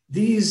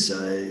these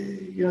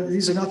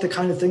are not the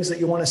kind of things that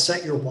you want to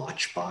set your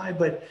watch by,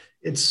 but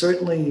it's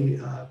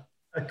certainly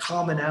a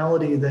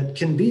commonality that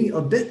can be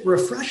a bit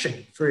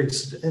refreshing. For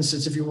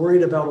instance, if you're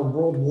worried about a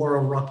world war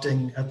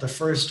erupting at the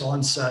first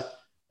onset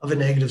of a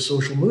negative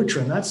social mood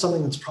trend, that's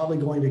something that's probably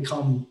going to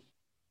come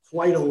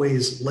quite a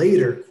ways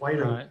later,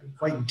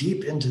 quite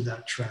deep into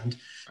that trend.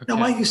 Okay. Now,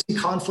 might you see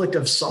conflict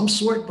of some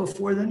sort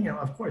before then?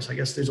 Of course, I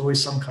guess there's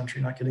always some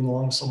country not getting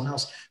along with someone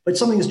else, but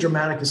something as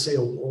dramatic as, say,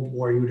 a world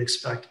war, you would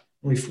expect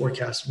when we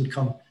forecast would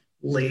come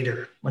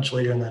later, much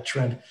later in that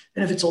trend.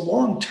 And if it's a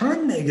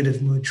long-term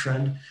negative mood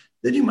trend,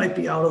 then you might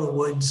be out of the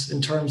woods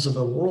in terms of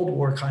a world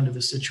war kind of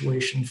a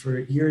situation for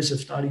years,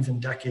 if not even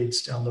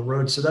decades down the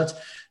road. So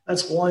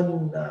that's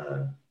one,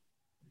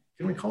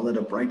 can we call it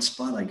a bright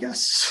spot, I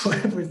guess? So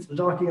if we're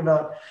talking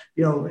about,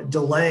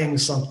 delaying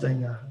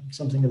something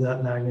of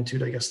that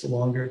magnitude, I guess the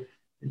longer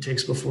it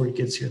takes before it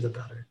gets here, the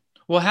better.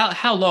 Well,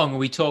 how long are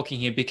we talking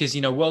here? Because,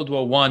 World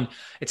War One,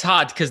 it's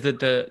hard because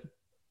the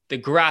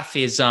graph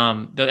is,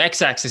 the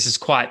x-axis is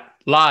quite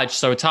large,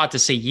 so it's hard to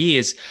see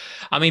years.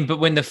 I mean, but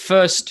when the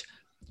first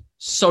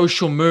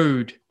social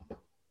mood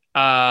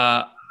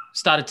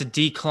started to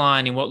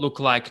decline in what looked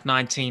like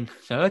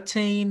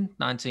 1913,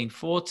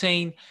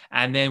 1914,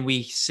 and then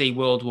we see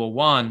World War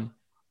One,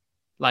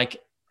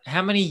 like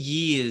how many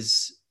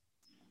years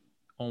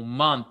or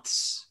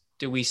months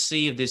do we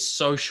see of this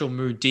social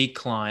mood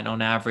decline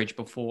on average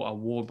before a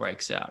war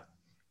breaks out?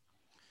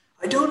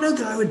 I don't know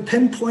that I would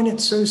pinpoint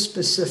it so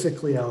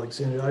specifically,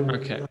 Alexander.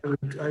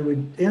 I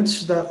would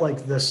answer that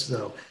like this,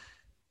 though.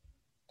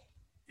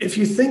 If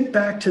you think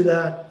back to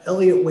that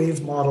Elliott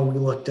wave model we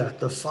looked at,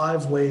 the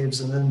 5 waves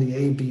and then the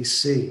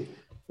ABC,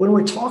 when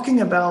we're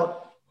talking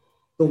about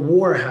the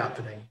war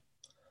happening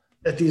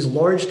at these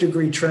large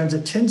degree trends,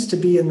 it tends to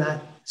be in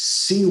that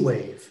C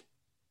wave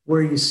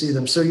where you see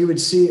them. So you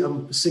would see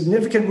a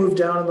significant move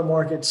down in the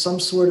market, some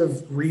sort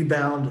of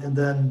rebound, and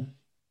then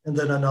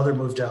another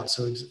move down.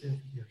 So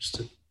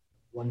just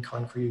one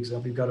concrete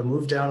example, you've got a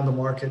move down in the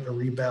market, a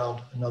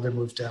rebound, another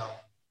move down,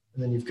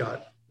 and then you've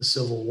got the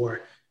Civil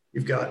War.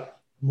 You've got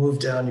move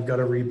down, you've got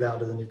a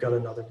rebound, and then you've got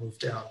another move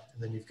down,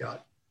 and then you've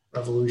got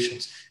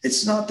revolutions.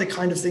 It's not the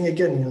kind of thing,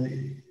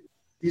 again,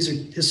 these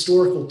are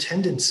historical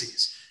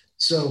tendencies.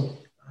 So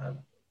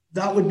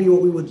that would be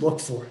what we would look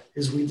for,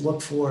 is we'd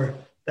look for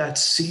that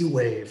C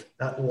wave,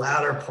 that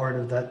latter part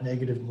of that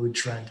negative mood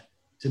trend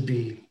to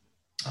be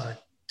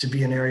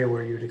an area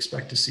where you'd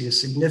expect to see a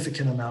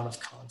significant amount of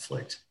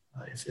conflict,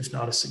 if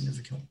not a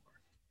significant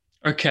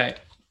war. Okay,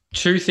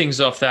 2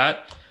 things off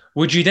that.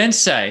 Would you then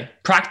say,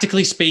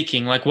 practically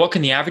speaking, like what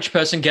can the average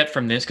person get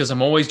from this? Because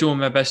I'm always doing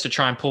my best to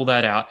try and pull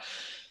that out.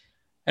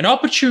 An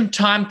opportune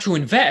time to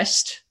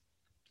invest,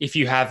 if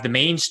you have the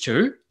means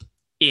to,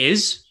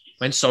 is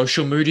when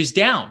social mood is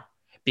down,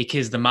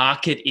 because the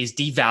market is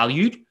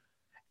devalued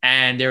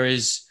and there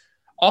is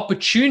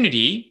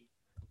opportunity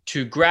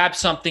to grab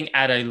something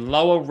at a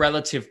lower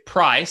relative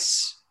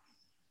price,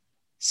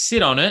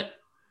 sit on it,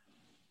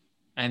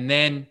 and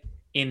then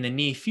in the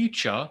near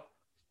future,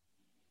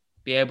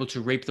 be able to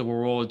reap the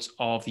rewards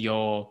of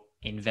your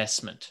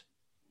investment.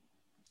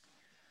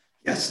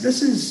 Yes,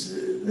 this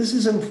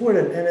is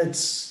important, and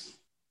it's,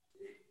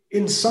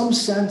 in some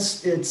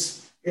sense,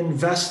 it's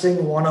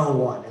investing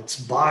 101. It's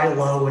buy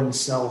low and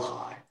sell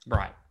high.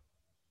 Right.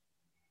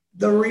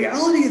 The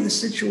reality of the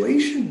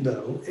situation,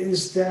 though,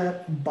 is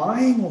that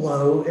buying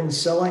low and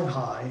selling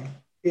high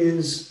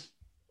is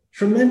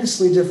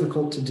tremendously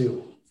difficult to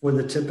do for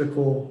the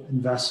typical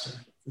investor,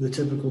 for the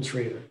typical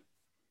trader.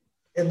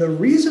 And the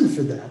reason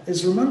for that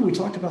is, remember, we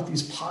talked about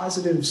these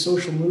positive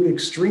social mood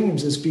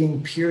extremes as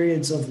being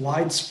periods of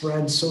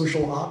widespread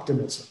social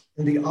optimism.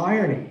 And the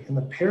irony and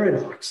the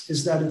paradox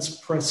is that it's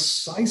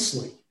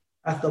precisely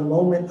at the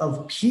moment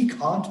of peak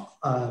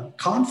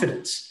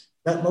confidence,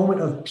 that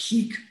moment of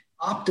peak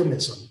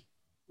optimism,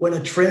 when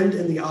a trend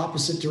in the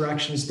opposite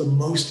direction is the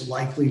most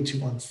likely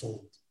to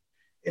unfold.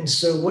 And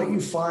so what you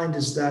find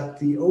is that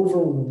the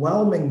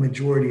overwhelming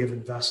majority of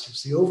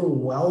investors, the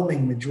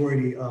overwhelming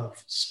majority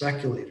of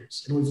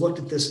speculators, and we've looked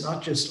at this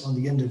not just on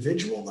the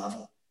individual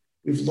level,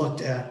 we've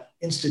looked at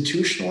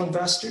institutional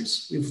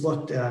investors, we've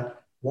looked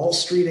at Wall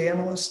Street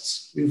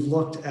analysts, we've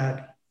looked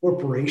at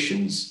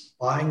corporations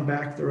buying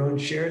back their own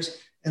shares,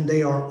 and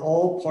they are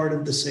all part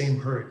of the same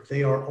herd.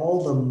 They are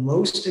all the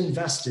most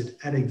invested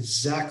at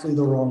exactly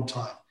the wrong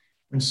time,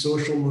 when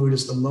social mood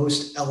is the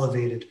most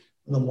elevated,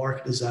 when the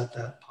market is at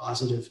that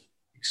positive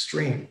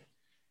extreme.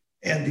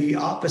 And the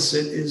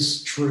opposite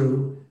is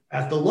true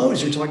at the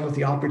lows. You're talking about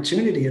the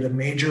opportunity at a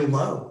major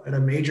low, at a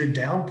major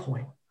down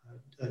point,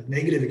 a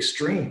negative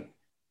extreme.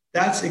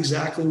 That's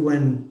exactly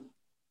when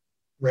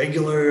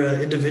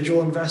regular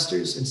individual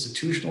investors,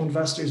 institutional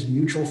investors,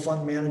 mutual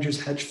fund managers,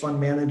 hedge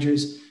fund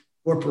managers,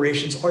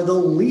 corporations are the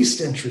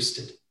least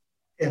interested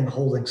in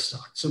holding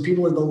stock. So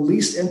people are the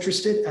least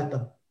interested at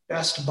the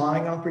best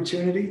buying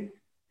opportunity,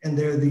 and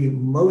they're the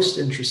most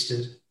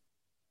interested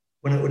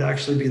when it would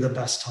actually be the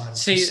best time.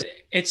 See,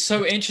 it's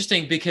so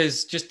interesting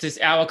because just this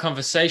hour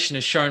conversation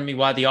has shown me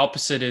why the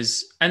opposite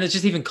is, and it's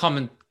just even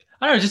common,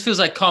 I don't know, it just feels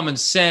like common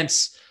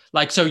sense.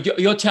 Like, so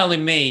you're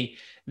telling me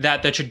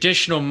that the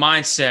traditional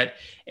mindset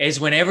is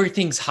when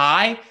everything's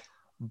high,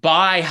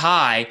 buy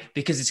high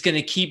because it's going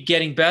to keep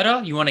getting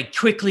better. You want to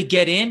quickly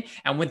get in.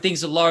 And when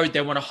things are low, they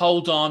want to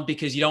hold on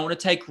because you don't want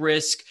to take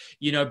risk.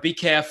 Be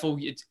careful.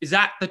 Is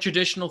that the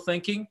traditional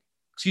thinking?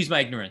 Excuse my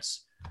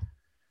ignorance.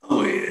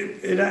 Oh,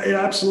 it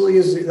absolutely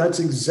is. That's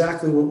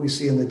exactly what we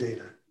see in the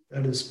data.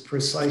 That is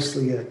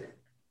precisely it.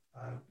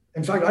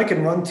 In fact, I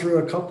can run through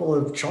a couple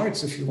of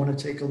charts if you want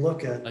to take a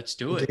look at. Let's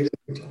do it.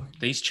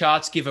 These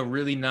charts give a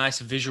really nice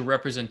visual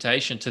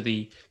representation to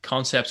the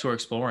concepts we're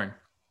exploring.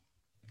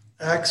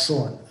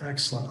 Excellent.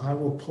 I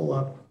will pull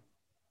up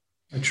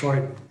a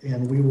chart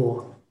and we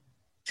will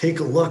take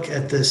a look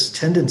at this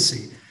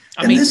tendency.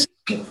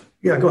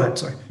 Yeah, go ahead.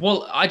 Sorry.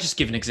 Well, I just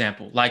give an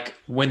example. Like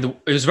it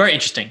was very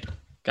interesting.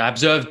 I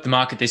observed the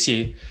market this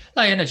year,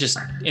 just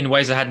in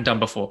ways I hadn't done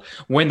before.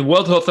 When the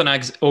World Health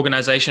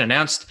Organization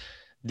announced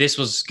this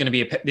was going to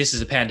be this is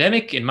a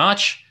pandemic in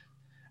March,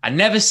 I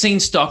never seen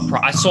stock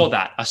price. I saw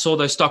that. I saw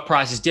those stock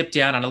prices dip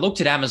down, and I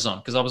looked at Amazon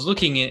because I was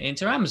looking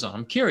into Amazon.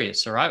 I'm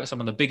curious, all right, some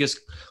of the biggest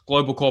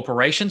global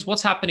corporations.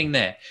 What's happening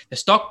there? The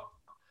stock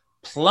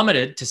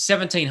plummeted to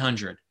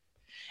 1,700,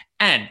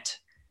 and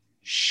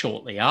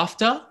shortly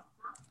after,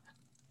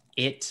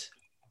 it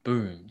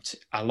boomed,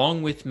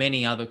 along with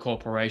many other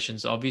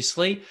corporations,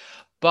 obviously,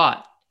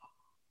 but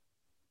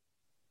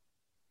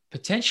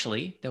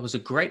potentially there was a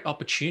great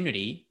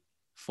opportunity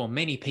for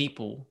many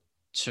people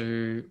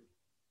to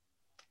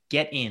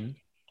get in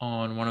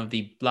on one of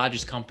the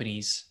largest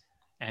companies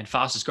and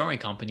fastest growing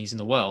companies in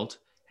the world.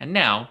 And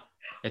now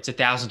it's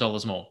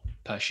 $1,000 more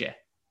per share.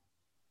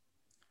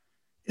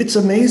 It's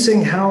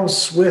amazing how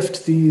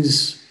swift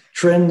these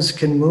trends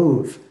can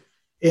move.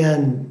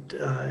 And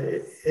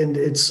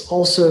it's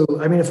also,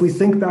 if we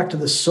think back to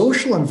the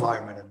social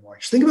environment in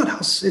March, think about how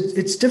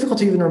it's difficult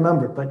to even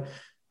remember, but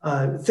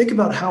think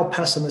about how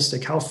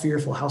pessimistic, how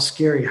fearful, how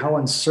scary, how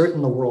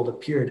uncertain the world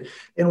appeared.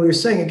 And we were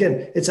saying,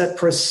 again, it's at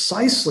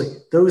precisely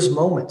those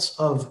moments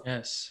of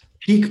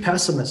peak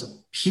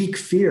pessimism, peak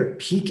fear,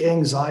 peak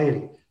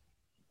anxiety.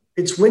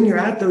 It's when you're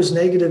at those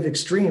negative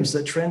extremes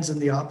that trends in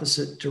the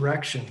opposite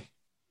direction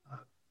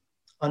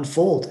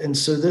unfold. And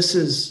so this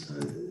is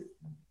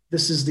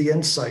the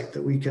insight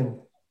that we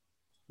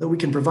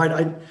can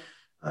provide.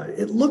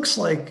 It looks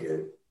like,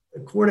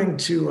 according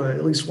to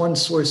at least one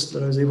source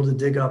that I was able to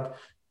dig up,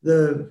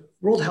 the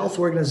World Health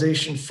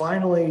Organization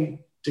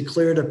finally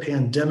declared a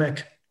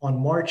pandemic on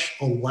March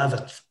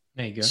 11th.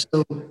 There you go.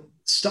 So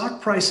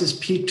stock prices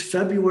peaked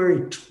February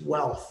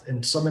 12th,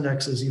 and some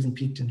indexes even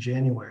peaked in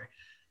January.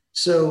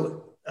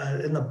 So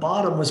in the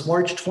bottom was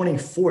March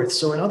 24th.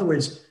 So in other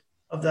words,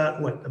 of that,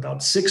 about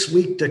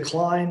 6-week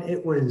decline,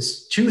 it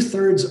was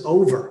 2/3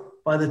 over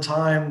by the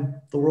time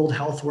the World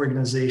Health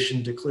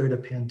Organization declared a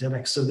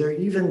pandemic. So they're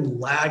even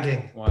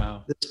lagging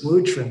this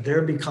mood trend.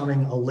 They're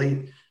becoming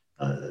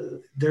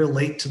they're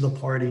late to the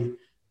party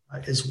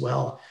as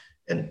well.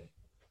 And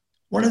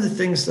one of the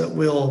things that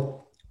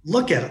we'll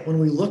look at when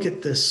we look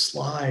at this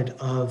slide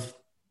of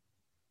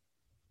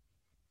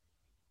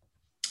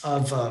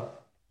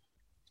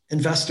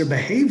investor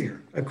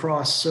behavior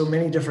across so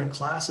many different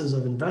classes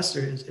of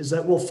investors is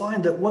that we'll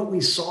find that what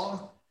we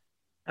saw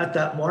at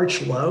that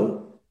March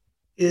low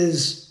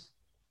is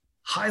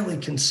highly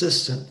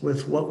consistent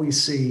with what we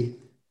see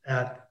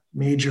at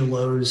major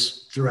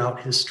lows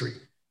throughout history.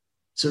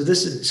 So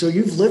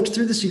you've lived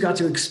through this, you got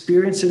to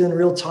experience it in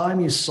real time,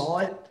 you saw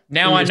it.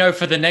 Now I know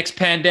for the next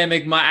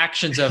pandemic, my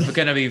actions are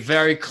going to be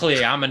very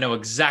clear. I'm going to know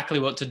exactly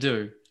what to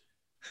do.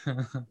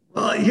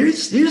 Well,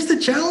 here's the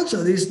challenge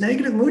though. These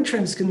negative mood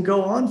trends can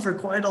go on for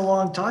quite a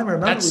long time.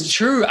 Remember, that's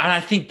true. And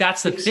I think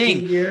that's the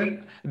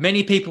thing.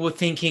 Many people were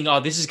thinking,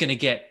 this is going to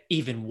get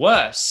even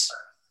worse.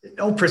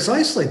 Oh,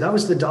 precisely. That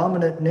was the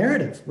dominant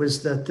narrative,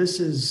 was that this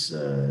is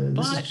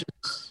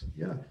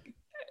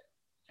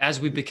As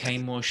we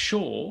became more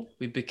sure,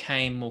 we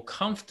became more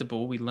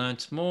comfortable, we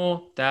learned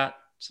more, that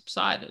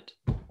subsided.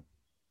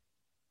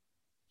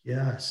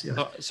 Yes.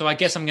 So I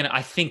guess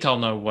I think I'll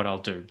know what I'll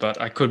do,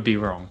 but I could be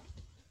wrong.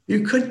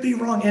 You could be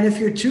wrong. And if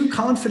you're too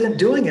confident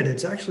doing it,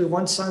 it's actually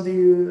one sign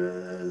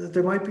that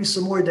there might be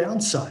some more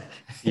downside.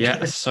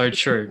 Yeah, so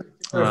true.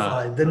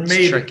 Then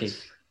maybe. Tricky.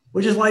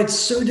 Which is why it's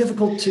so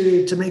difficult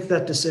to make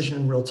that decision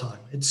in real time.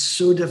 It's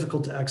so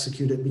difficult to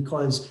execute it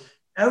because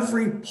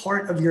every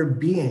part of your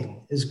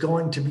being is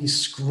going to be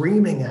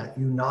screaming at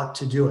you not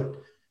to do it.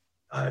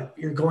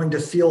 You're going to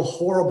feel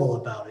horrible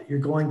about it. You're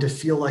going to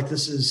feel like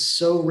this is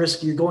so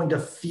risky. You're going to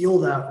feel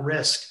that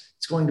risk.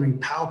 It's going to be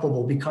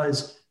palpable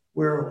because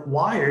we're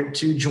wired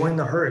to join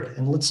the herd.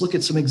 And let's look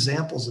at some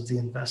examples of the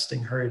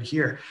investing herd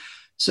here.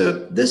 So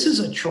this is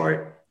a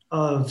chart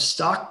of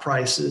stock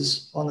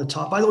prices on the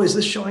top. By the way, is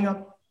this showing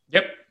up?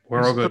 Yep,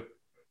 we're all good.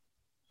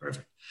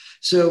 Perfect.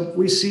 So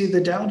we see the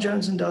Dow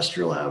Jones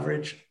Industrial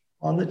Average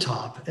on the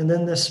top. And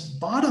then this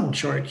bottom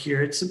chart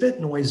here, it's a bit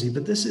noisy,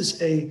 but this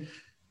is a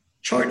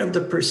chart of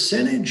the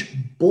percentage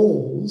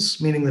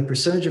bulls, meaning the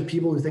percentage of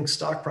people who think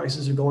stock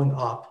prices are going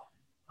up,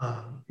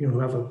 who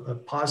have a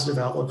positive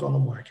outlook on the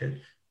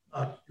market,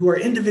 who are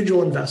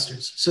individual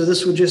investors. So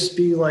this would just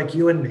be like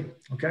you and me,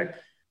 okay?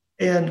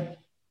 And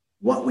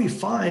what we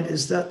find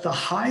is that the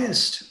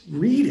highest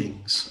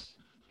readings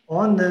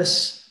on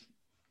this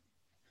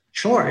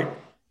chart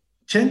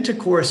tend to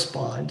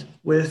correspond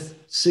with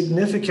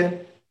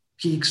significant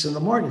peaks in the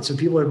market. So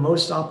people are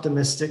most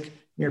optimistic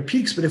near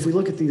peaks. But if we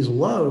look at these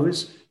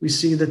lows, we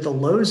see that the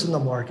lows in the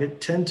market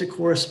tend to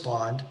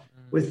correspond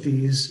with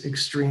these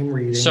extreme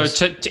readings. So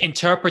to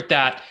interpret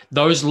that,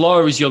 those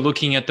lows, you're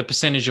looking at the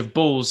percentage of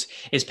bulls,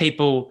 is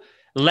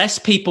less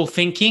people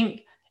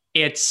thinking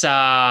it's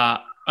an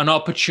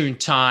opportune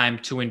time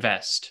to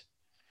invest.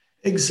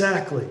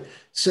 Exactly.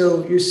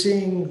 So you're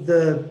seeing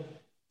the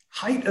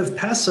height of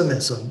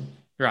pessimism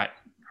right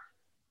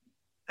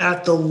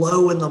at the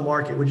low in the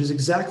market, which is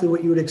exactly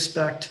what you would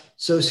expect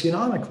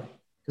socioeconomically.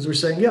 Because we're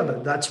saying, yeah,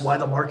 but that's why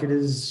the market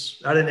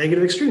is at a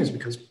negative extreme, is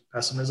because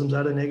pessimism's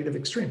at a negative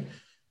extreme.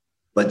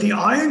 But the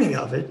irony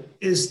of it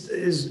is,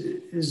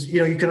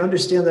 you can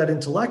understand that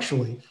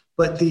intellectually,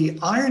 but the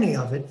irony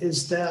of it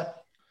is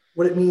that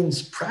what it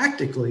means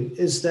practically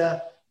is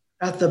that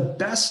at the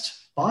best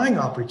buying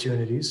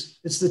opportunities,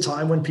 it's the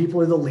time when people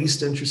are the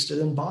least interested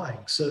in buying.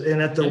 So,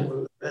 and at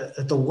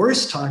the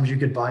worst times you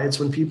could buy, it's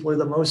when people are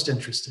the most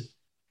interested.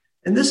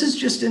 And this is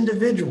just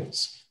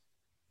individuals.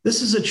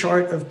 This is a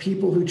chart of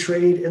people who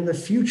trade in the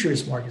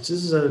futures markets.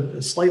 This is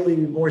a slightly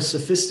more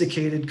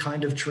sophisticated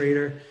kind of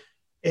trader.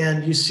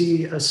 And you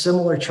see a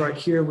similar chart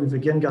here. We've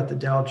again got the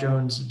Dow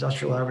Jones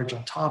Industrial Average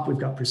on top. We've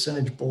got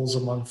percentage bulls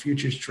among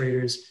futures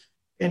traders.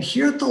 And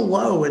here at the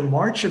low in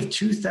March of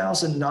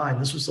 2009,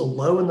 this was the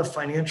low in the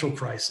financial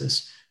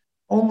crisis,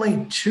 only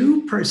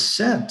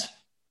 2%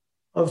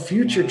 of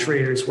future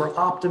traders were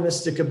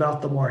optimistic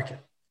about the market.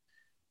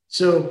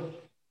 So,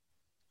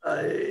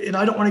 and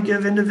I don't want to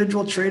give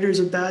individual traders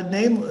a bad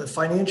name.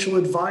 Financial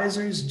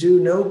advisors do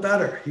know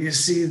better. You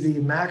see the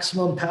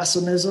maximum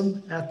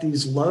pessimism at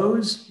these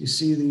lows. You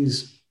see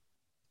these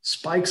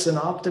spikes in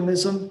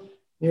optimism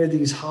near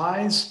these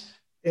highs.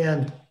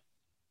 And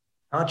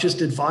not just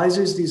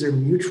advisors, these are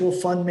mutual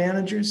fund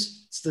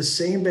managers. It's the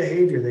same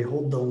behavior. They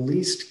hold the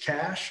least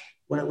cash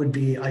when it would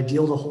be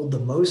ideal to hold the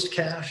most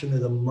cash, and they're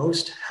the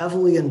most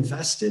heavily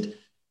invested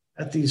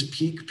at these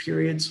peak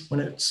periods when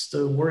it's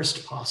the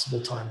worst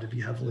possible time to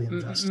be heavily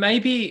invested.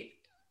 Maybe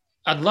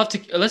I'd love to,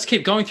 let's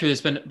keep going through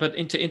this,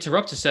 but to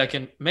interrupt a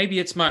second, maybe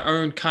it's my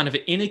own kind of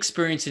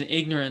inexperience and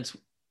ignorance,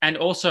 and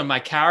also my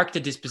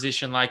character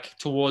disposition, like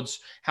towards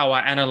how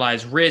I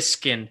analyze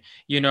risk. And,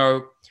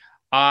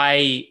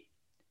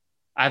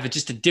 I have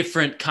just a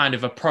different kind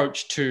of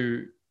approach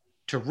to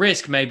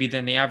risk maybe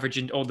than the average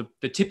or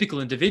the typical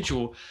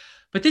individual.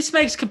 But this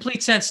makes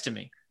complete sense to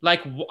me.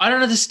 Like, I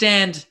don't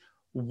understand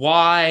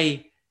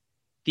why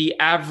the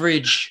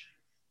average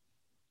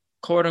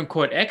quote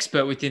unquote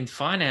expert within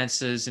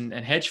finances and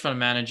hedge fund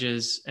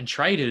managers and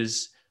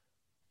traders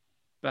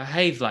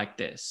behave like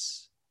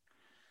this.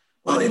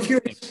 Well, if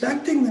you're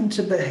expecting them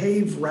to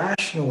behave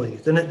rationally,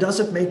 then it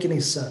doesn't make any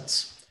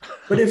sense.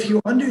 But if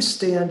you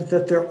understand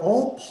that they're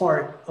all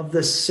part of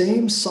the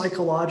same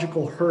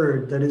psychological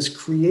herd that is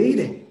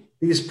creating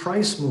these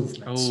price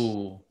movements,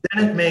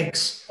 then it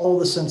makes all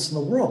the sense in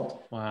the world.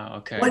 Wow,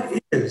 okay.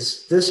 What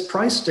is this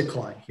price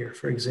decline here,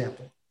 for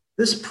example?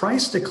 This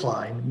price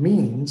decline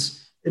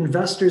means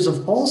investors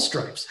of all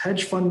stripes,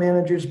 hedge fund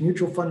managers,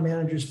 mutual fund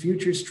managers,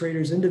 futures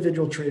traders,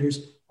 individual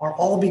traders, are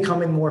all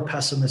becoming more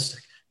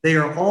pessimistic. They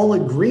are all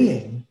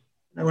agreeing.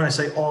 And when I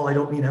say all, I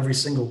don't mean every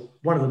single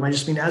one of them. I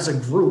just mean as a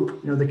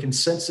group, the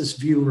consensus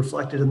view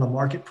reflected in the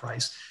market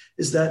price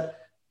is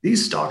that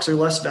these stocks are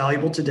less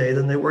valuable today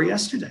than they were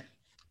yesterday.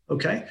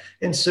 Okay.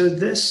 And so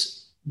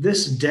this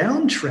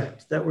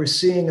downtrend that we're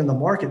seeing in the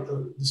market,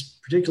 this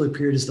particular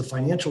period is the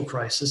financial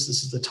crisis.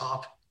 This is the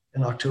top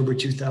in October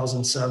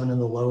 2007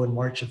 and the low in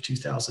March of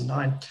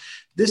 2009.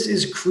 This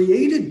is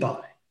created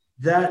by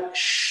that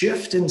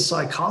shift in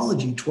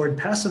psychology toward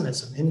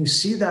pessimism. And you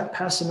see that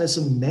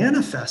pessimism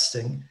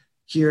manifesting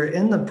here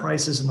in the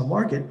prices in the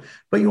market,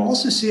 but you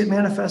also see it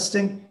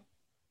manifesting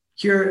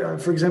here.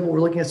 For example,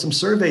 we're looking at some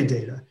survey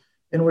data,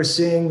 and we're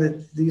seeing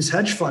that these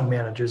hedge fund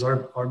managers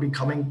are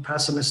becoming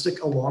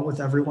pessimistic along with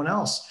everyone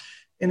else.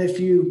 And if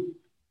you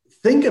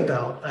think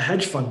about a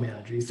hedge fund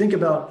manager, you think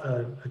about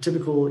a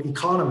typical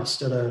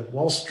economist at a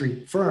Wall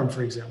Street firm,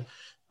 for example,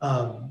 or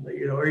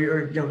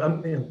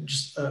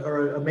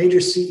a major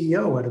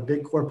CEO at a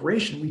big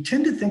corporation, we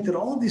tend to think that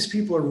all of these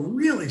people are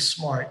really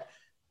smart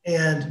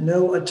and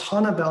know a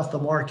ton about the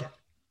market.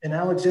 And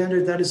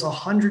Alexander, that is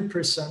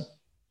 100%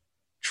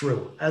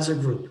 true as a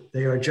group.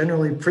 They are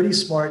generally pretty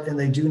smart and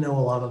they do know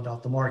a lot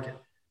about the market.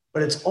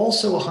 But it's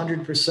also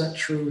 100%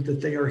 true that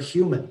they are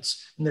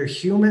humans, and they're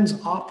humans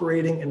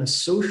operating in a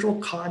social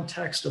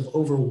context of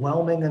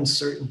overwhelming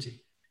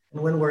uncertainty.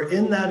 And when we're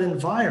in that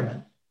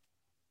environment,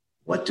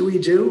 what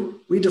do?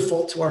 We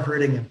default to our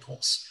herding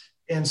impulse.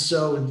 And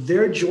so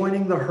they're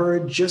joining the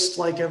herd just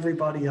like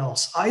everybody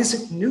else.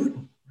 Isaac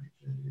Newton,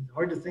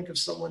 hard to think of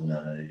someone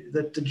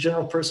that the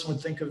general person would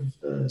think of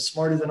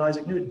smarter than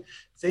Isaac Newton,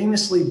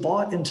 famously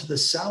bought into the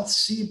South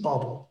Sea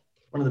bubble,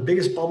 one of the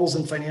biggest bubbles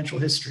in financial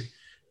history.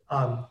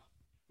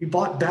 He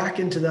bought back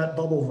into that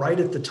bubble right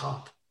at the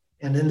top.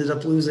 and ended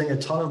up losing a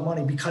ton of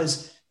money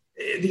because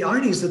the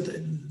irony is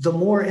that the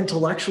more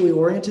intellectually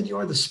oriented you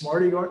are, the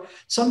smarter you are.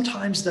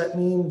 Sometimes that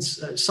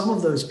means some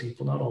of those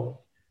people, not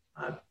all,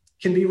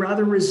 can be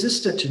rather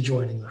resistant to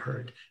joining the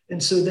herd.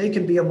 And so they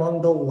can be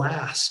among the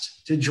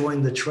last to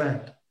join the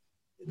trend.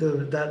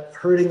 That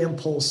herding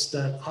impulse,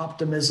 that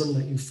optimism,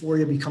 that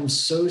euphoria becomes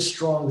so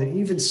strong that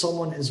even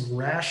someone as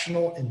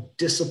rational and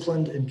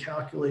disciplined and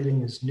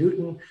calculating as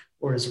Newton,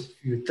 or as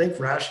you would think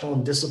rational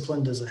and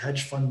disciplined as a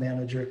hedge fund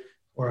manager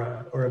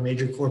or a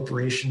major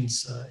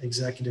corporation's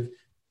executive,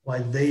 why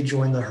they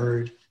join the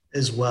herd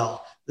as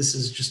well. This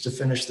is just to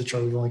finish the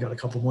chart. We've only got a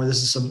couple more.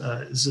 This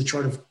is a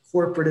chart of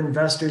corporate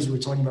investors. We're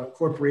talking about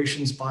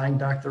corporations buying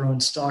back their own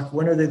stock.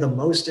 When are they the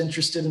most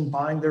interested in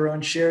buying their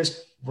own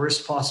shares?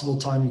 Worst possible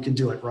time you can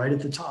do it, right at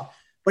the top.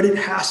 But it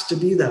has to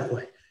be that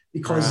way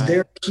because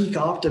their peak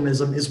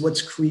optimism is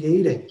what's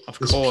creating. Of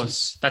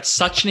course. That's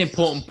such an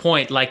important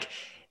point. Like,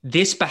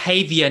 this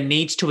behavior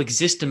needs to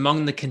exist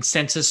among the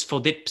consensus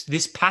for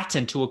this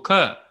pattern to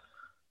occur.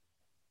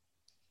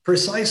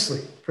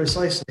 Precisely.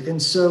 And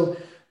so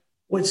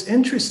what's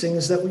interesting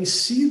is that we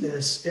see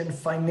this in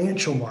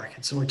financial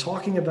markets, and we're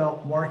talking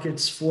about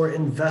markets for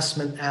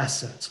investment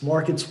assets,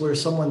 markets where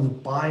someone's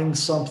buying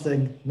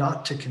something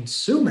not to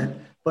consume it,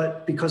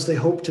 but because they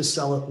hope to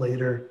sell it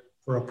later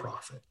for a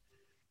profit.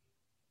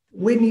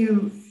 When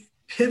you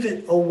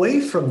pivot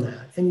away from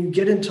that and you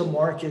get into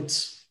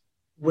markets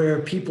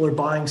where people are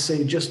buying,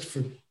 say, just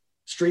for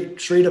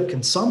straight up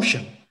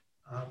consumption,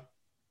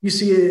 you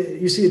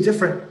see a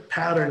different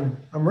pattern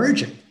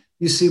emerging.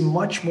 You see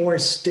much more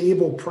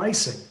stable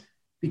pricing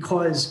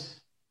because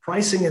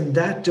pricing in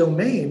that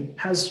domain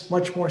has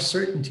much more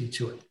certainty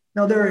to it.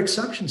 Now, there are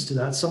exceptions to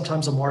that.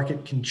 Sometimes a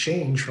market can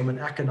change from an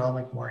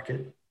economic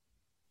market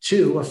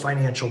to a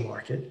financial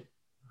market.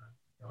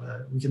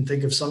 We can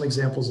think of some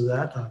examples of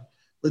that.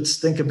 Let's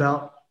think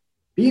about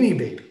Beanie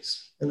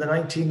Babies in the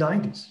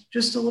 1990s,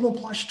 just a little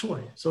plush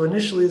toy. So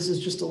initially, this is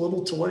just a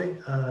little toy,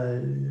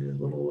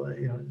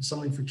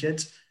 something for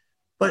kids.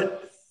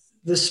 But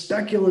the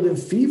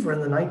speculative fever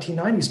in the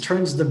 1990s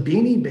turns the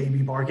Beanie Baby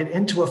market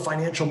into a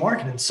financial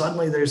market. And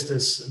suddenly there's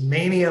this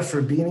mania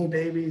for Beanie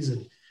Babies,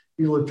 and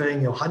people are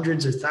paying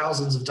hundreds or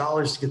thousands of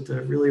dollars to get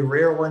the really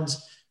rare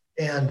ones.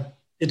 And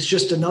it's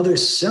just another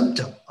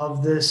symptom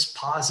of this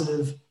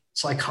positive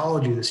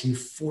psychology, this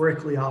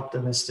euphorically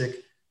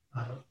optimistic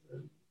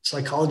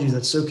psychology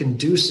that's so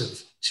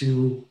conducive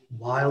to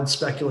wild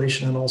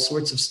speculation and all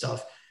sorts of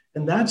stuff.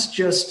 And that's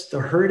just the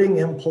herding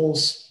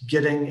impulse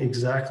getting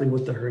exactly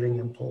what the herding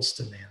impulse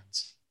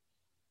demands.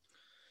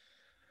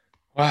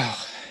 Wow,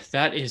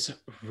 that is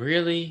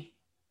really,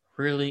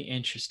 really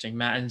interesting,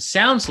 Matt. And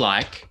sounds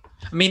like,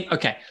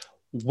 okay,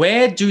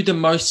 where do the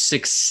most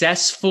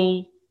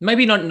successful,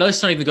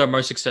 let's not even go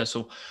most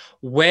successful,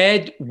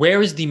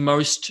 where is the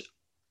most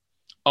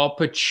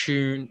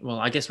opportune, well,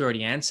 I guess we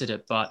already answered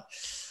it, but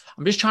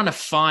I'm just trying to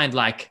find,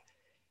 like,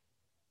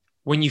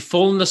 when you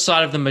fall on the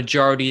side of the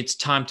majority, it's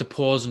time to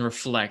pause and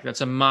reflect.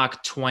 That's a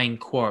Mark Twain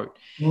quote.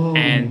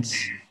 And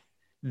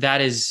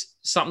that is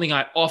something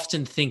I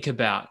often think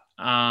about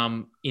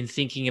in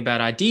thinking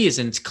about ideas.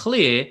 And it's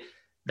clear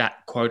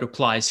that quote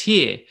applies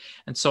here.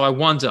 And so I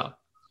wonder,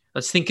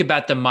 let's think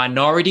about the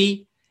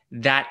minority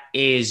that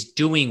is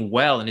doing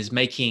well and is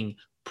making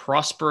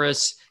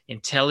prosperous,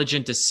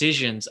 intelligent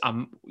decisions,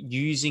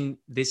 using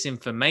this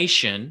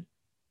information.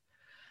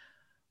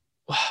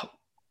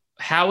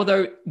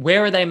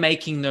 Where are they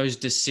making those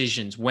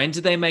decisions? When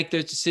do they make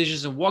those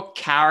decisions? And what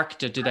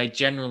character do they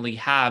generally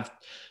have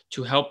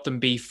to help them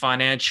be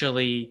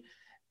financially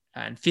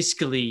and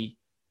fiscally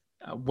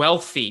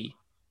wealthy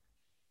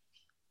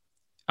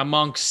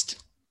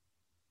amongst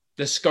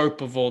the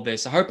scope of all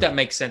this? I hope that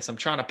makes sense. I'm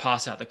trying to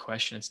pass out the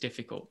question. It's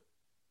difficult.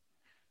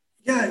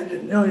 Yeah,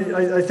 no,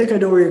 I think I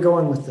know where you're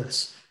going with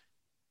this.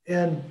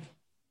 And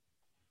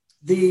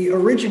the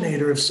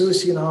originator of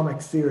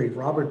socioeconomic theory,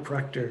 Robert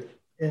Prechter,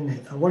 in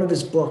one of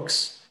his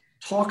books,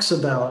 talks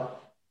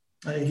about,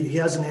 he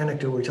has an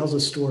anecdote where he tells a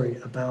story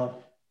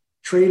about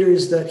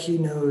traders that he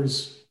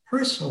knows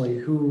personally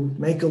who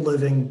make a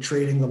living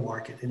trading the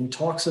market. And he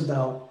talks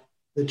about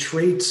the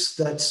traits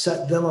that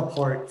set them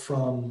apart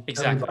from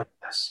everybody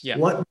else. Yeah.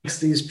 What makes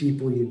these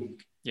people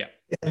unique? Yeah.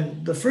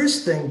 And the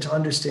first thing to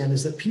understand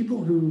is that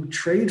people who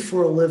trade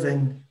for a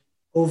living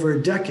over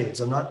decades,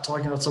 I'm not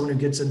talking about someone who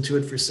gets into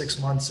it for 6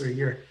 months or a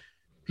year,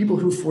 people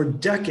who for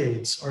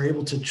decades are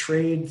able to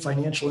trade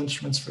financial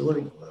instruments for a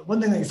living.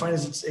 One thing that you find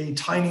is it's a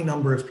tiny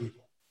number of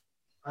people,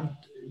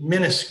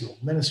 minuscule.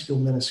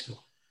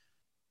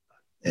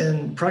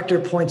 And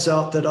Prechter points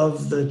out that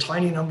of the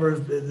tiny number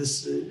of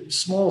this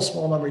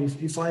small number,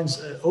 he finds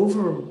an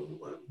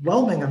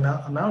overwhelming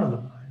amount of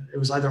them. It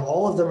was either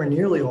all of them or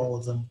nearly all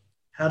of them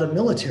had a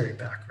military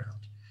background.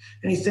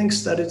 And he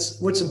thinks that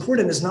what's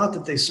important is not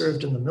that they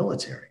served in the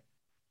military.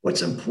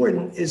 What's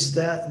important is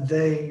that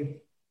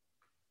they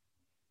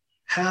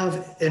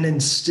have an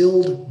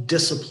instilled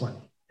discipline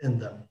in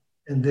them,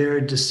 in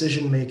their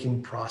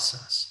decision-making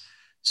process.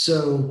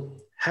 So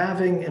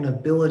having an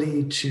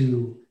ability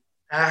to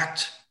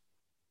act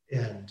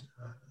and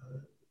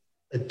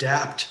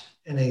adapt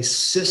in a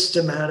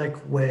systematic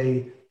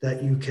way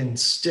that you can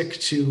stick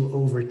to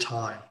over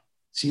time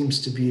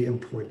seems to be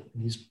important.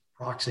 And he's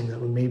proxying that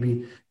with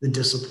maybe the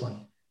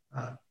discipline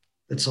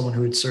that someone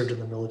who had served in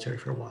the military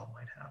for a while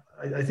might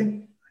have. I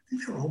think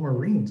they were all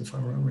Marines, if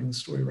I'm remembering the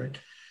story right.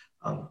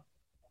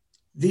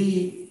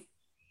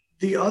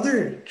 The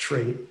other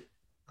trait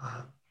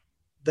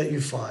that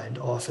you find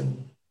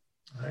often,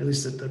 at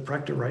least that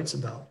Prechter writes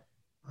about,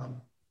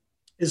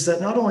 is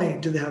that not only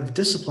do they have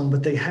discipline,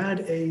 but they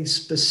had a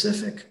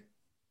specific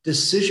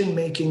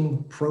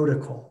decision-making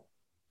protocol.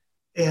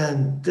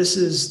 And this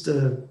is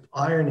the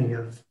irony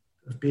of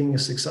being a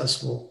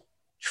successful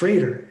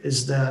trader,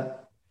 is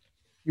that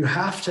you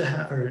have to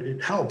have, or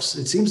it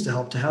seems to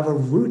help to have a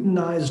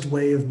routinized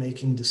way of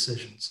making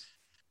decisions.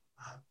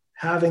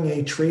 Having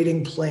a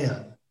trading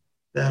plan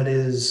that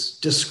is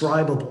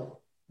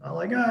describable, not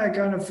like, I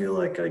kind of feel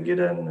like I get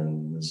in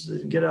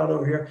and get out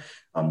over here,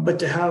 but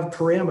to have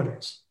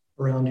parameters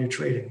around your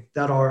trading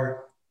that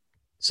are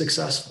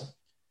successful.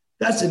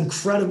 That's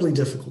incredibly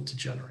difficult to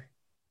generate,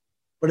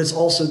 but it's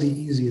also the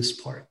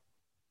easiest part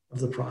of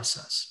the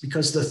process,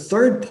 because the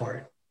third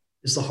part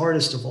is the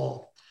hardest of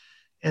all.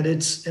 And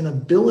it's an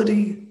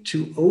ability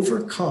to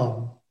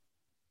overcome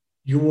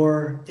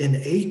your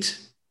innate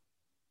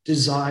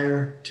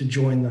desire to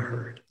join the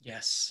herd.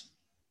 Yes.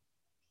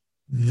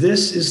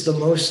 This is the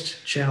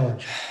most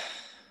challenging,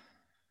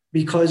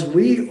 because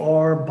we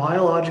are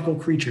biological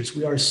creatures.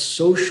 We are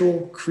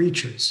social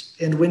creatures.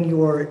 And when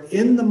you are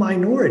in the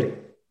minority,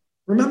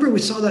 remember we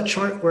saw that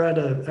chart where at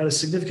a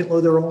significant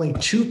low, there were only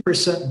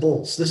 2%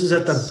 bulls. This is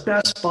at the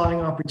best buying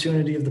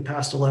opportunity of the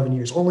past 11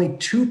 years. Only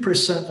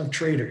 2% of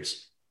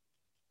traders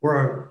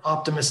were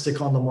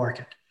optimistic on the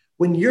market.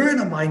 When you're in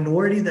a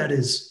minority that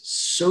is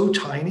so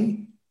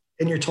tiny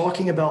and you're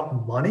talking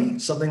about money,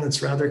 something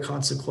that's rather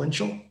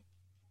consequential,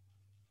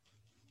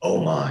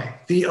 oh my,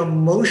 the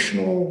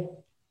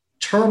emotional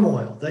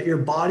turmoil that your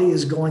body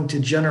is going to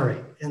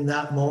generate in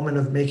that moment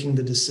of making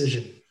the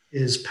decision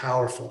is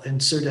powerful.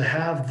 And so to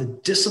have the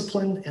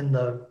discipline and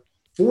the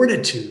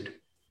fortitude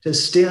to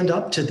stand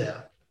up to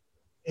that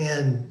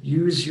and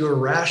use your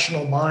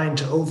rational mind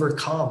to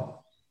overcome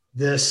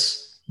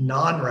this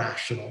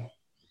non-rational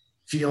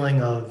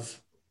feeling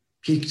of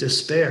peak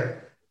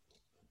despair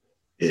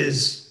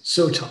is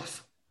so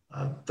tough.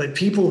 But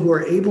people who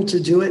are able to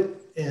do it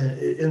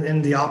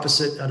in the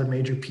opposite at a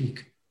major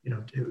peak,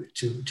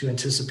 to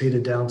anticipate a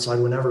downside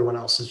when everyone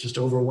else is just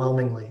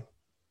overwhelmingly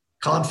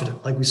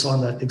confident, like we saw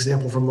in that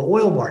example from the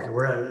oil market,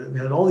 where we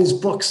had all these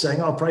books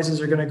saying, oh,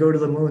 prices are going to go to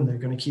the moon, they're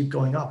going to keep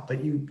going up.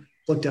 But you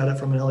looked at it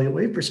from an Elliott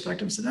Wave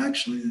perspective and said,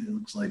 actually, it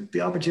looks like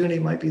the opportunity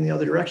might be in the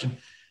other direction.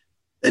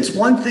 It's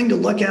one thing to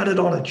look at it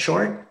on a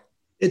chart.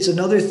 It's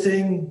another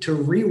thing to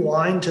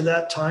rewind to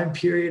that time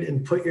period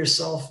and put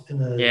yourself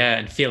in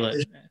and feel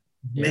it.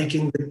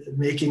 Making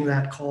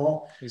that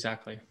call.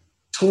 Exactly.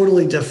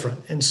 Totally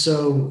different. And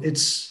so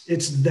it's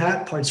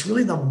that part. It's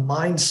really the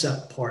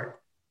mindset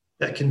part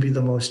that can be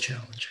the most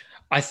challenging.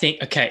 I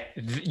think, okay,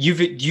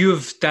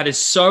 you've that is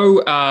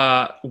so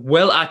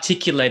well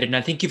articulated. And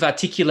I think you've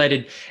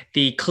articulated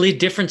the clear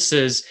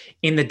differences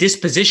in the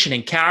disposition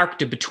and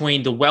character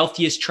between the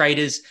wealthiest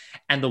traders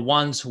and the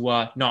ones who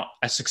are not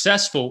as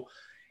successful.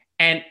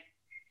 And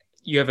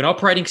you have an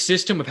operating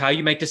system of how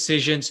you make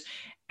decisions,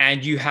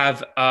 and you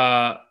have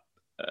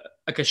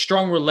like a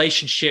strong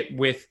relationship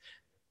with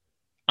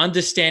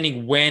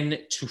understanding when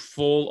to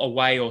fall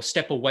away or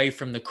step away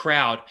from the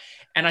crowd.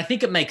 And I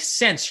think it makes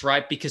sense,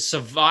 right? Because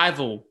our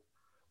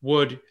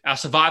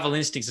survival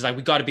instincts is like,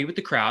 we got to be with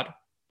the crowd.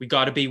 We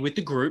got to be with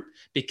the group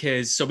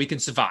so we can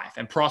survive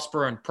and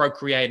prosper and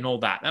procreate and all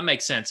that. That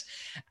makes sense.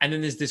 And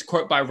then there's this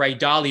quote by Ray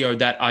Dalio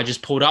that I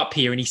just pulled up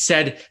here. And he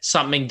said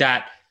something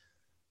that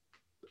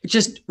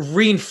just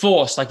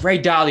reinforced, like Ray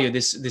Dalio,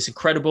 this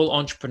incredible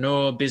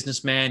entrepreneur,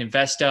 businessman,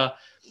 investor.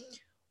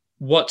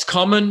 What's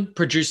common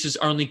produces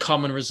only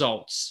common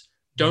results.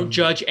 Don't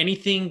judge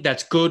anything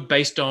that's good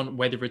based on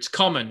whether it's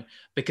common,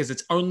 because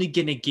it's only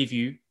going to give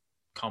you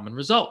common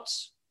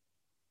results.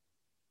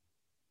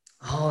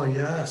 Oh,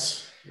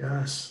 yes.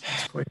 Yes.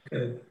 That's quite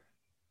good.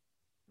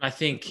 I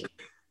think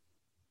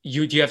do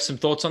you have some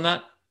thoughts on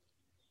that?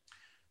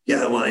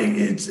 Yeah, well,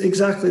 it's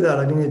exactly that.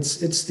 I mean,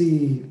 it's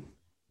the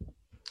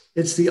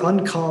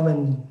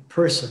uncommon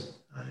person.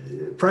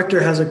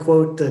 Prechter has a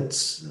quote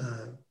that's,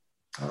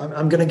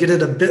 I'm going to get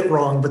it a bit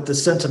wrong, but the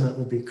sentiment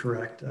will be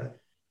correct. It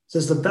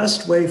says the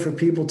best way for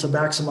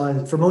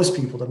most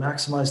people to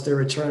maximize their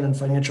return in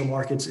financial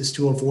markets is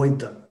to avoid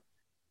them.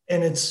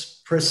 And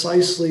it's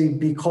precisely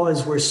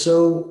because we're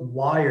so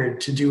wired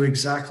to do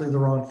exactly the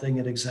wrong thing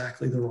at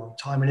exactly the wrong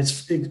time. And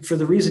it's for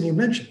the reason you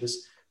mentioned.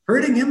 This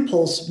herding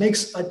impulse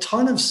makes a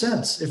ton of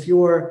sense if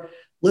you're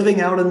living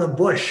out in the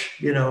bush,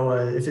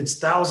 if it's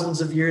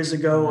thousands of years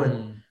ago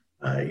and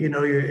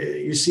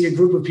you see a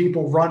group of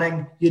people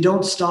running, you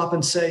don't stop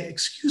and say,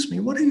 excuse me,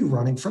 what are you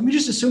running from? You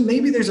just assume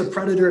maybe there's a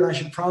predator and I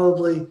should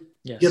probably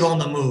get on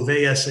the move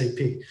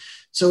ASAP.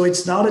 So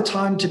it's not a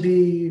time to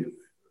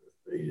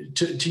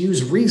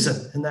use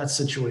reason in that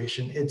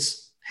situation.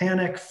 It's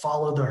panic,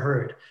 follow the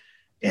herd.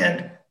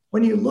 And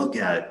when you look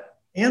at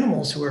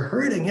animals who are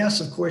herding,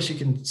 yes, of course, you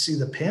can see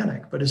the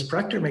panic. But as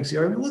Prechter makes the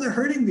argument, well, they're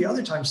herding the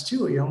other times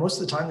too.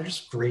 Most of the time they're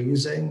just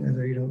grazing, or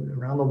they're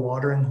around the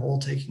watering hole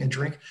taking a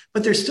drink.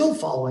 But they're still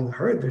following the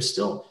herd. They're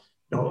still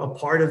a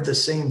part of the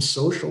same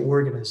social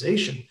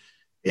organization.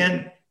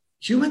 And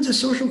humans as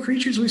social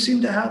creatures, we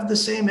seem to have the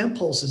same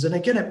impulses. And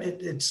again,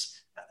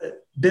 it's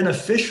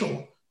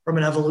beneficial from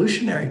an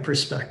evolutionary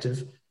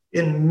perspective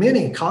in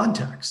many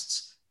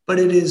contexts, but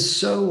it is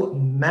so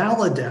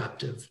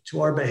maladaptive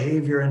to our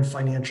behavior in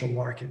financial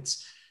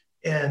markets.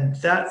 And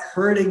that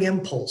herding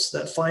impulse,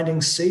 that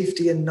finding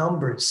safety in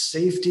numbers,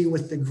 safety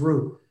with the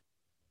group,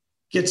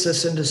 gets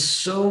us into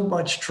so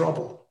much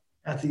trouble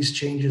at these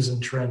changes in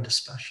trend,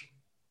 especially.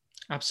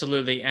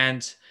 Absolutely.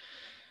 And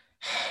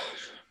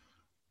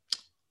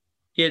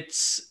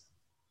it's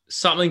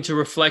something to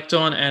reflect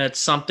on, and it's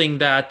something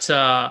that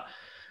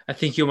I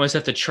think you almost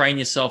have to train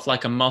yourself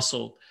like a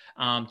muscle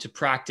to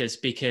practice,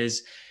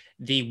 because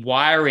the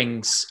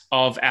wirings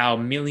of our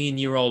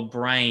million-year-old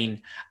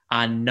brain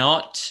are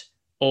not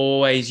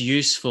always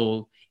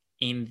useful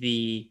in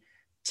the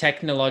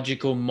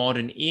technological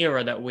modern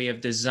era that we have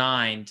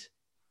designed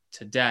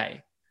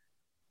today.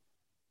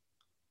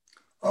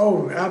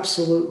 Oh,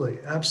 absolutely.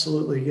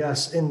 Absolutely.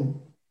 Yes.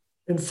 In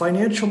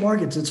financial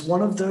markets, it's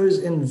one of those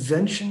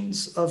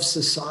inventions of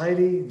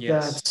society.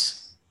 Yes.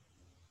 That's,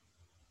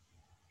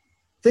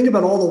 think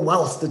about all the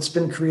wealth that's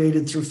been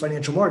created through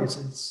financial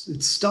markets.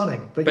 It's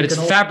stunning. But it's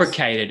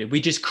fabricated.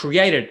 We just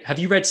created. Have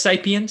you read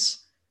 *Sapiens*?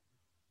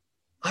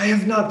 I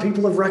have not.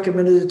 People have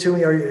recommended it to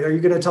me. Are you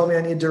going to tell me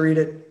I need to read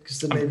it?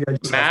 Because then maybe I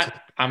just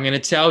Matt, I'm going to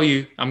tell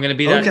you. I'm going to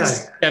be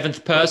that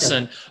seventh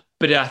person. Okay.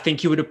 But I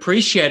think you would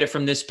appreciate it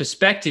from this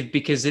perspective,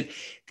 because it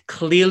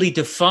clearly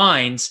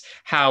defines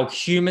how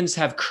humans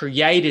have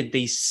created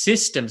these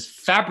systems,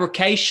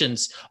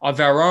 fabrications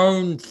of our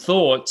own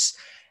thoughts,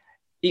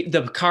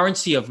 the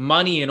currency of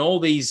money and all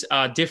these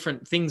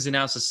different things in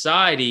our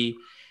society,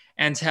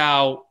 and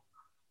how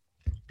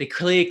the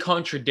clear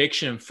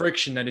contradiction and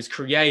friction that is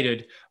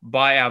created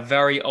by our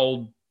very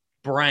old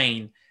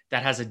brain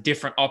that has a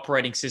different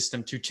operating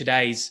system to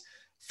today's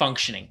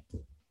functioning.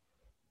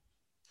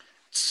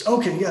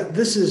 Okay, yeah,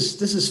 this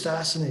is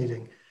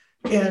fascinating.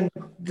 And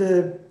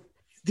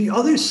the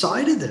other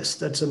side of this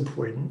that's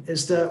important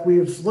is that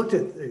we've looked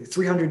at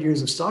 300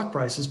 years of stock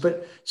prices,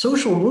 but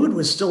social mood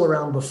was still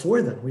around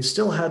before then. We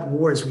still had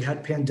wars, we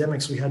had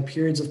pandemics, we had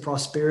periods of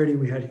prosperity,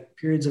 we had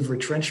periods of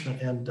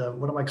retrenchment. And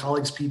one of my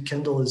colleagues, Pete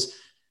Kindle, is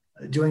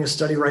doing a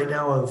study right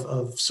now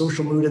of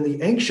social mood in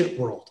the ancient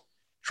world,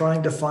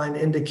 trying to find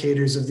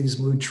indicators of these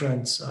mood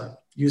trends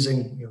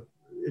using,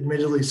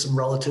 admittedly, some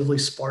relatively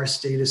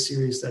sparse data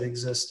series that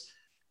exist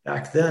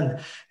back then.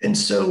 And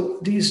so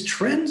these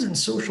trends in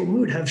social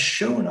mood have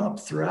shown up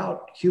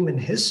throughout human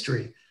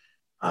history.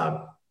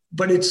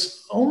 But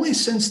it's only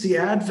since the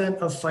advent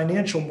of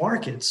financial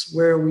markets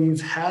where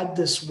we've had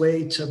this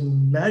way to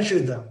measure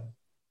them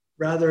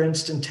rather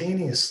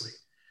instantaneously.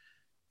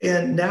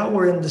 And now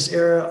we're in this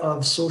era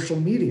of social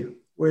media,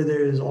 where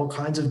there's all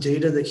kinds of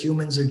data that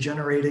humans are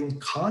generating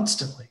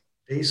constantly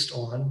based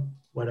on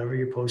whatever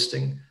you're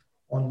posting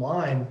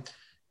online.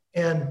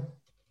 And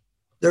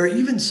there are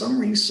even some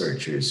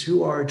researchers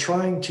who are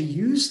trying to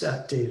use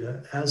that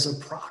data as a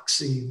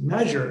proxy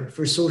measure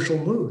for social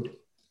mood,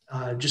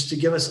 just to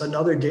give us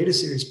another data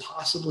series.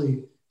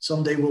 Possibly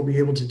someday we'll be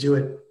able to do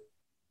it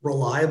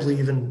reliably,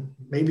 even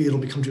maybe it'll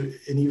become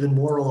an even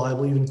more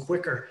reliable, even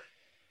quicker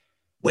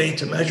way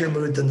to measure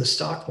mood than the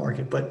stock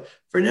market. But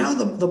for now,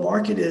 the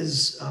market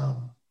is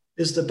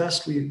the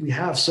best we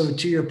have. So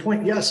to your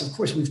point, yes, of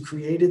course, we've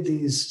created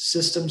these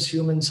systems.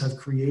 Humans have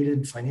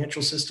created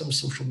financial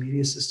systems, social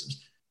media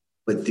systems.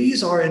 But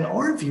these are, in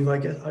our view, I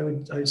guess I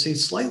would say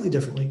slightly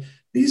differently,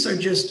 these are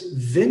just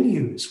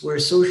venues where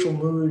social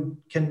mood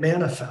can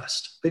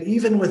manifest. But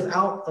even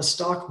without a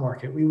stock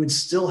market, we would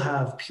still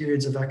have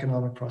periods of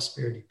economic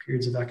prosperity,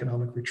 periods of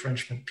economic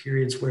retrenchment,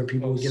 periods where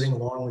people were getting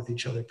along with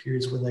each other,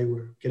 periods when they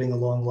were getting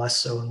along less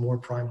so and more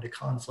prime to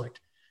conflict.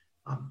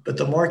 But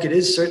the market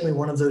is certainly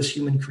one of those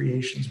human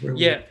creations where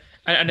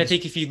and I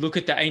think if you look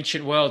at the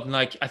ancient world, and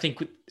I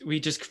think we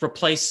just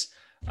replace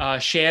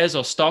shares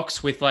or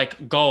stocks with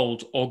like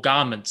gold or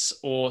garments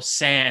or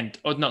sand,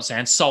 or not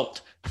sand,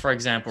 salt, for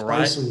example,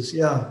 Spices, right?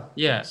 Yeah.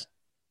 Yes.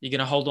 You're going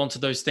to hold on to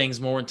those things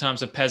more in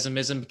terms of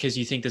pessimism because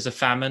you think there's a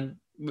famine.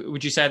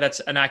 Would you say that's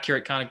an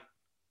accurate kind of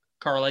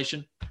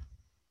correlation?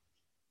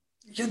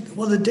 Yeah,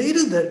 well, the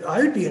data that I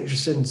would be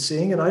interested in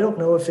seeing, and I don't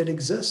know if it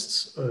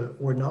exists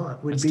or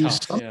not, would be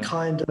some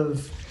kind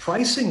of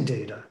pricing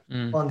data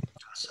on the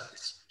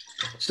assets.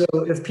 So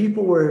if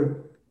people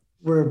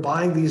were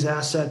buying these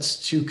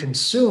assets to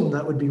consume,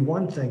 that would be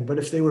one thing. But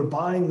if they were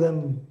buying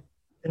them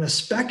in a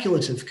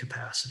speculative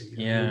capacity,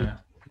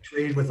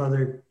 trade with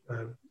other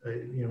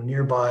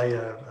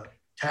nearby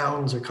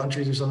towns or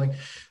countries or something,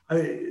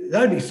 that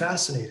would be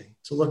fascinating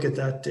to look at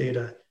that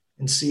data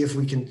and see if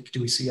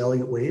do we see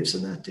Elliott waves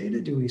in that data?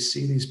 Do we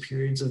see these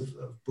periods of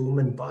boom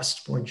and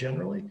bust more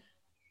generally?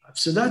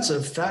 So that's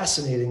a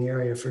fascinating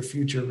area for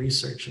future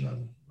research.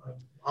 And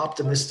I'm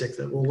optimistic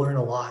that we'll learn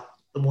a lot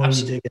the more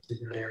we dig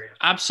into that area.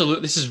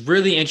 Absolutely. This is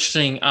really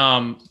interesting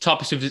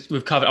topics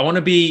we've covered.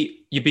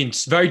 You've been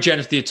very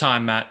generous with your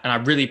time, Matt, and I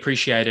really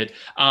appreciate it.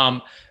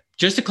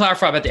 Just to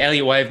clarify about the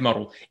Elliott wave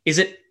model, we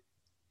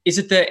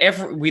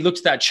looked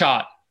at that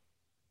chart.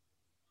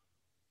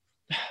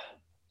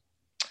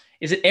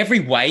 Is it every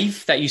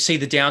wave that you see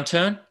the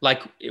downturn?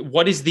 Like,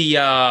 what is the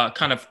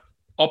kind of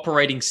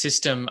operating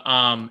system?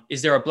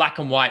 Is there a black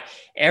and white?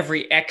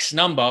 Every X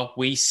number,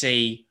 we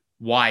see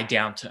Y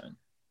downturn.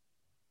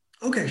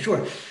 Okay,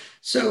 sure.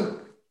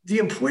 So the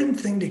important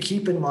thing to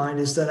keep in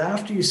mind is that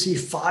after you see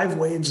 5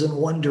 waves in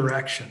one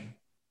direction,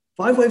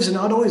 5 waves are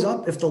not always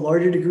up. If the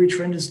larger degree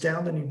trend is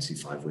down, then you'd see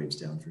 5 waves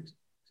down, for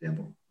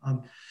example.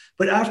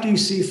 But after you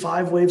see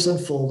 5 waves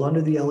unfold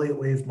under the Elliott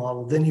wave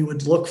model, then you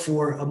would look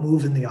for a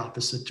move in the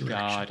opposite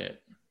direction. Got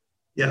it.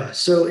 Yeah.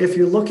 So if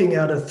you're looking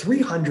at a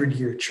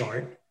 300-year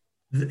chart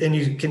and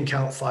you can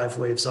count 5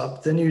 waves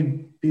up, then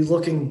you'd be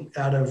looking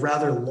at a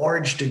rather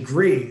large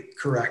degree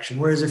correction.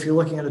 Whereas if you're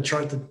looking at a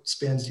chart that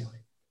spans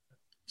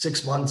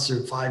 6 months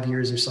or 5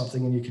 years or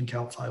something, and you can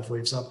count 5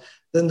 waves up,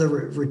 then the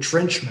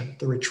retrenchment,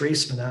 the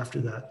retracement after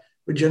that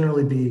would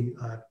generally be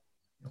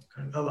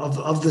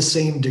of the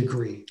same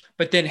degree.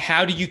 But then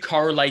how do you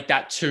correlate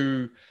that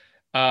to,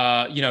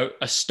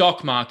 a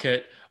stock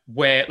market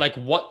where, like,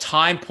 what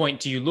time point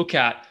do you look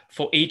at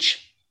for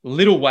each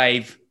little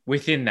wave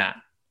within that?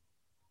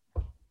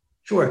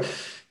 Sure.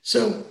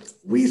 So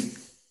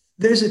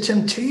there's a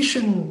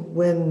temptation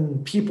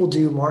when people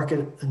do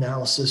market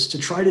analysis to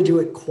try to do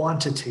it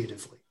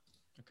quantitatively.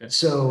 Okay.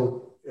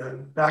 So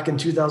back in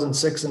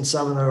 2006 and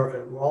 2007,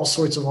 there were all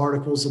sorts of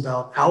articles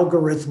about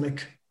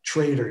algorithmic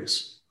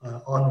traders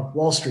on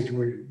Wall Street who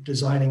were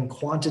designing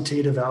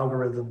quantitative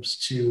algorithms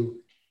to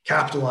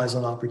capitalize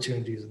on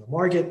opportunities in the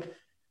market.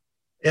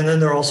 And then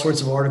there are all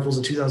sorts of articles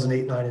in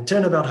 2008, 9, and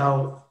 10 about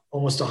how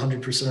almost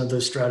 100% of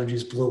those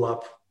strategies blew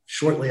up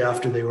shortly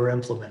after they were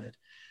implemented.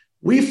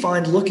 We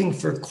find looking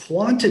for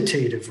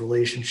quantitative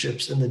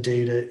relationships in the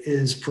data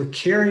is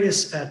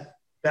precarious at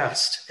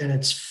best, and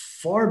it's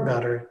far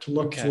better to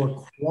look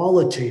for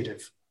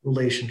qualitative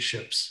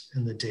relationships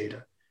in the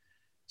data.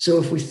 So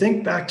if we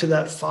think back to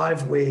that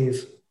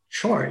 5-wave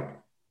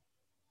chart,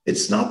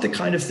 it's not the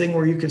kind of thing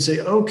where you can say,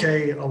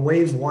 okay, a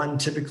wave 1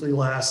 typically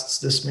lasts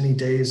this many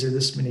days or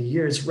this many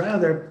years.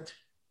 Rather,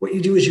 what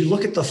you do is you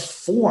look at the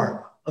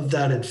form of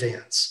that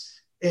advance,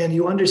 and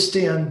you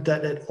understand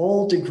that at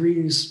all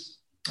degrees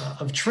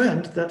of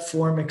trend, that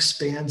form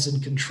expands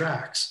and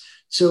contracts.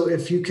 So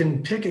if you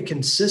can pick a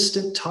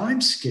consistent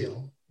time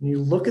scale, and you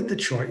look at the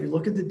chart, you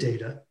look at the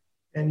data,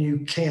 and you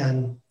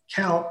can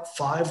count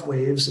 5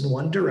 waves in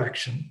one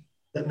direction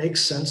that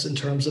makes sense in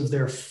terms of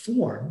their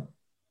form,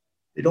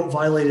 they don't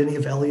violate any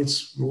of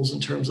Elliott's rules in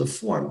terms of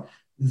form,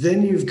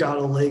 then you've got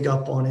a leg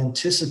up on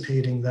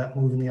anticipating that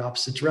move in the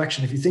opposite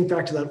direction. If you think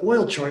back to that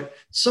oil chart,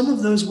 some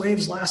of those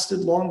waves lasted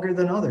longer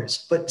than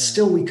others, but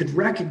still we could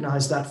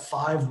recognize that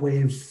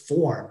 5-wave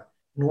form.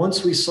 And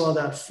once we saw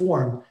that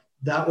form,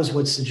 that was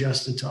what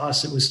suggested to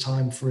us it was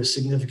time for a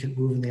significant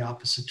move in the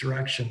opposite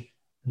direction.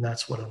 And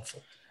that's what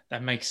unfolded.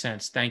 That makes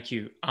sense. Thank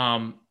you.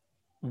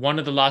 One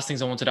of the last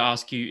things I wanted to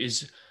ask you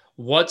is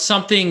what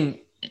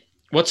surprised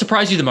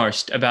you the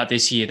most about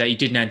this year that you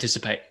didn't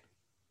anticipate?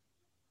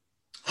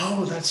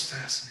 Oh, that's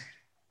fascinating.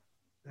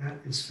 That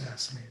is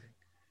fascinating.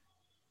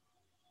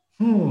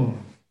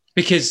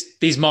 Because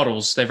these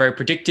models, they're very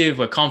predictive,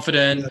 we're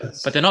confident,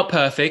 but they're not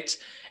perfect.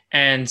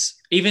 And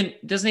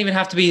it doesn't even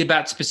have to be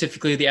about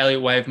specifically the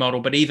Elliott wave model,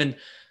 but even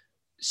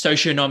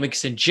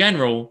socioeconomics in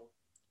general.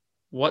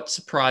 What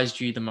surprised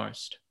you the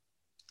most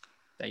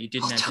that you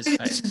didn't anticipate?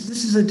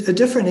 This is a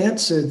different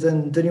answer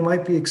than you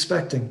might be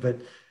expecting. But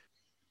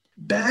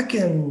back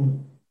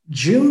in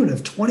June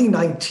of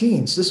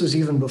 2019, so this was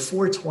even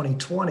before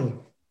 2020,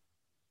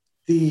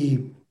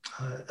 the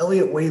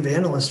Elliott wave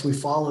analysts we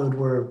followed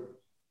were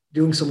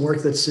doing some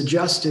work that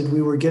suggested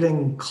we were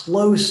getting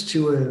close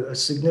to a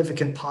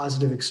significant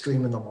positive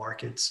extreme in the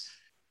markets.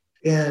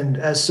 And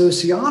as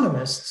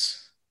socioeconomists,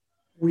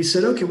 we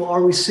said, okay, well,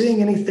 are we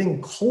seeing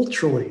anything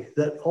culturally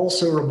that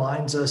also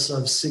reminds us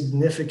of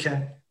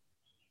significant,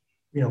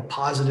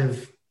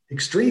 positive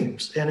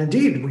extremes? And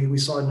indeed, we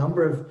saw a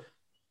number of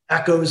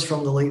echoes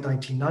from the late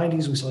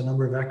 1990s. We saw a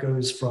number of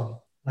echoes from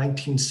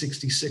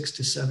 1966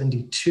 to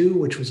 72,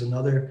 which was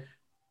another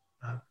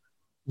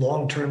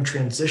long-term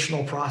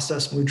transitional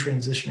process, mood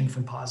transitioning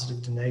from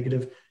positive to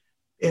negative.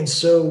 And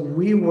so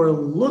we were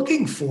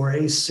looking for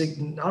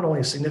not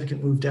only a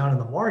significant move down in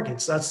the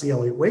markets, that's the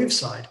Elliott wave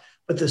side,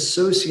 but the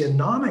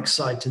socioeconomic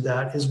side to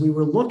that is we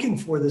were looking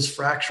for this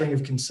fracturing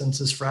of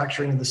consensus,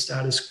 fracturing of the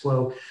status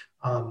quo,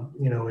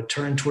 a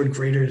turn toward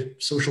greater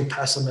social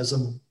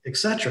pessimism, et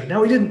cetera.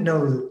 Now, we didn't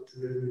know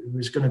it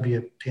was going to be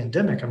a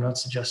pandemic. I'm not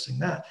suggesting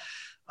that.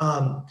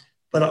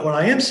 But what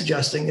I am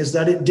suggesting is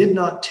that it did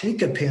not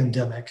take a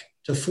pandemic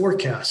to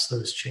forecast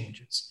those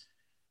changes.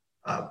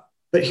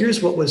 But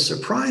here's what was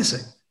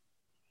surprising.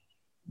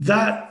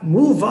 That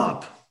move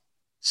up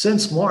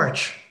since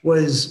March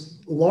was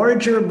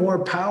larger, more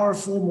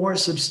powerful, more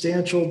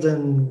substantial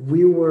than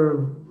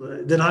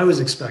I was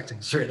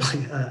expecting,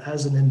 certainly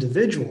as an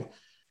individual.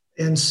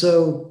 And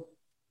so,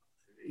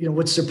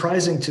 what's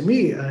surprising to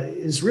me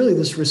is really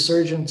this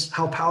resurgence,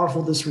 how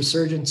powerful this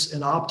resurgence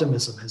in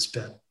optimism has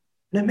been.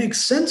 And it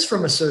makes sense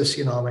from a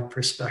socioeconomic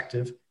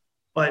perspective,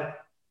 but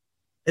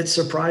it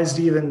surprised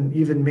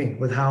even me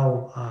with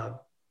how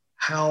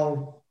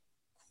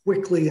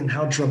quickly and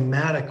how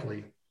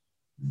dramatically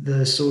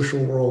the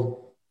social world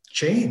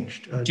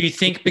changed. Do you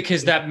think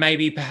because that may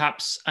be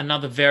perhaps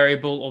another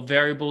variable or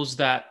variables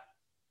that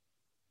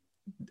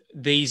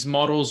these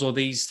models or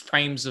these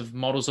frames of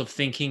models of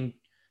thinking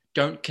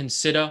don't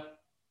consider?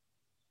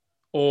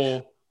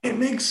 Or it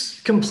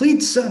makes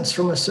complete sense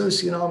from a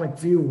socioeconomic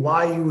view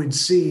why you would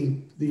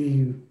see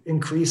the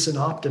increase in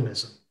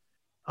optimism.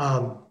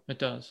 It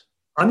does.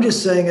 I'm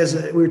just saying, as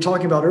we were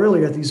talking about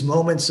earlier, at these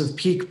moments of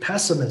peak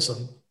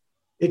pessimism,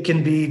 it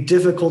can be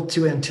difficult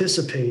to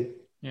anticipate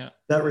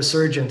that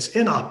resurgence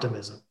in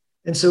optimism.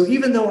 And so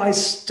even though I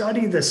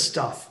study this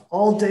stuff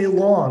all day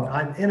long,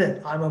 I'm in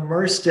it, I'm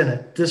immersed in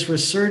it, this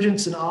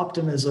resurgence in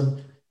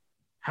optimism,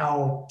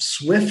 how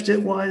swift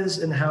it was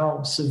and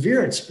how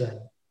severe it's been,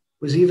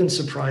 was even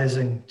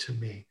surprising to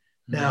me.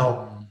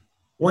 Now,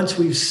 once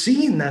we've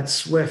seen that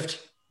swift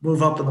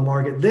move up in the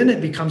market, then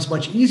it becomes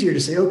much easier to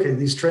say, okay,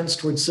 these trends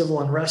towards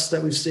civil unrest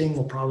that we've seen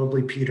will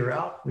probably peter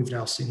out. We've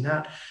now seen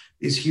that.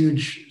 These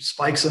huge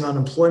spikes in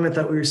unemployment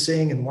that we were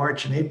seeing in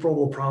March and April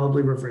will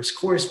probably reverse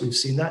course. We've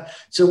seen that.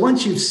 So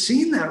once you've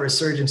seen that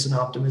resurgence in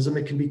optimism,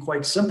 it can be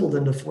quite simple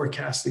then to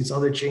forecast these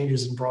other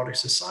changes in broader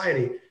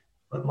society.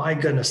 But my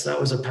goodness, that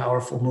was a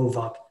powerful move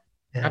up.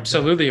 And,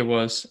 absolutely it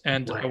was.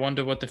 And I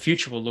wonder what the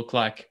future will look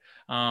like.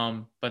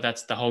 But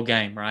that's the whole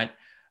game, right?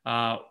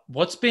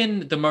 What's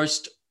been the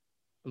most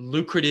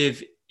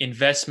lucrative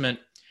investment?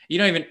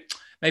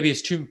 Maybe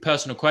it's too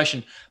personal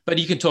question, but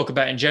you can talk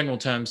about in general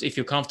terms if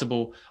you're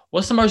comfortable.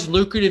 What's the most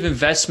lucrative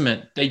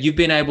investment that you've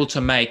been able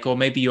to make, or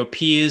maybe your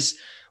peers,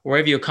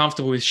 wherever you're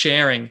comfortable with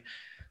sharing,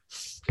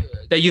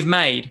 that you've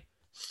made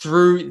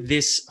through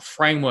this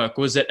framework?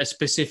 Was it a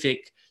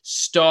specific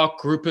stock,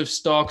 group of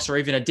stocks, or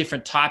even a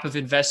different type of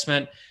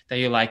investment that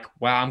you're like,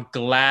 wow, I'm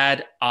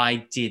glad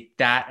I did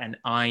that and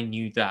I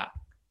knew that?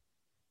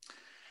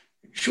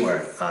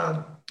 Sure.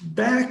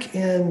 Back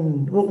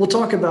in, we'll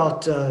talk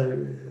about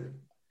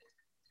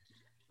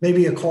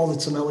maybe a call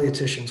that some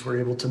Elliotticians were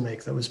able to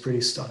make that was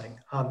pretty stunning.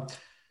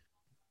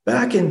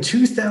 Back in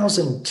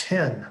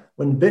 2010,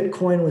 when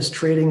Bitcoin was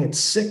trading at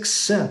 6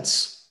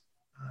 cents,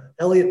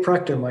 Elliot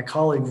Prechter, my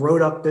colleague,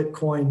 wrote up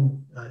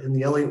Bitcoin in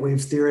the Elliott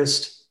Wave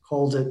Theorist,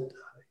 called it,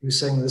 he was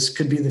saying this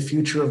could be the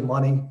future of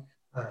money.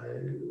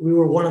 We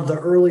were one of the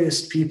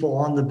earliest people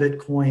on the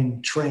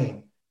Bitcoin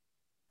train.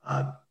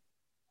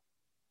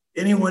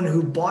 Anyone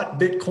who bought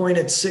Bitcoin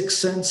at 6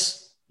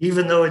 cents,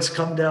 even though it's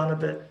come down a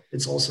bit,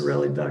 it's also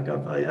rallied back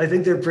up. I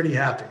think they're pretty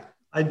happy.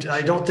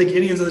 I don't think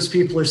any of those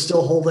people are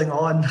still holding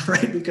on,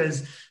 right?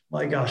 Because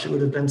my gosh, it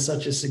would have been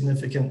such a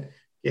significant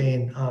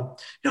gain.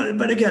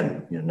 But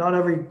again, not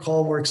every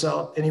call works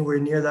out anywhere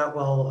near that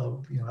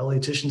well.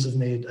 Elliotticians have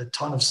made a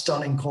ton of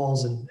stunning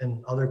calls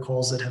and other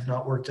calls that have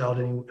not worked out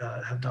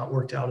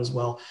as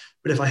well.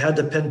 But if I had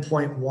to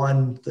pinpoint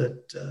one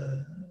that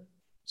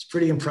was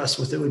pretty impressed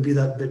with, it would be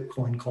that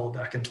Bitcoin call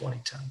back in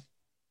 2010.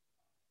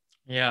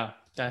 Yeah,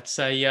 that's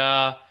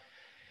a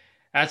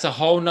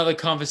whole nother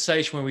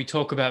conversation when we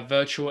talk about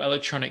virtual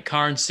electronic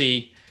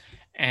currency,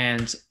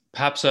 and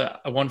perhaps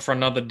a one for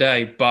another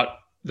day. But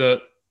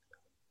the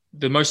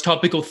most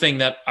topical thing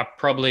that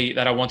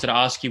I wanted to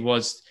ask you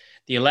was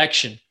the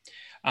election.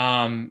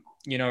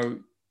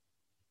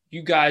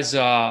 You guys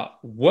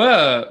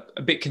were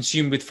a bit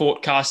consumed with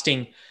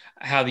forecasting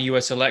how the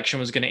US election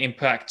was going to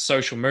impact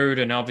social mood,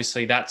 and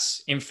obviously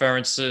that's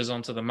inferences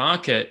onto the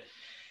market.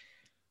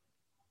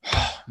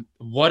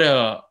 What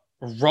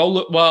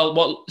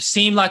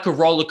seemed like a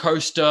roller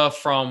coaster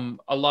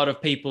from a lot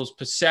of people's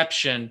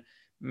perception,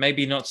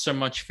 maybe not so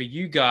much for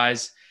you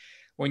guys.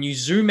 When you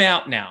zoom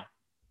out now,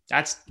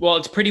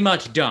 it's pretty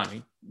much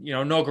done.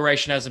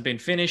 Inauguration hasn't been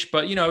finished,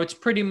 but it's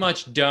pretty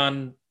much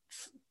done,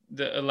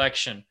 the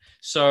election.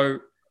 So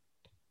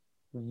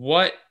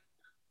what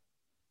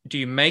do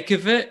you make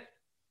of it?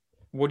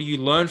 What do you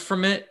learn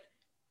from it?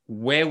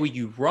 Where were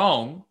you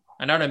wrong?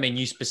 And I don't mean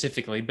you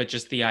specifically, but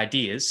just the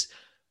ideas.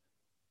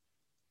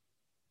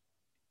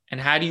 And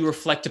how do you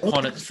reflect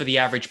upon it for the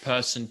average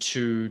person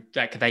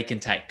that they can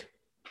take?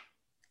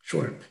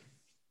 Sure.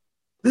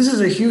 This is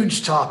a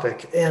huge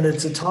topic, and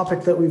it's a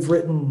topic that we've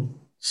written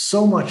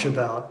so much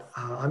about.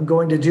 I'm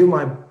going to do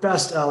my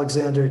best,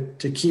 Alexander,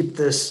 to keep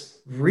this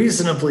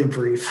reasonably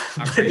brief.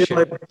 But if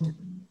I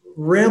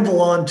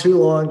ramble on too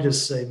long,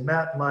 just say,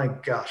 Matt, my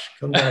gosh,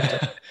 come back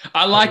to it.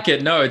 I like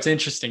it. No, it's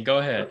interesting. Go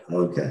ahead.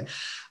 Okay.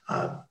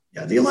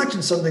 The election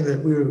is something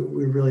that we're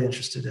really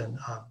interested in.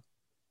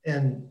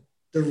 And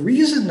the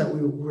reason that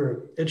we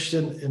were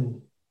interested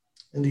in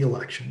the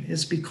election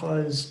is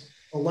because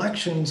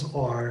elections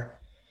are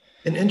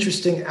an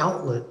interesting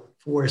outlet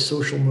for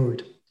social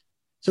mood.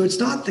 So it's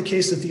not the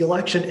case that the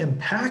election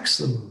impacts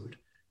the mood,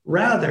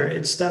 Rather,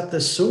 it's that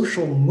the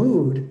social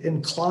mood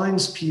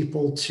inclines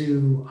people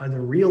to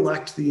either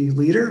reelect the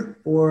leader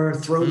or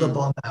throw the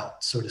bum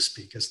out, so to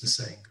speak, as the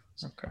saying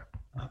goes. Okay.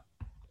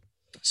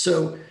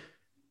 So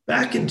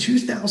back in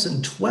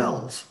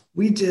 2012,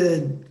 we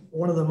did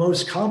one of the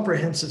most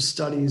comprehensive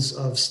studies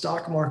of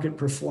stock market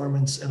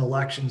performance in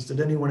elections that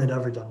anyone had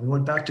ever done. We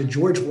went back to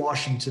George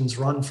Washington's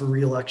run for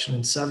reelection in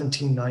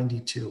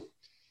 1792.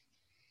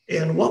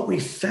 And what we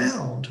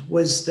found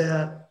was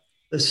that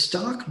the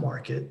stock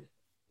market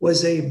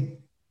was a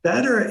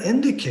better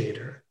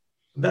indicator,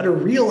 a better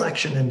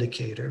reelection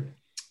indicator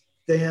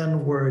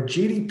than were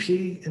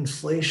GDP,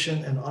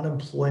 inflation, and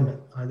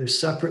unemployment, either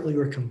separately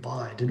or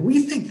combined. And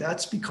we think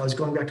that's because,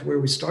 going back to where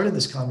we started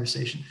this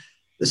conversation,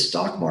 the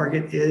stock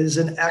market is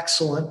an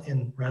excellent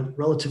and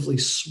relatively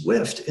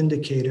swift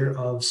indicator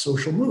of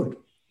social mood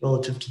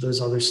relative to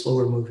those other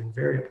slower moving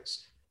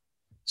variables.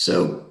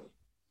 So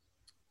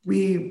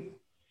we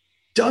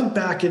dug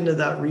back into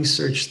that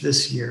research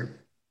this year.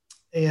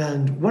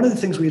 And one of the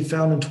things we had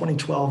found in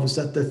 2012 was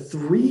that the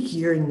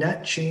 3-year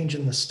net change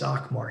in the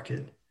stock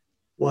market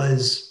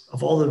was,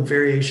 of all the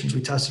variations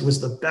we tested,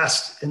 was the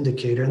best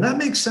indicator. And that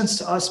makes sense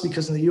to us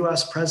because in the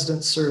US,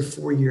 presidents serve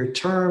 4-year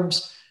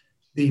terms.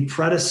 The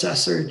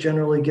predecessor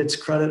generally gets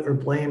credit or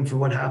blame for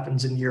what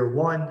happens in year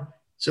 1.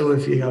 So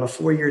if you got a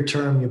 4-year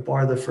term, you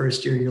bar the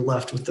first year, you're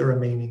left with the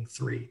remaining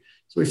 3.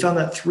 So we found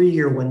that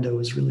 3-year window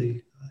is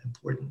really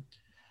important.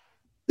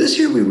 This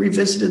year, we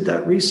revisited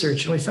that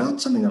research and we found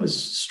something that was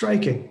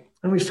striking.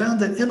 And we found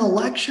that in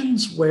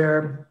elections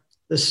where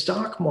the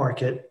stock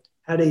market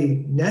had a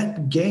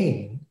net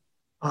gain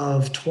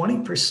of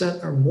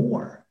 20% or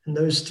more in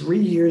those 3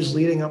 years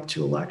leading up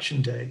to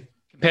election day.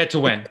 Compared to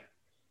when?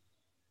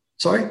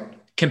 Sorry?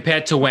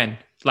 Compared to when?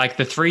 Like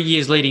the 3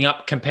 years leading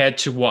up compared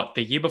to what?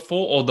 The year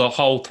before or the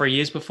whole 3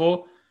 years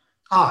before?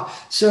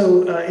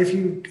 So if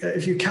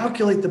you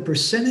calculate the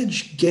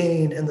percentage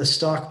gain in the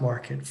stock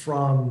market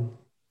from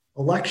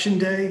election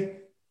day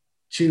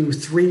to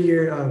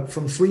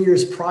from 3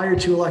 years prior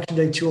to election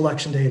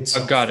day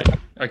itself. I got it.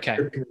 Okay.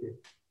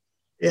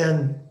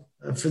 And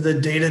for the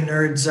data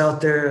nerds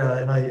out there,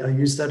 and I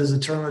use that as a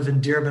term of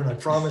endearment, I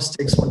promise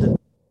takes one to.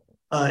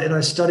 In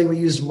our study, we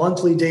used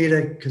monthly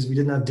data because we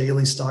didn't have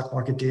daily stock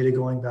market data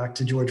going back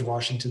to George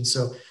Washington.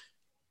 So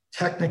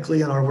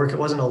technically in our work, it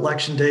wasn't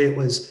election day, it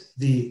was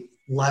the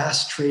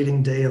last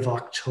trading day of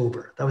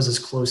October. That was as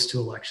close to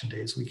election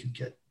day as we could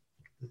get,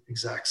 the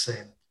exact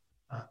same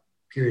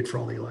period for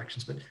all the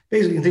elections. But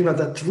basically, you can think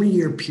about that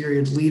 3-year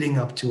period leading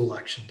up to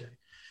election day.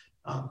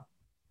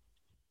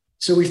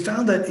 So we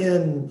found that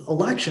in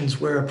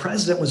elections where a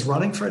president was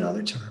running for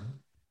another term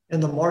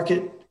and the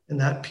market in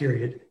that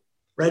period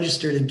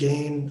registered a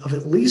gain of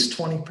at least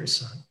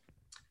 20%,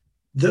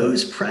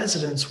 those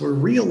presidents were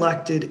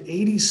reelected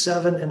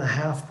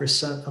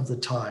 87.5% of the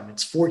time.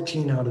 It's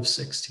 14 out of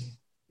 16,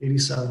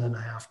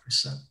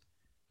 87.5%.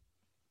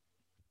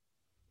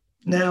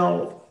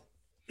 Now,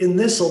 in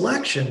this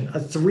election, a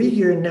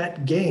 3-year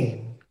net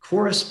gain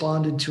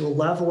corresponded to a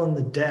level in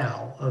the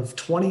Dow of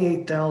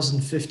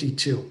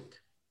 28,052.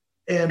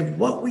 And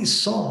what we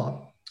saw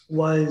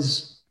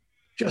was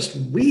just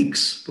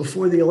weeks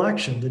before the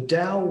election, the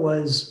Dow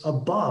was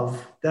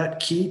above that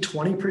key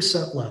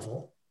 20%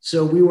 level.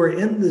 So we were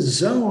in the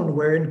zone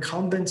where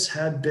incumbents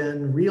had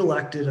been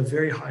reelected a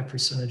very high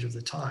percentage of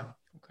the time.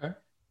 Okay.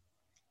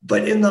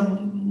 But in the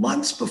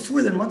months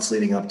before, the months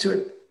leading up to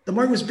it, the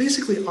market was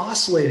basically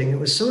oscillating. It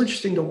was so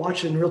interesting to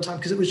watch it in real time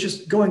because it was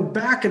just going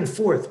back and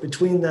forth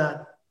between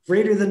that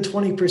greater than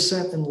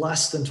 20% and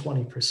less than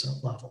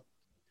 20% level.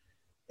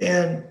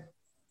 And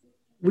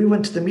we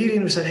went to the meeting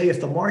and we said, hey,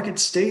 if the market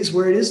stays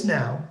where it is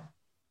now,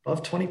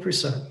 above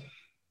 20%,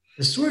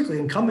 historically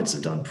incumbents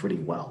have done pretty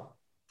well.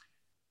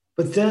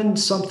 But then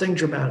something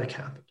dramatic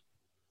happened.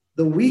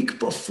 The week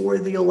before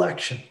the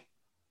election,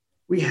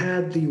 we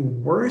had the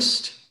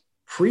worst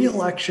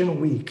pre-election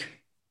week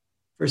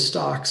for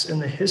stocks in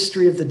the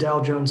history of the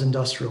Dow Jones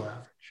Industrial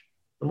Average.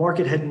 The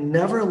market had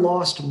never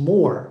lost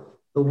more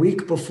the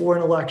week before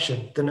an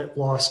election than it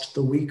lost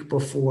the week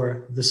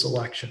before this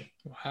election.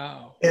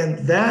 Wow. And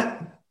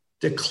that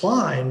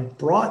decline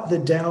brought the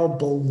Dow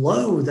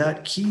below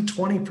that key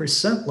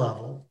 20%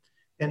 level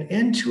and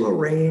into a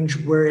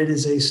range where it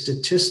is a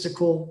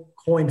statistical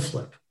coin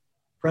flip.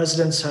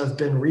 Presidents have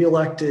been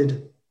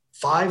reelected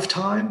 5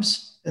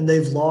 times and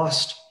they've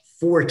lost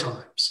 4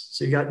 times.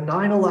 So you got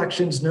 9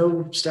 elections.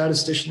 No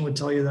statistician would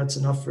tell you that's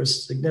enough for a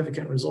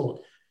significant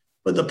result.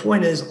 But the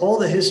point is, all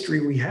the history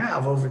we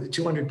have over the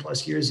 200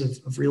 plus years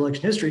of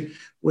reelection history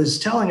was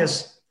telling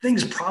us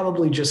things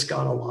probably just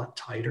got a lot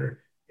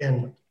tighter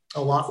and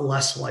a lot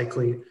less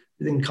likely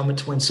for the incumbent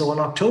to win. So on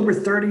October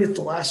 30th,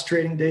 the last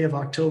trading day of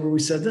October, we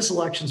said this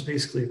election is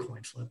basically a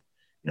coin flip.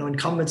 You know,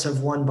 incumbents have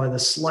won by the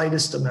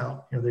slightest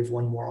amount. You know, they've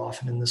won more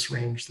often in this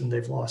range than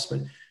they've lost,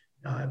 but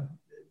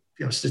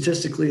you know,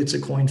 statistically, it's a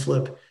coin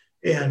flip.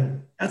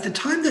 And at the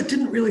time, that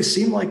didn't really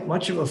seem like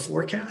much of a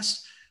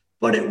forecast,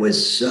 but it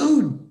was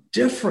so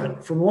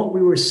different from what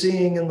we were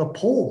seeing in the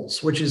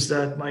polls, which is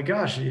that, my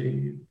gosh,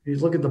 you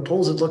look at the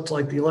polls, it looked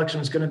like the election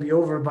was going to be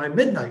over by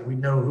midnight. We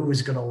know who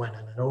was going to win in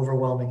an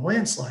overwhelming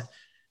landslide.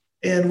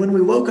 And when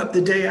we woke up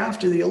the day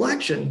after the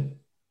election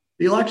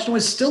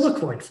was still a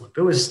coin flip.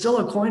 It was still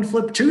a coin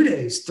flip 2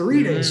 days,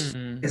 3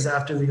 days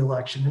after the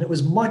election. And it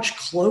was much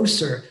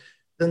closer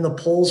than the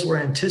polls were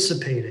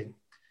anticipating.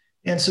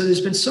 And so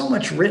there's been so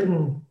much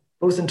written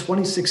both in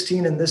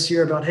 2016 and this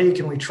year about, hey,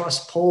 can we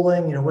trust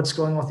polling? You know, what's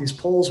going on with these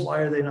polls? Why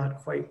are they not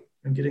quite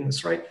getting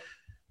this right?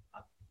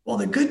 Well,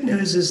 the good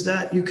news is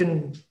that you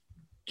can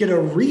get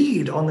a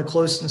read on the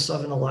closeness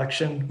of an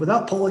election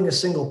without polling a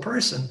single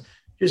person,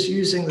 just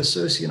using the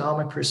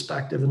socioeconomic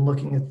perspective and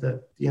looking at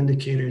the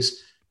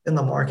indicators in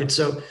the market.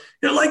 So,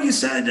 you know, like you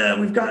said,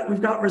 we've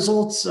got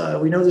results.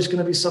 We know there's going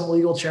to be some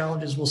legal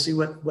challenges. We'll see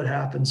what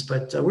happens,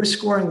 but we're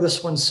scoring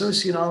this one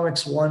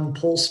Socionomics 1,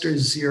 Pollsters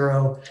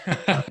 0,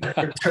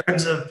 in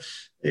terms of,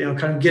 you know,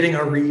 kind of getting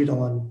a read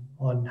on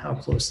how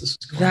close this is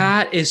going.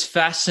 That is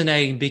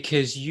fascinating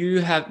because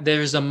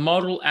there is a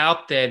model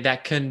out there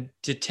that can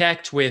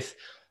detect with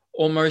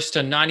almost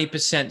a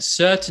 90%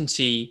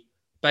 certainty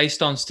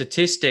based on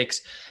statistics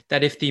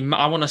that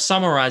I want to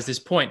summarize this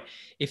point,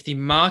 if the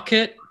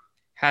market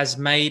has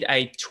made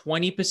a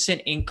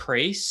 20%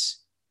 increase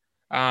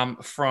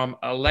from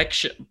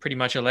pretty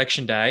much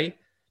election day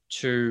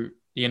to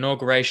the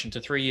inauguration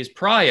to 3 years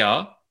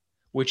prior,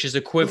 which is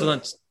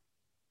equivalent.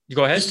 You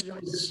go ahead.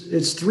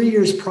 It's 3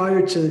 years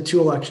prior to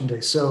election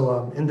day.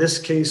 So in this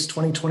case,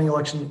 2020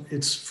 election,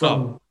 it's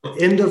from the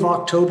end of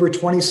October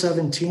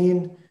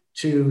 2017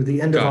 to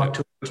the end of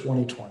October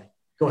 2020.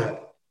 Go ahead.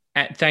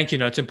 And thank you.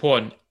 No, it's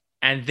important.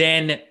 And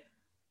then,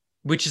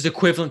 which is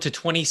equivalent to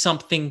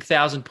 20-something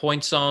thousand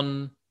points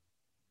on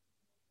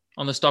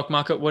the stock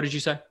market. What did you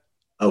say?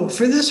 Oh,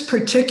 for this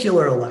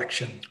particular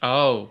election.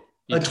 Oh,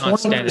 a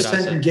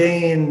 20%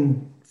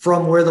 gain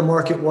from where the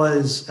market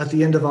was at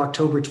the end of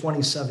October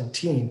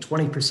 2017,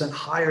 20%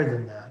 higher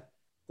than that,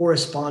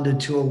 corresponded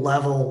to a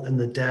level in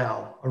the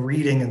Dow, a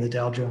reading in the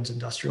Dow Jones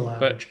Industrial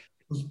Average,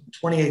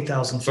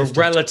 28,000. But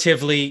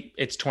relatively,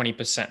 it's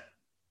 20%.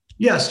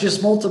 Yes,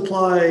 just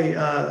multiply,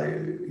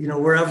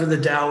 wherever the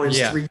Dow is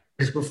 3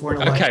 years before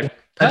an election. Okay,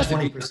 at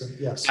 20%.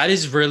 Yes, that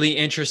is really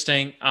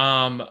interesting.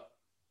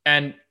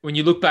 And when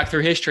you look back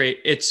through history,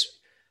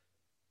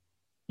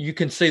 you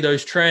can see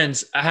those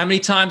trends. How many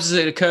times has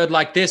it occurred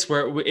like this,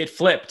 where it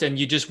flipped and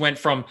you just went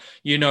from,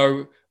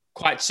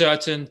 quite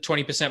certain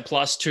 20%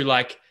 plus to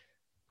like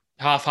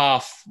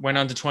half, went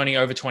under 20,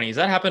 over 20? Does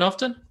that happen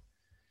often?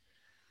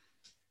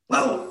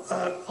 Well,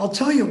 I'll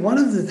tell you, one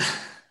of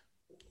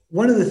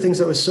the things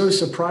that was so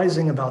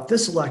surprising about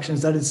this election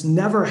is that it's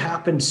never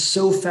happened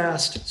so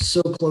fast,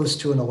 so close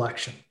to an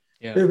election.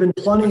 Yeah. There have been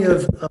plenty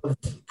of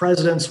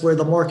presidents where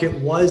the market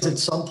was at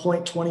some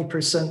point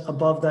 20%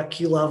 above that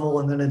key level,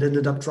 and then it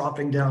ended up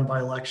dropping down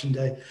by election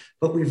day.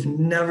 But we've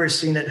never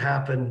seen it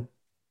happen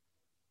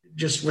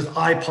just with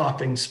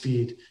eye-popping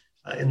speed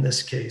in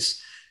this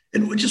case.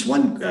 And just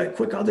one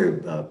quick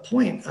other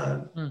point.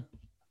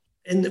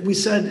 And we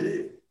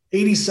said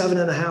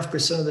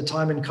 87.5% of the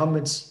time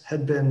incumbents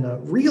had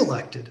been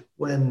reelected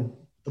when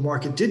the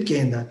market did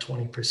gain that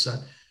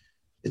 20%.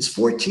 It's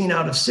 14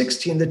 out of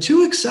 16. The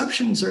two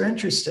exceptions are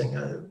interesting.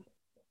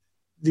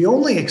 The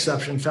only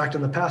exception, in fact,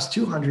 in the past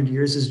 200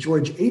 years is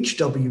George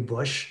H.W.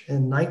 Bush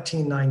in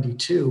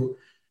 1992.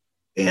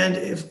 And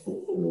if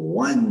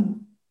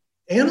one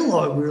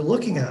analog we were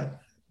looking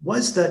at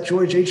was that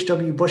George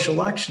H.W. Bush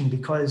election,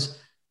 because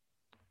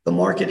the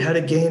market had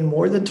a gain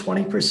more than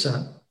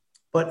 20%,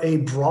 but a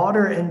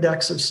broader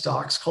index of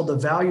stocks called the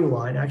value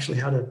line actually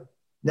had a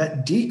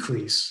net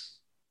decrease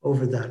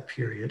over that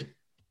period.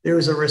 There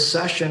was a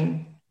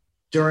recession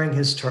during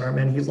his term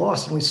and he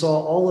lost. And we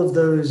saw all of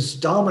those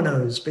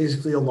dominoes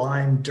basically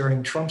aligned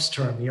during Trump's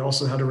term. He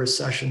also had a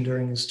recession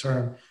during his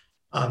term.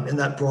 In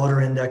that broader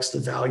index, the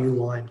value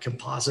line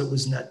composite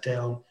was net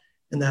down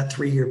in that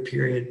 3-year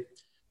period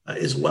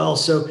as well.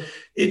 So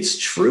it's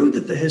true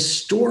that the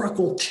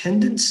historical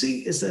tendency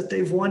is that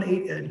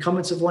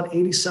incumbents have won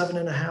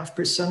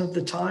 87.5% of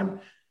the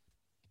time,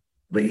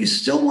 but you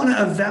still want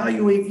to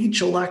evaluate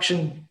each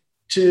election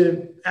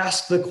to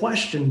ask the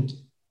question,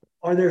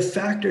 are there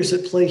factors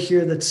at play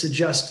here that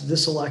suggest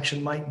this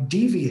election might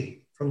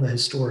deviate from the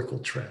historical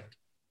trend?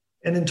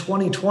 And in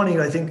 2020,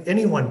 I think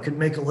anyone could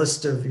make a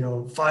list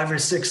of 5 or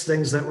 6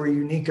 things that were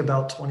unique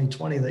about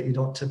 2020 that you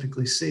don't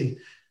typically see.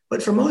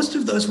 But for most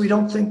of those, we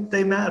don't think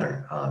they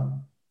matter.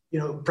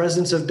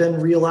 Presidents have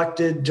been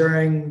reelected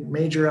during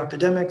major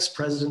epidemics.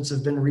 Presidents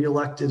have been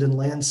reelected in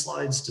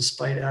landslides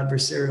despite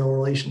adversarial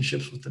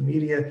relationships with the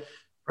media.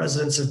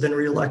 Presidents have been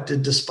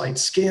reelected despite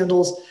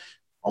scandals.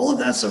 All of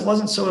that stuff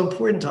wasn't so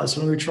important to us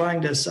when we were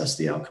trying to assess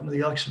the outcome of the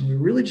election. We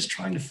were really just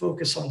trying to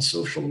focus on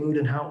social mood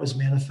and how it was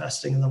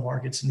manifesting in the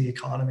markets and the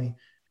economy.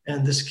 And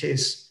in this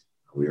case,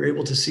 we were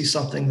able to see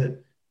something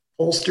that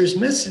pollsters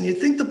miss. And you'd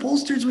think the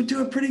pollsters would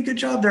do a pretty good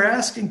job. They're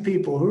asking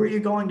people, who are you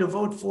going to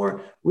vote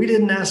for? We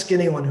didn't ask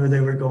anyone who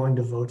they were going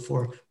to vote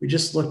for. We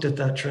just looked at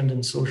that trend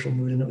in social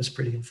mood and it was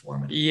pretty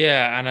informative.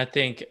 Yeah. And I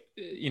think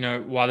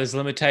while there's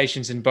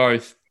limitations in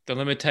both, the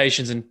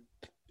limitations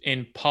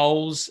in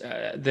polls,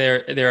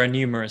 there are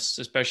numerous,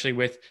 especially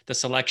with the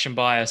selection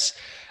bias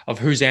of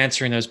who's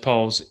answering those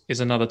polls is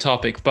another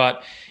topic.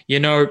 But,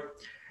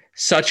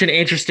 such an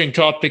interesting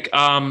topic.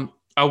 I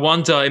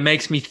wonder, it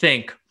makes me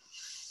think,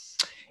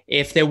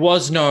 if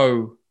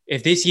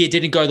this year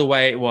didn't go the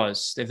way it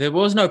was, if there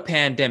was no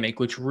pandemic,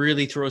 which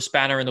really threw a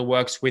spanner in the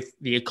works with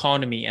the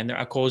economy and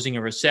are causing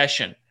a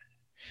recession,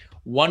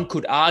 one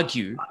could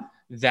argue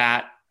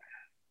that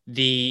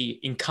the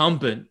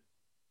incumbent,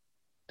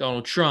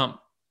 Donald Trump,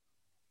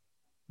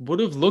 would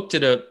have looked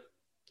at a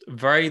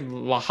very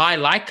high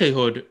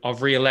likelihood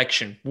of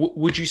re-election.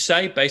 Would you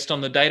say, based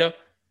on the data?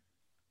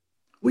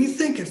 We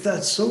think if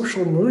that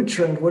social mood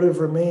trend would have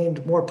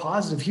remained more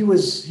positive, he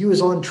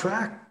was on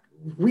track.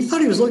 We thought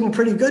he was looking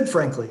pretty good,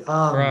 frankly.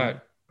 Right.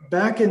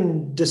 Back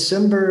in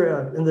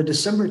December, in the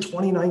December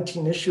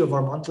 2019 issue of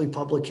our monthly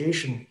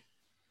publication,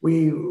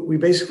 we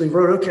basically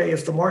wrote, okay,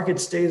 if the market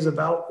stays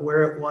about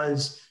where it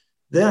was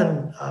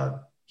then,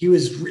 he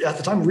was at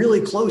the time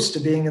really close to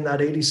being in that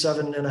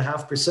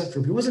 87.5%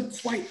 group. He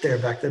wasn't quite there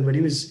back then, but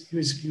he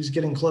was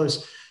getting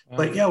close. Wow.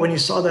 But yeah, when you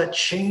saw that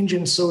change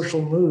in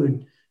social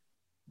mood,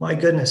 my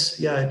goodness,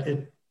 yeah,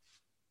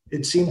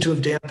 it seemed to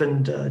have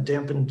dampened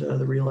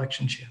the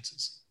re-election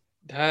chances.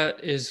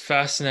 That is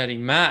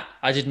fascinating, Matt.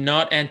 I did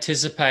not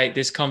anticipate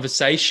this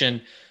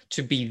conversation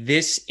to be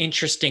this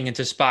interesting and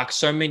to spark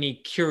so many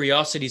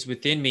curiosities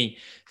within me.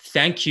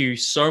 Thank you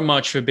so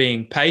much for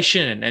being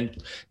patient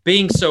and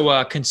being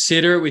so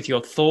considerate with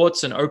your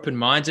thoughts and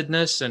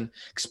open-mindedness and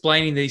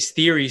explaining these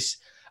theories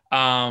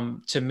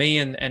to me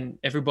and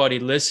everybody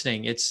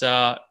listening. It's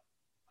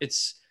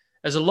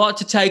there's a lot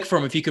to take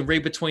from if you can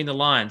read between the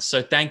lines.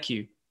 So thank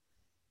you.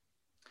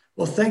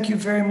 Well, thank you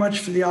very much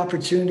for the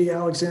opportunity,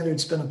 Alexander.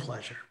 It's been a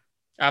pleasure.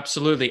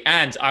 Absolutely.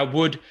 And I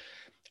would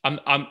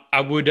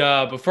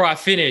before I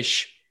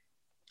finish,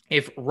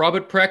 if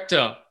Robert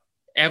Prechter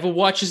ever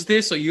watches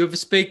this or you ever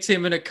speak to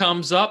him and it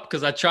comes up,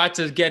 because I tried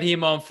to get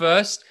him on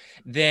first,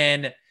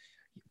 then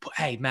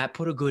hey, Matt,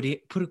 put a good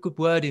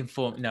word in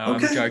for me. No,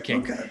 okay, I'm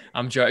joking. Okay.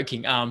 I'm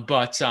joking.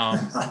 But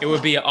it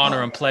would be an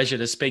honor and pleasure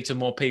to speak to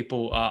more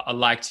people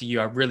alike to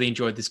you. I really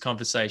enjoyed this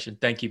conversation.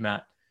 Thank you,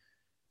 Matt.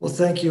 Well,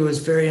 thank you. It was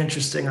very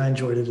interesting. I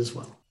enjoyed it as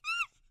well.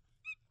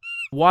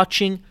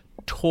 Watching,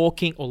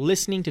 talking, or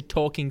listening to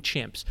talking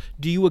chimps.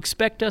 Do you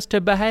expect us to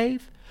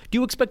behave? Do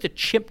you expect a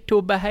chimp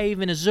to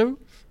behave in a zoo?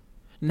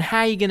 And how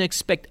are you going to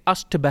expect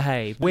us to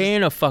behave? We're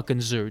in a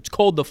fucking zoo. It's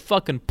called the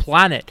fucking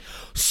planet.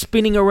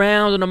 Spinning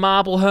around on a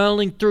marble,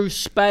 hurling through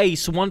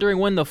space, wondering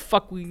when the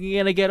fuck we're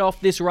going to get off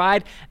this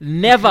ride.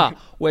 Never.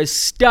 We're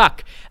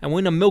stuck. And we're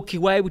in a Milky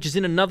Way, which is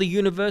in another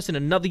universe, and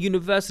another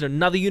universe, and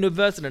another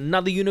universe, and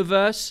another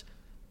universe.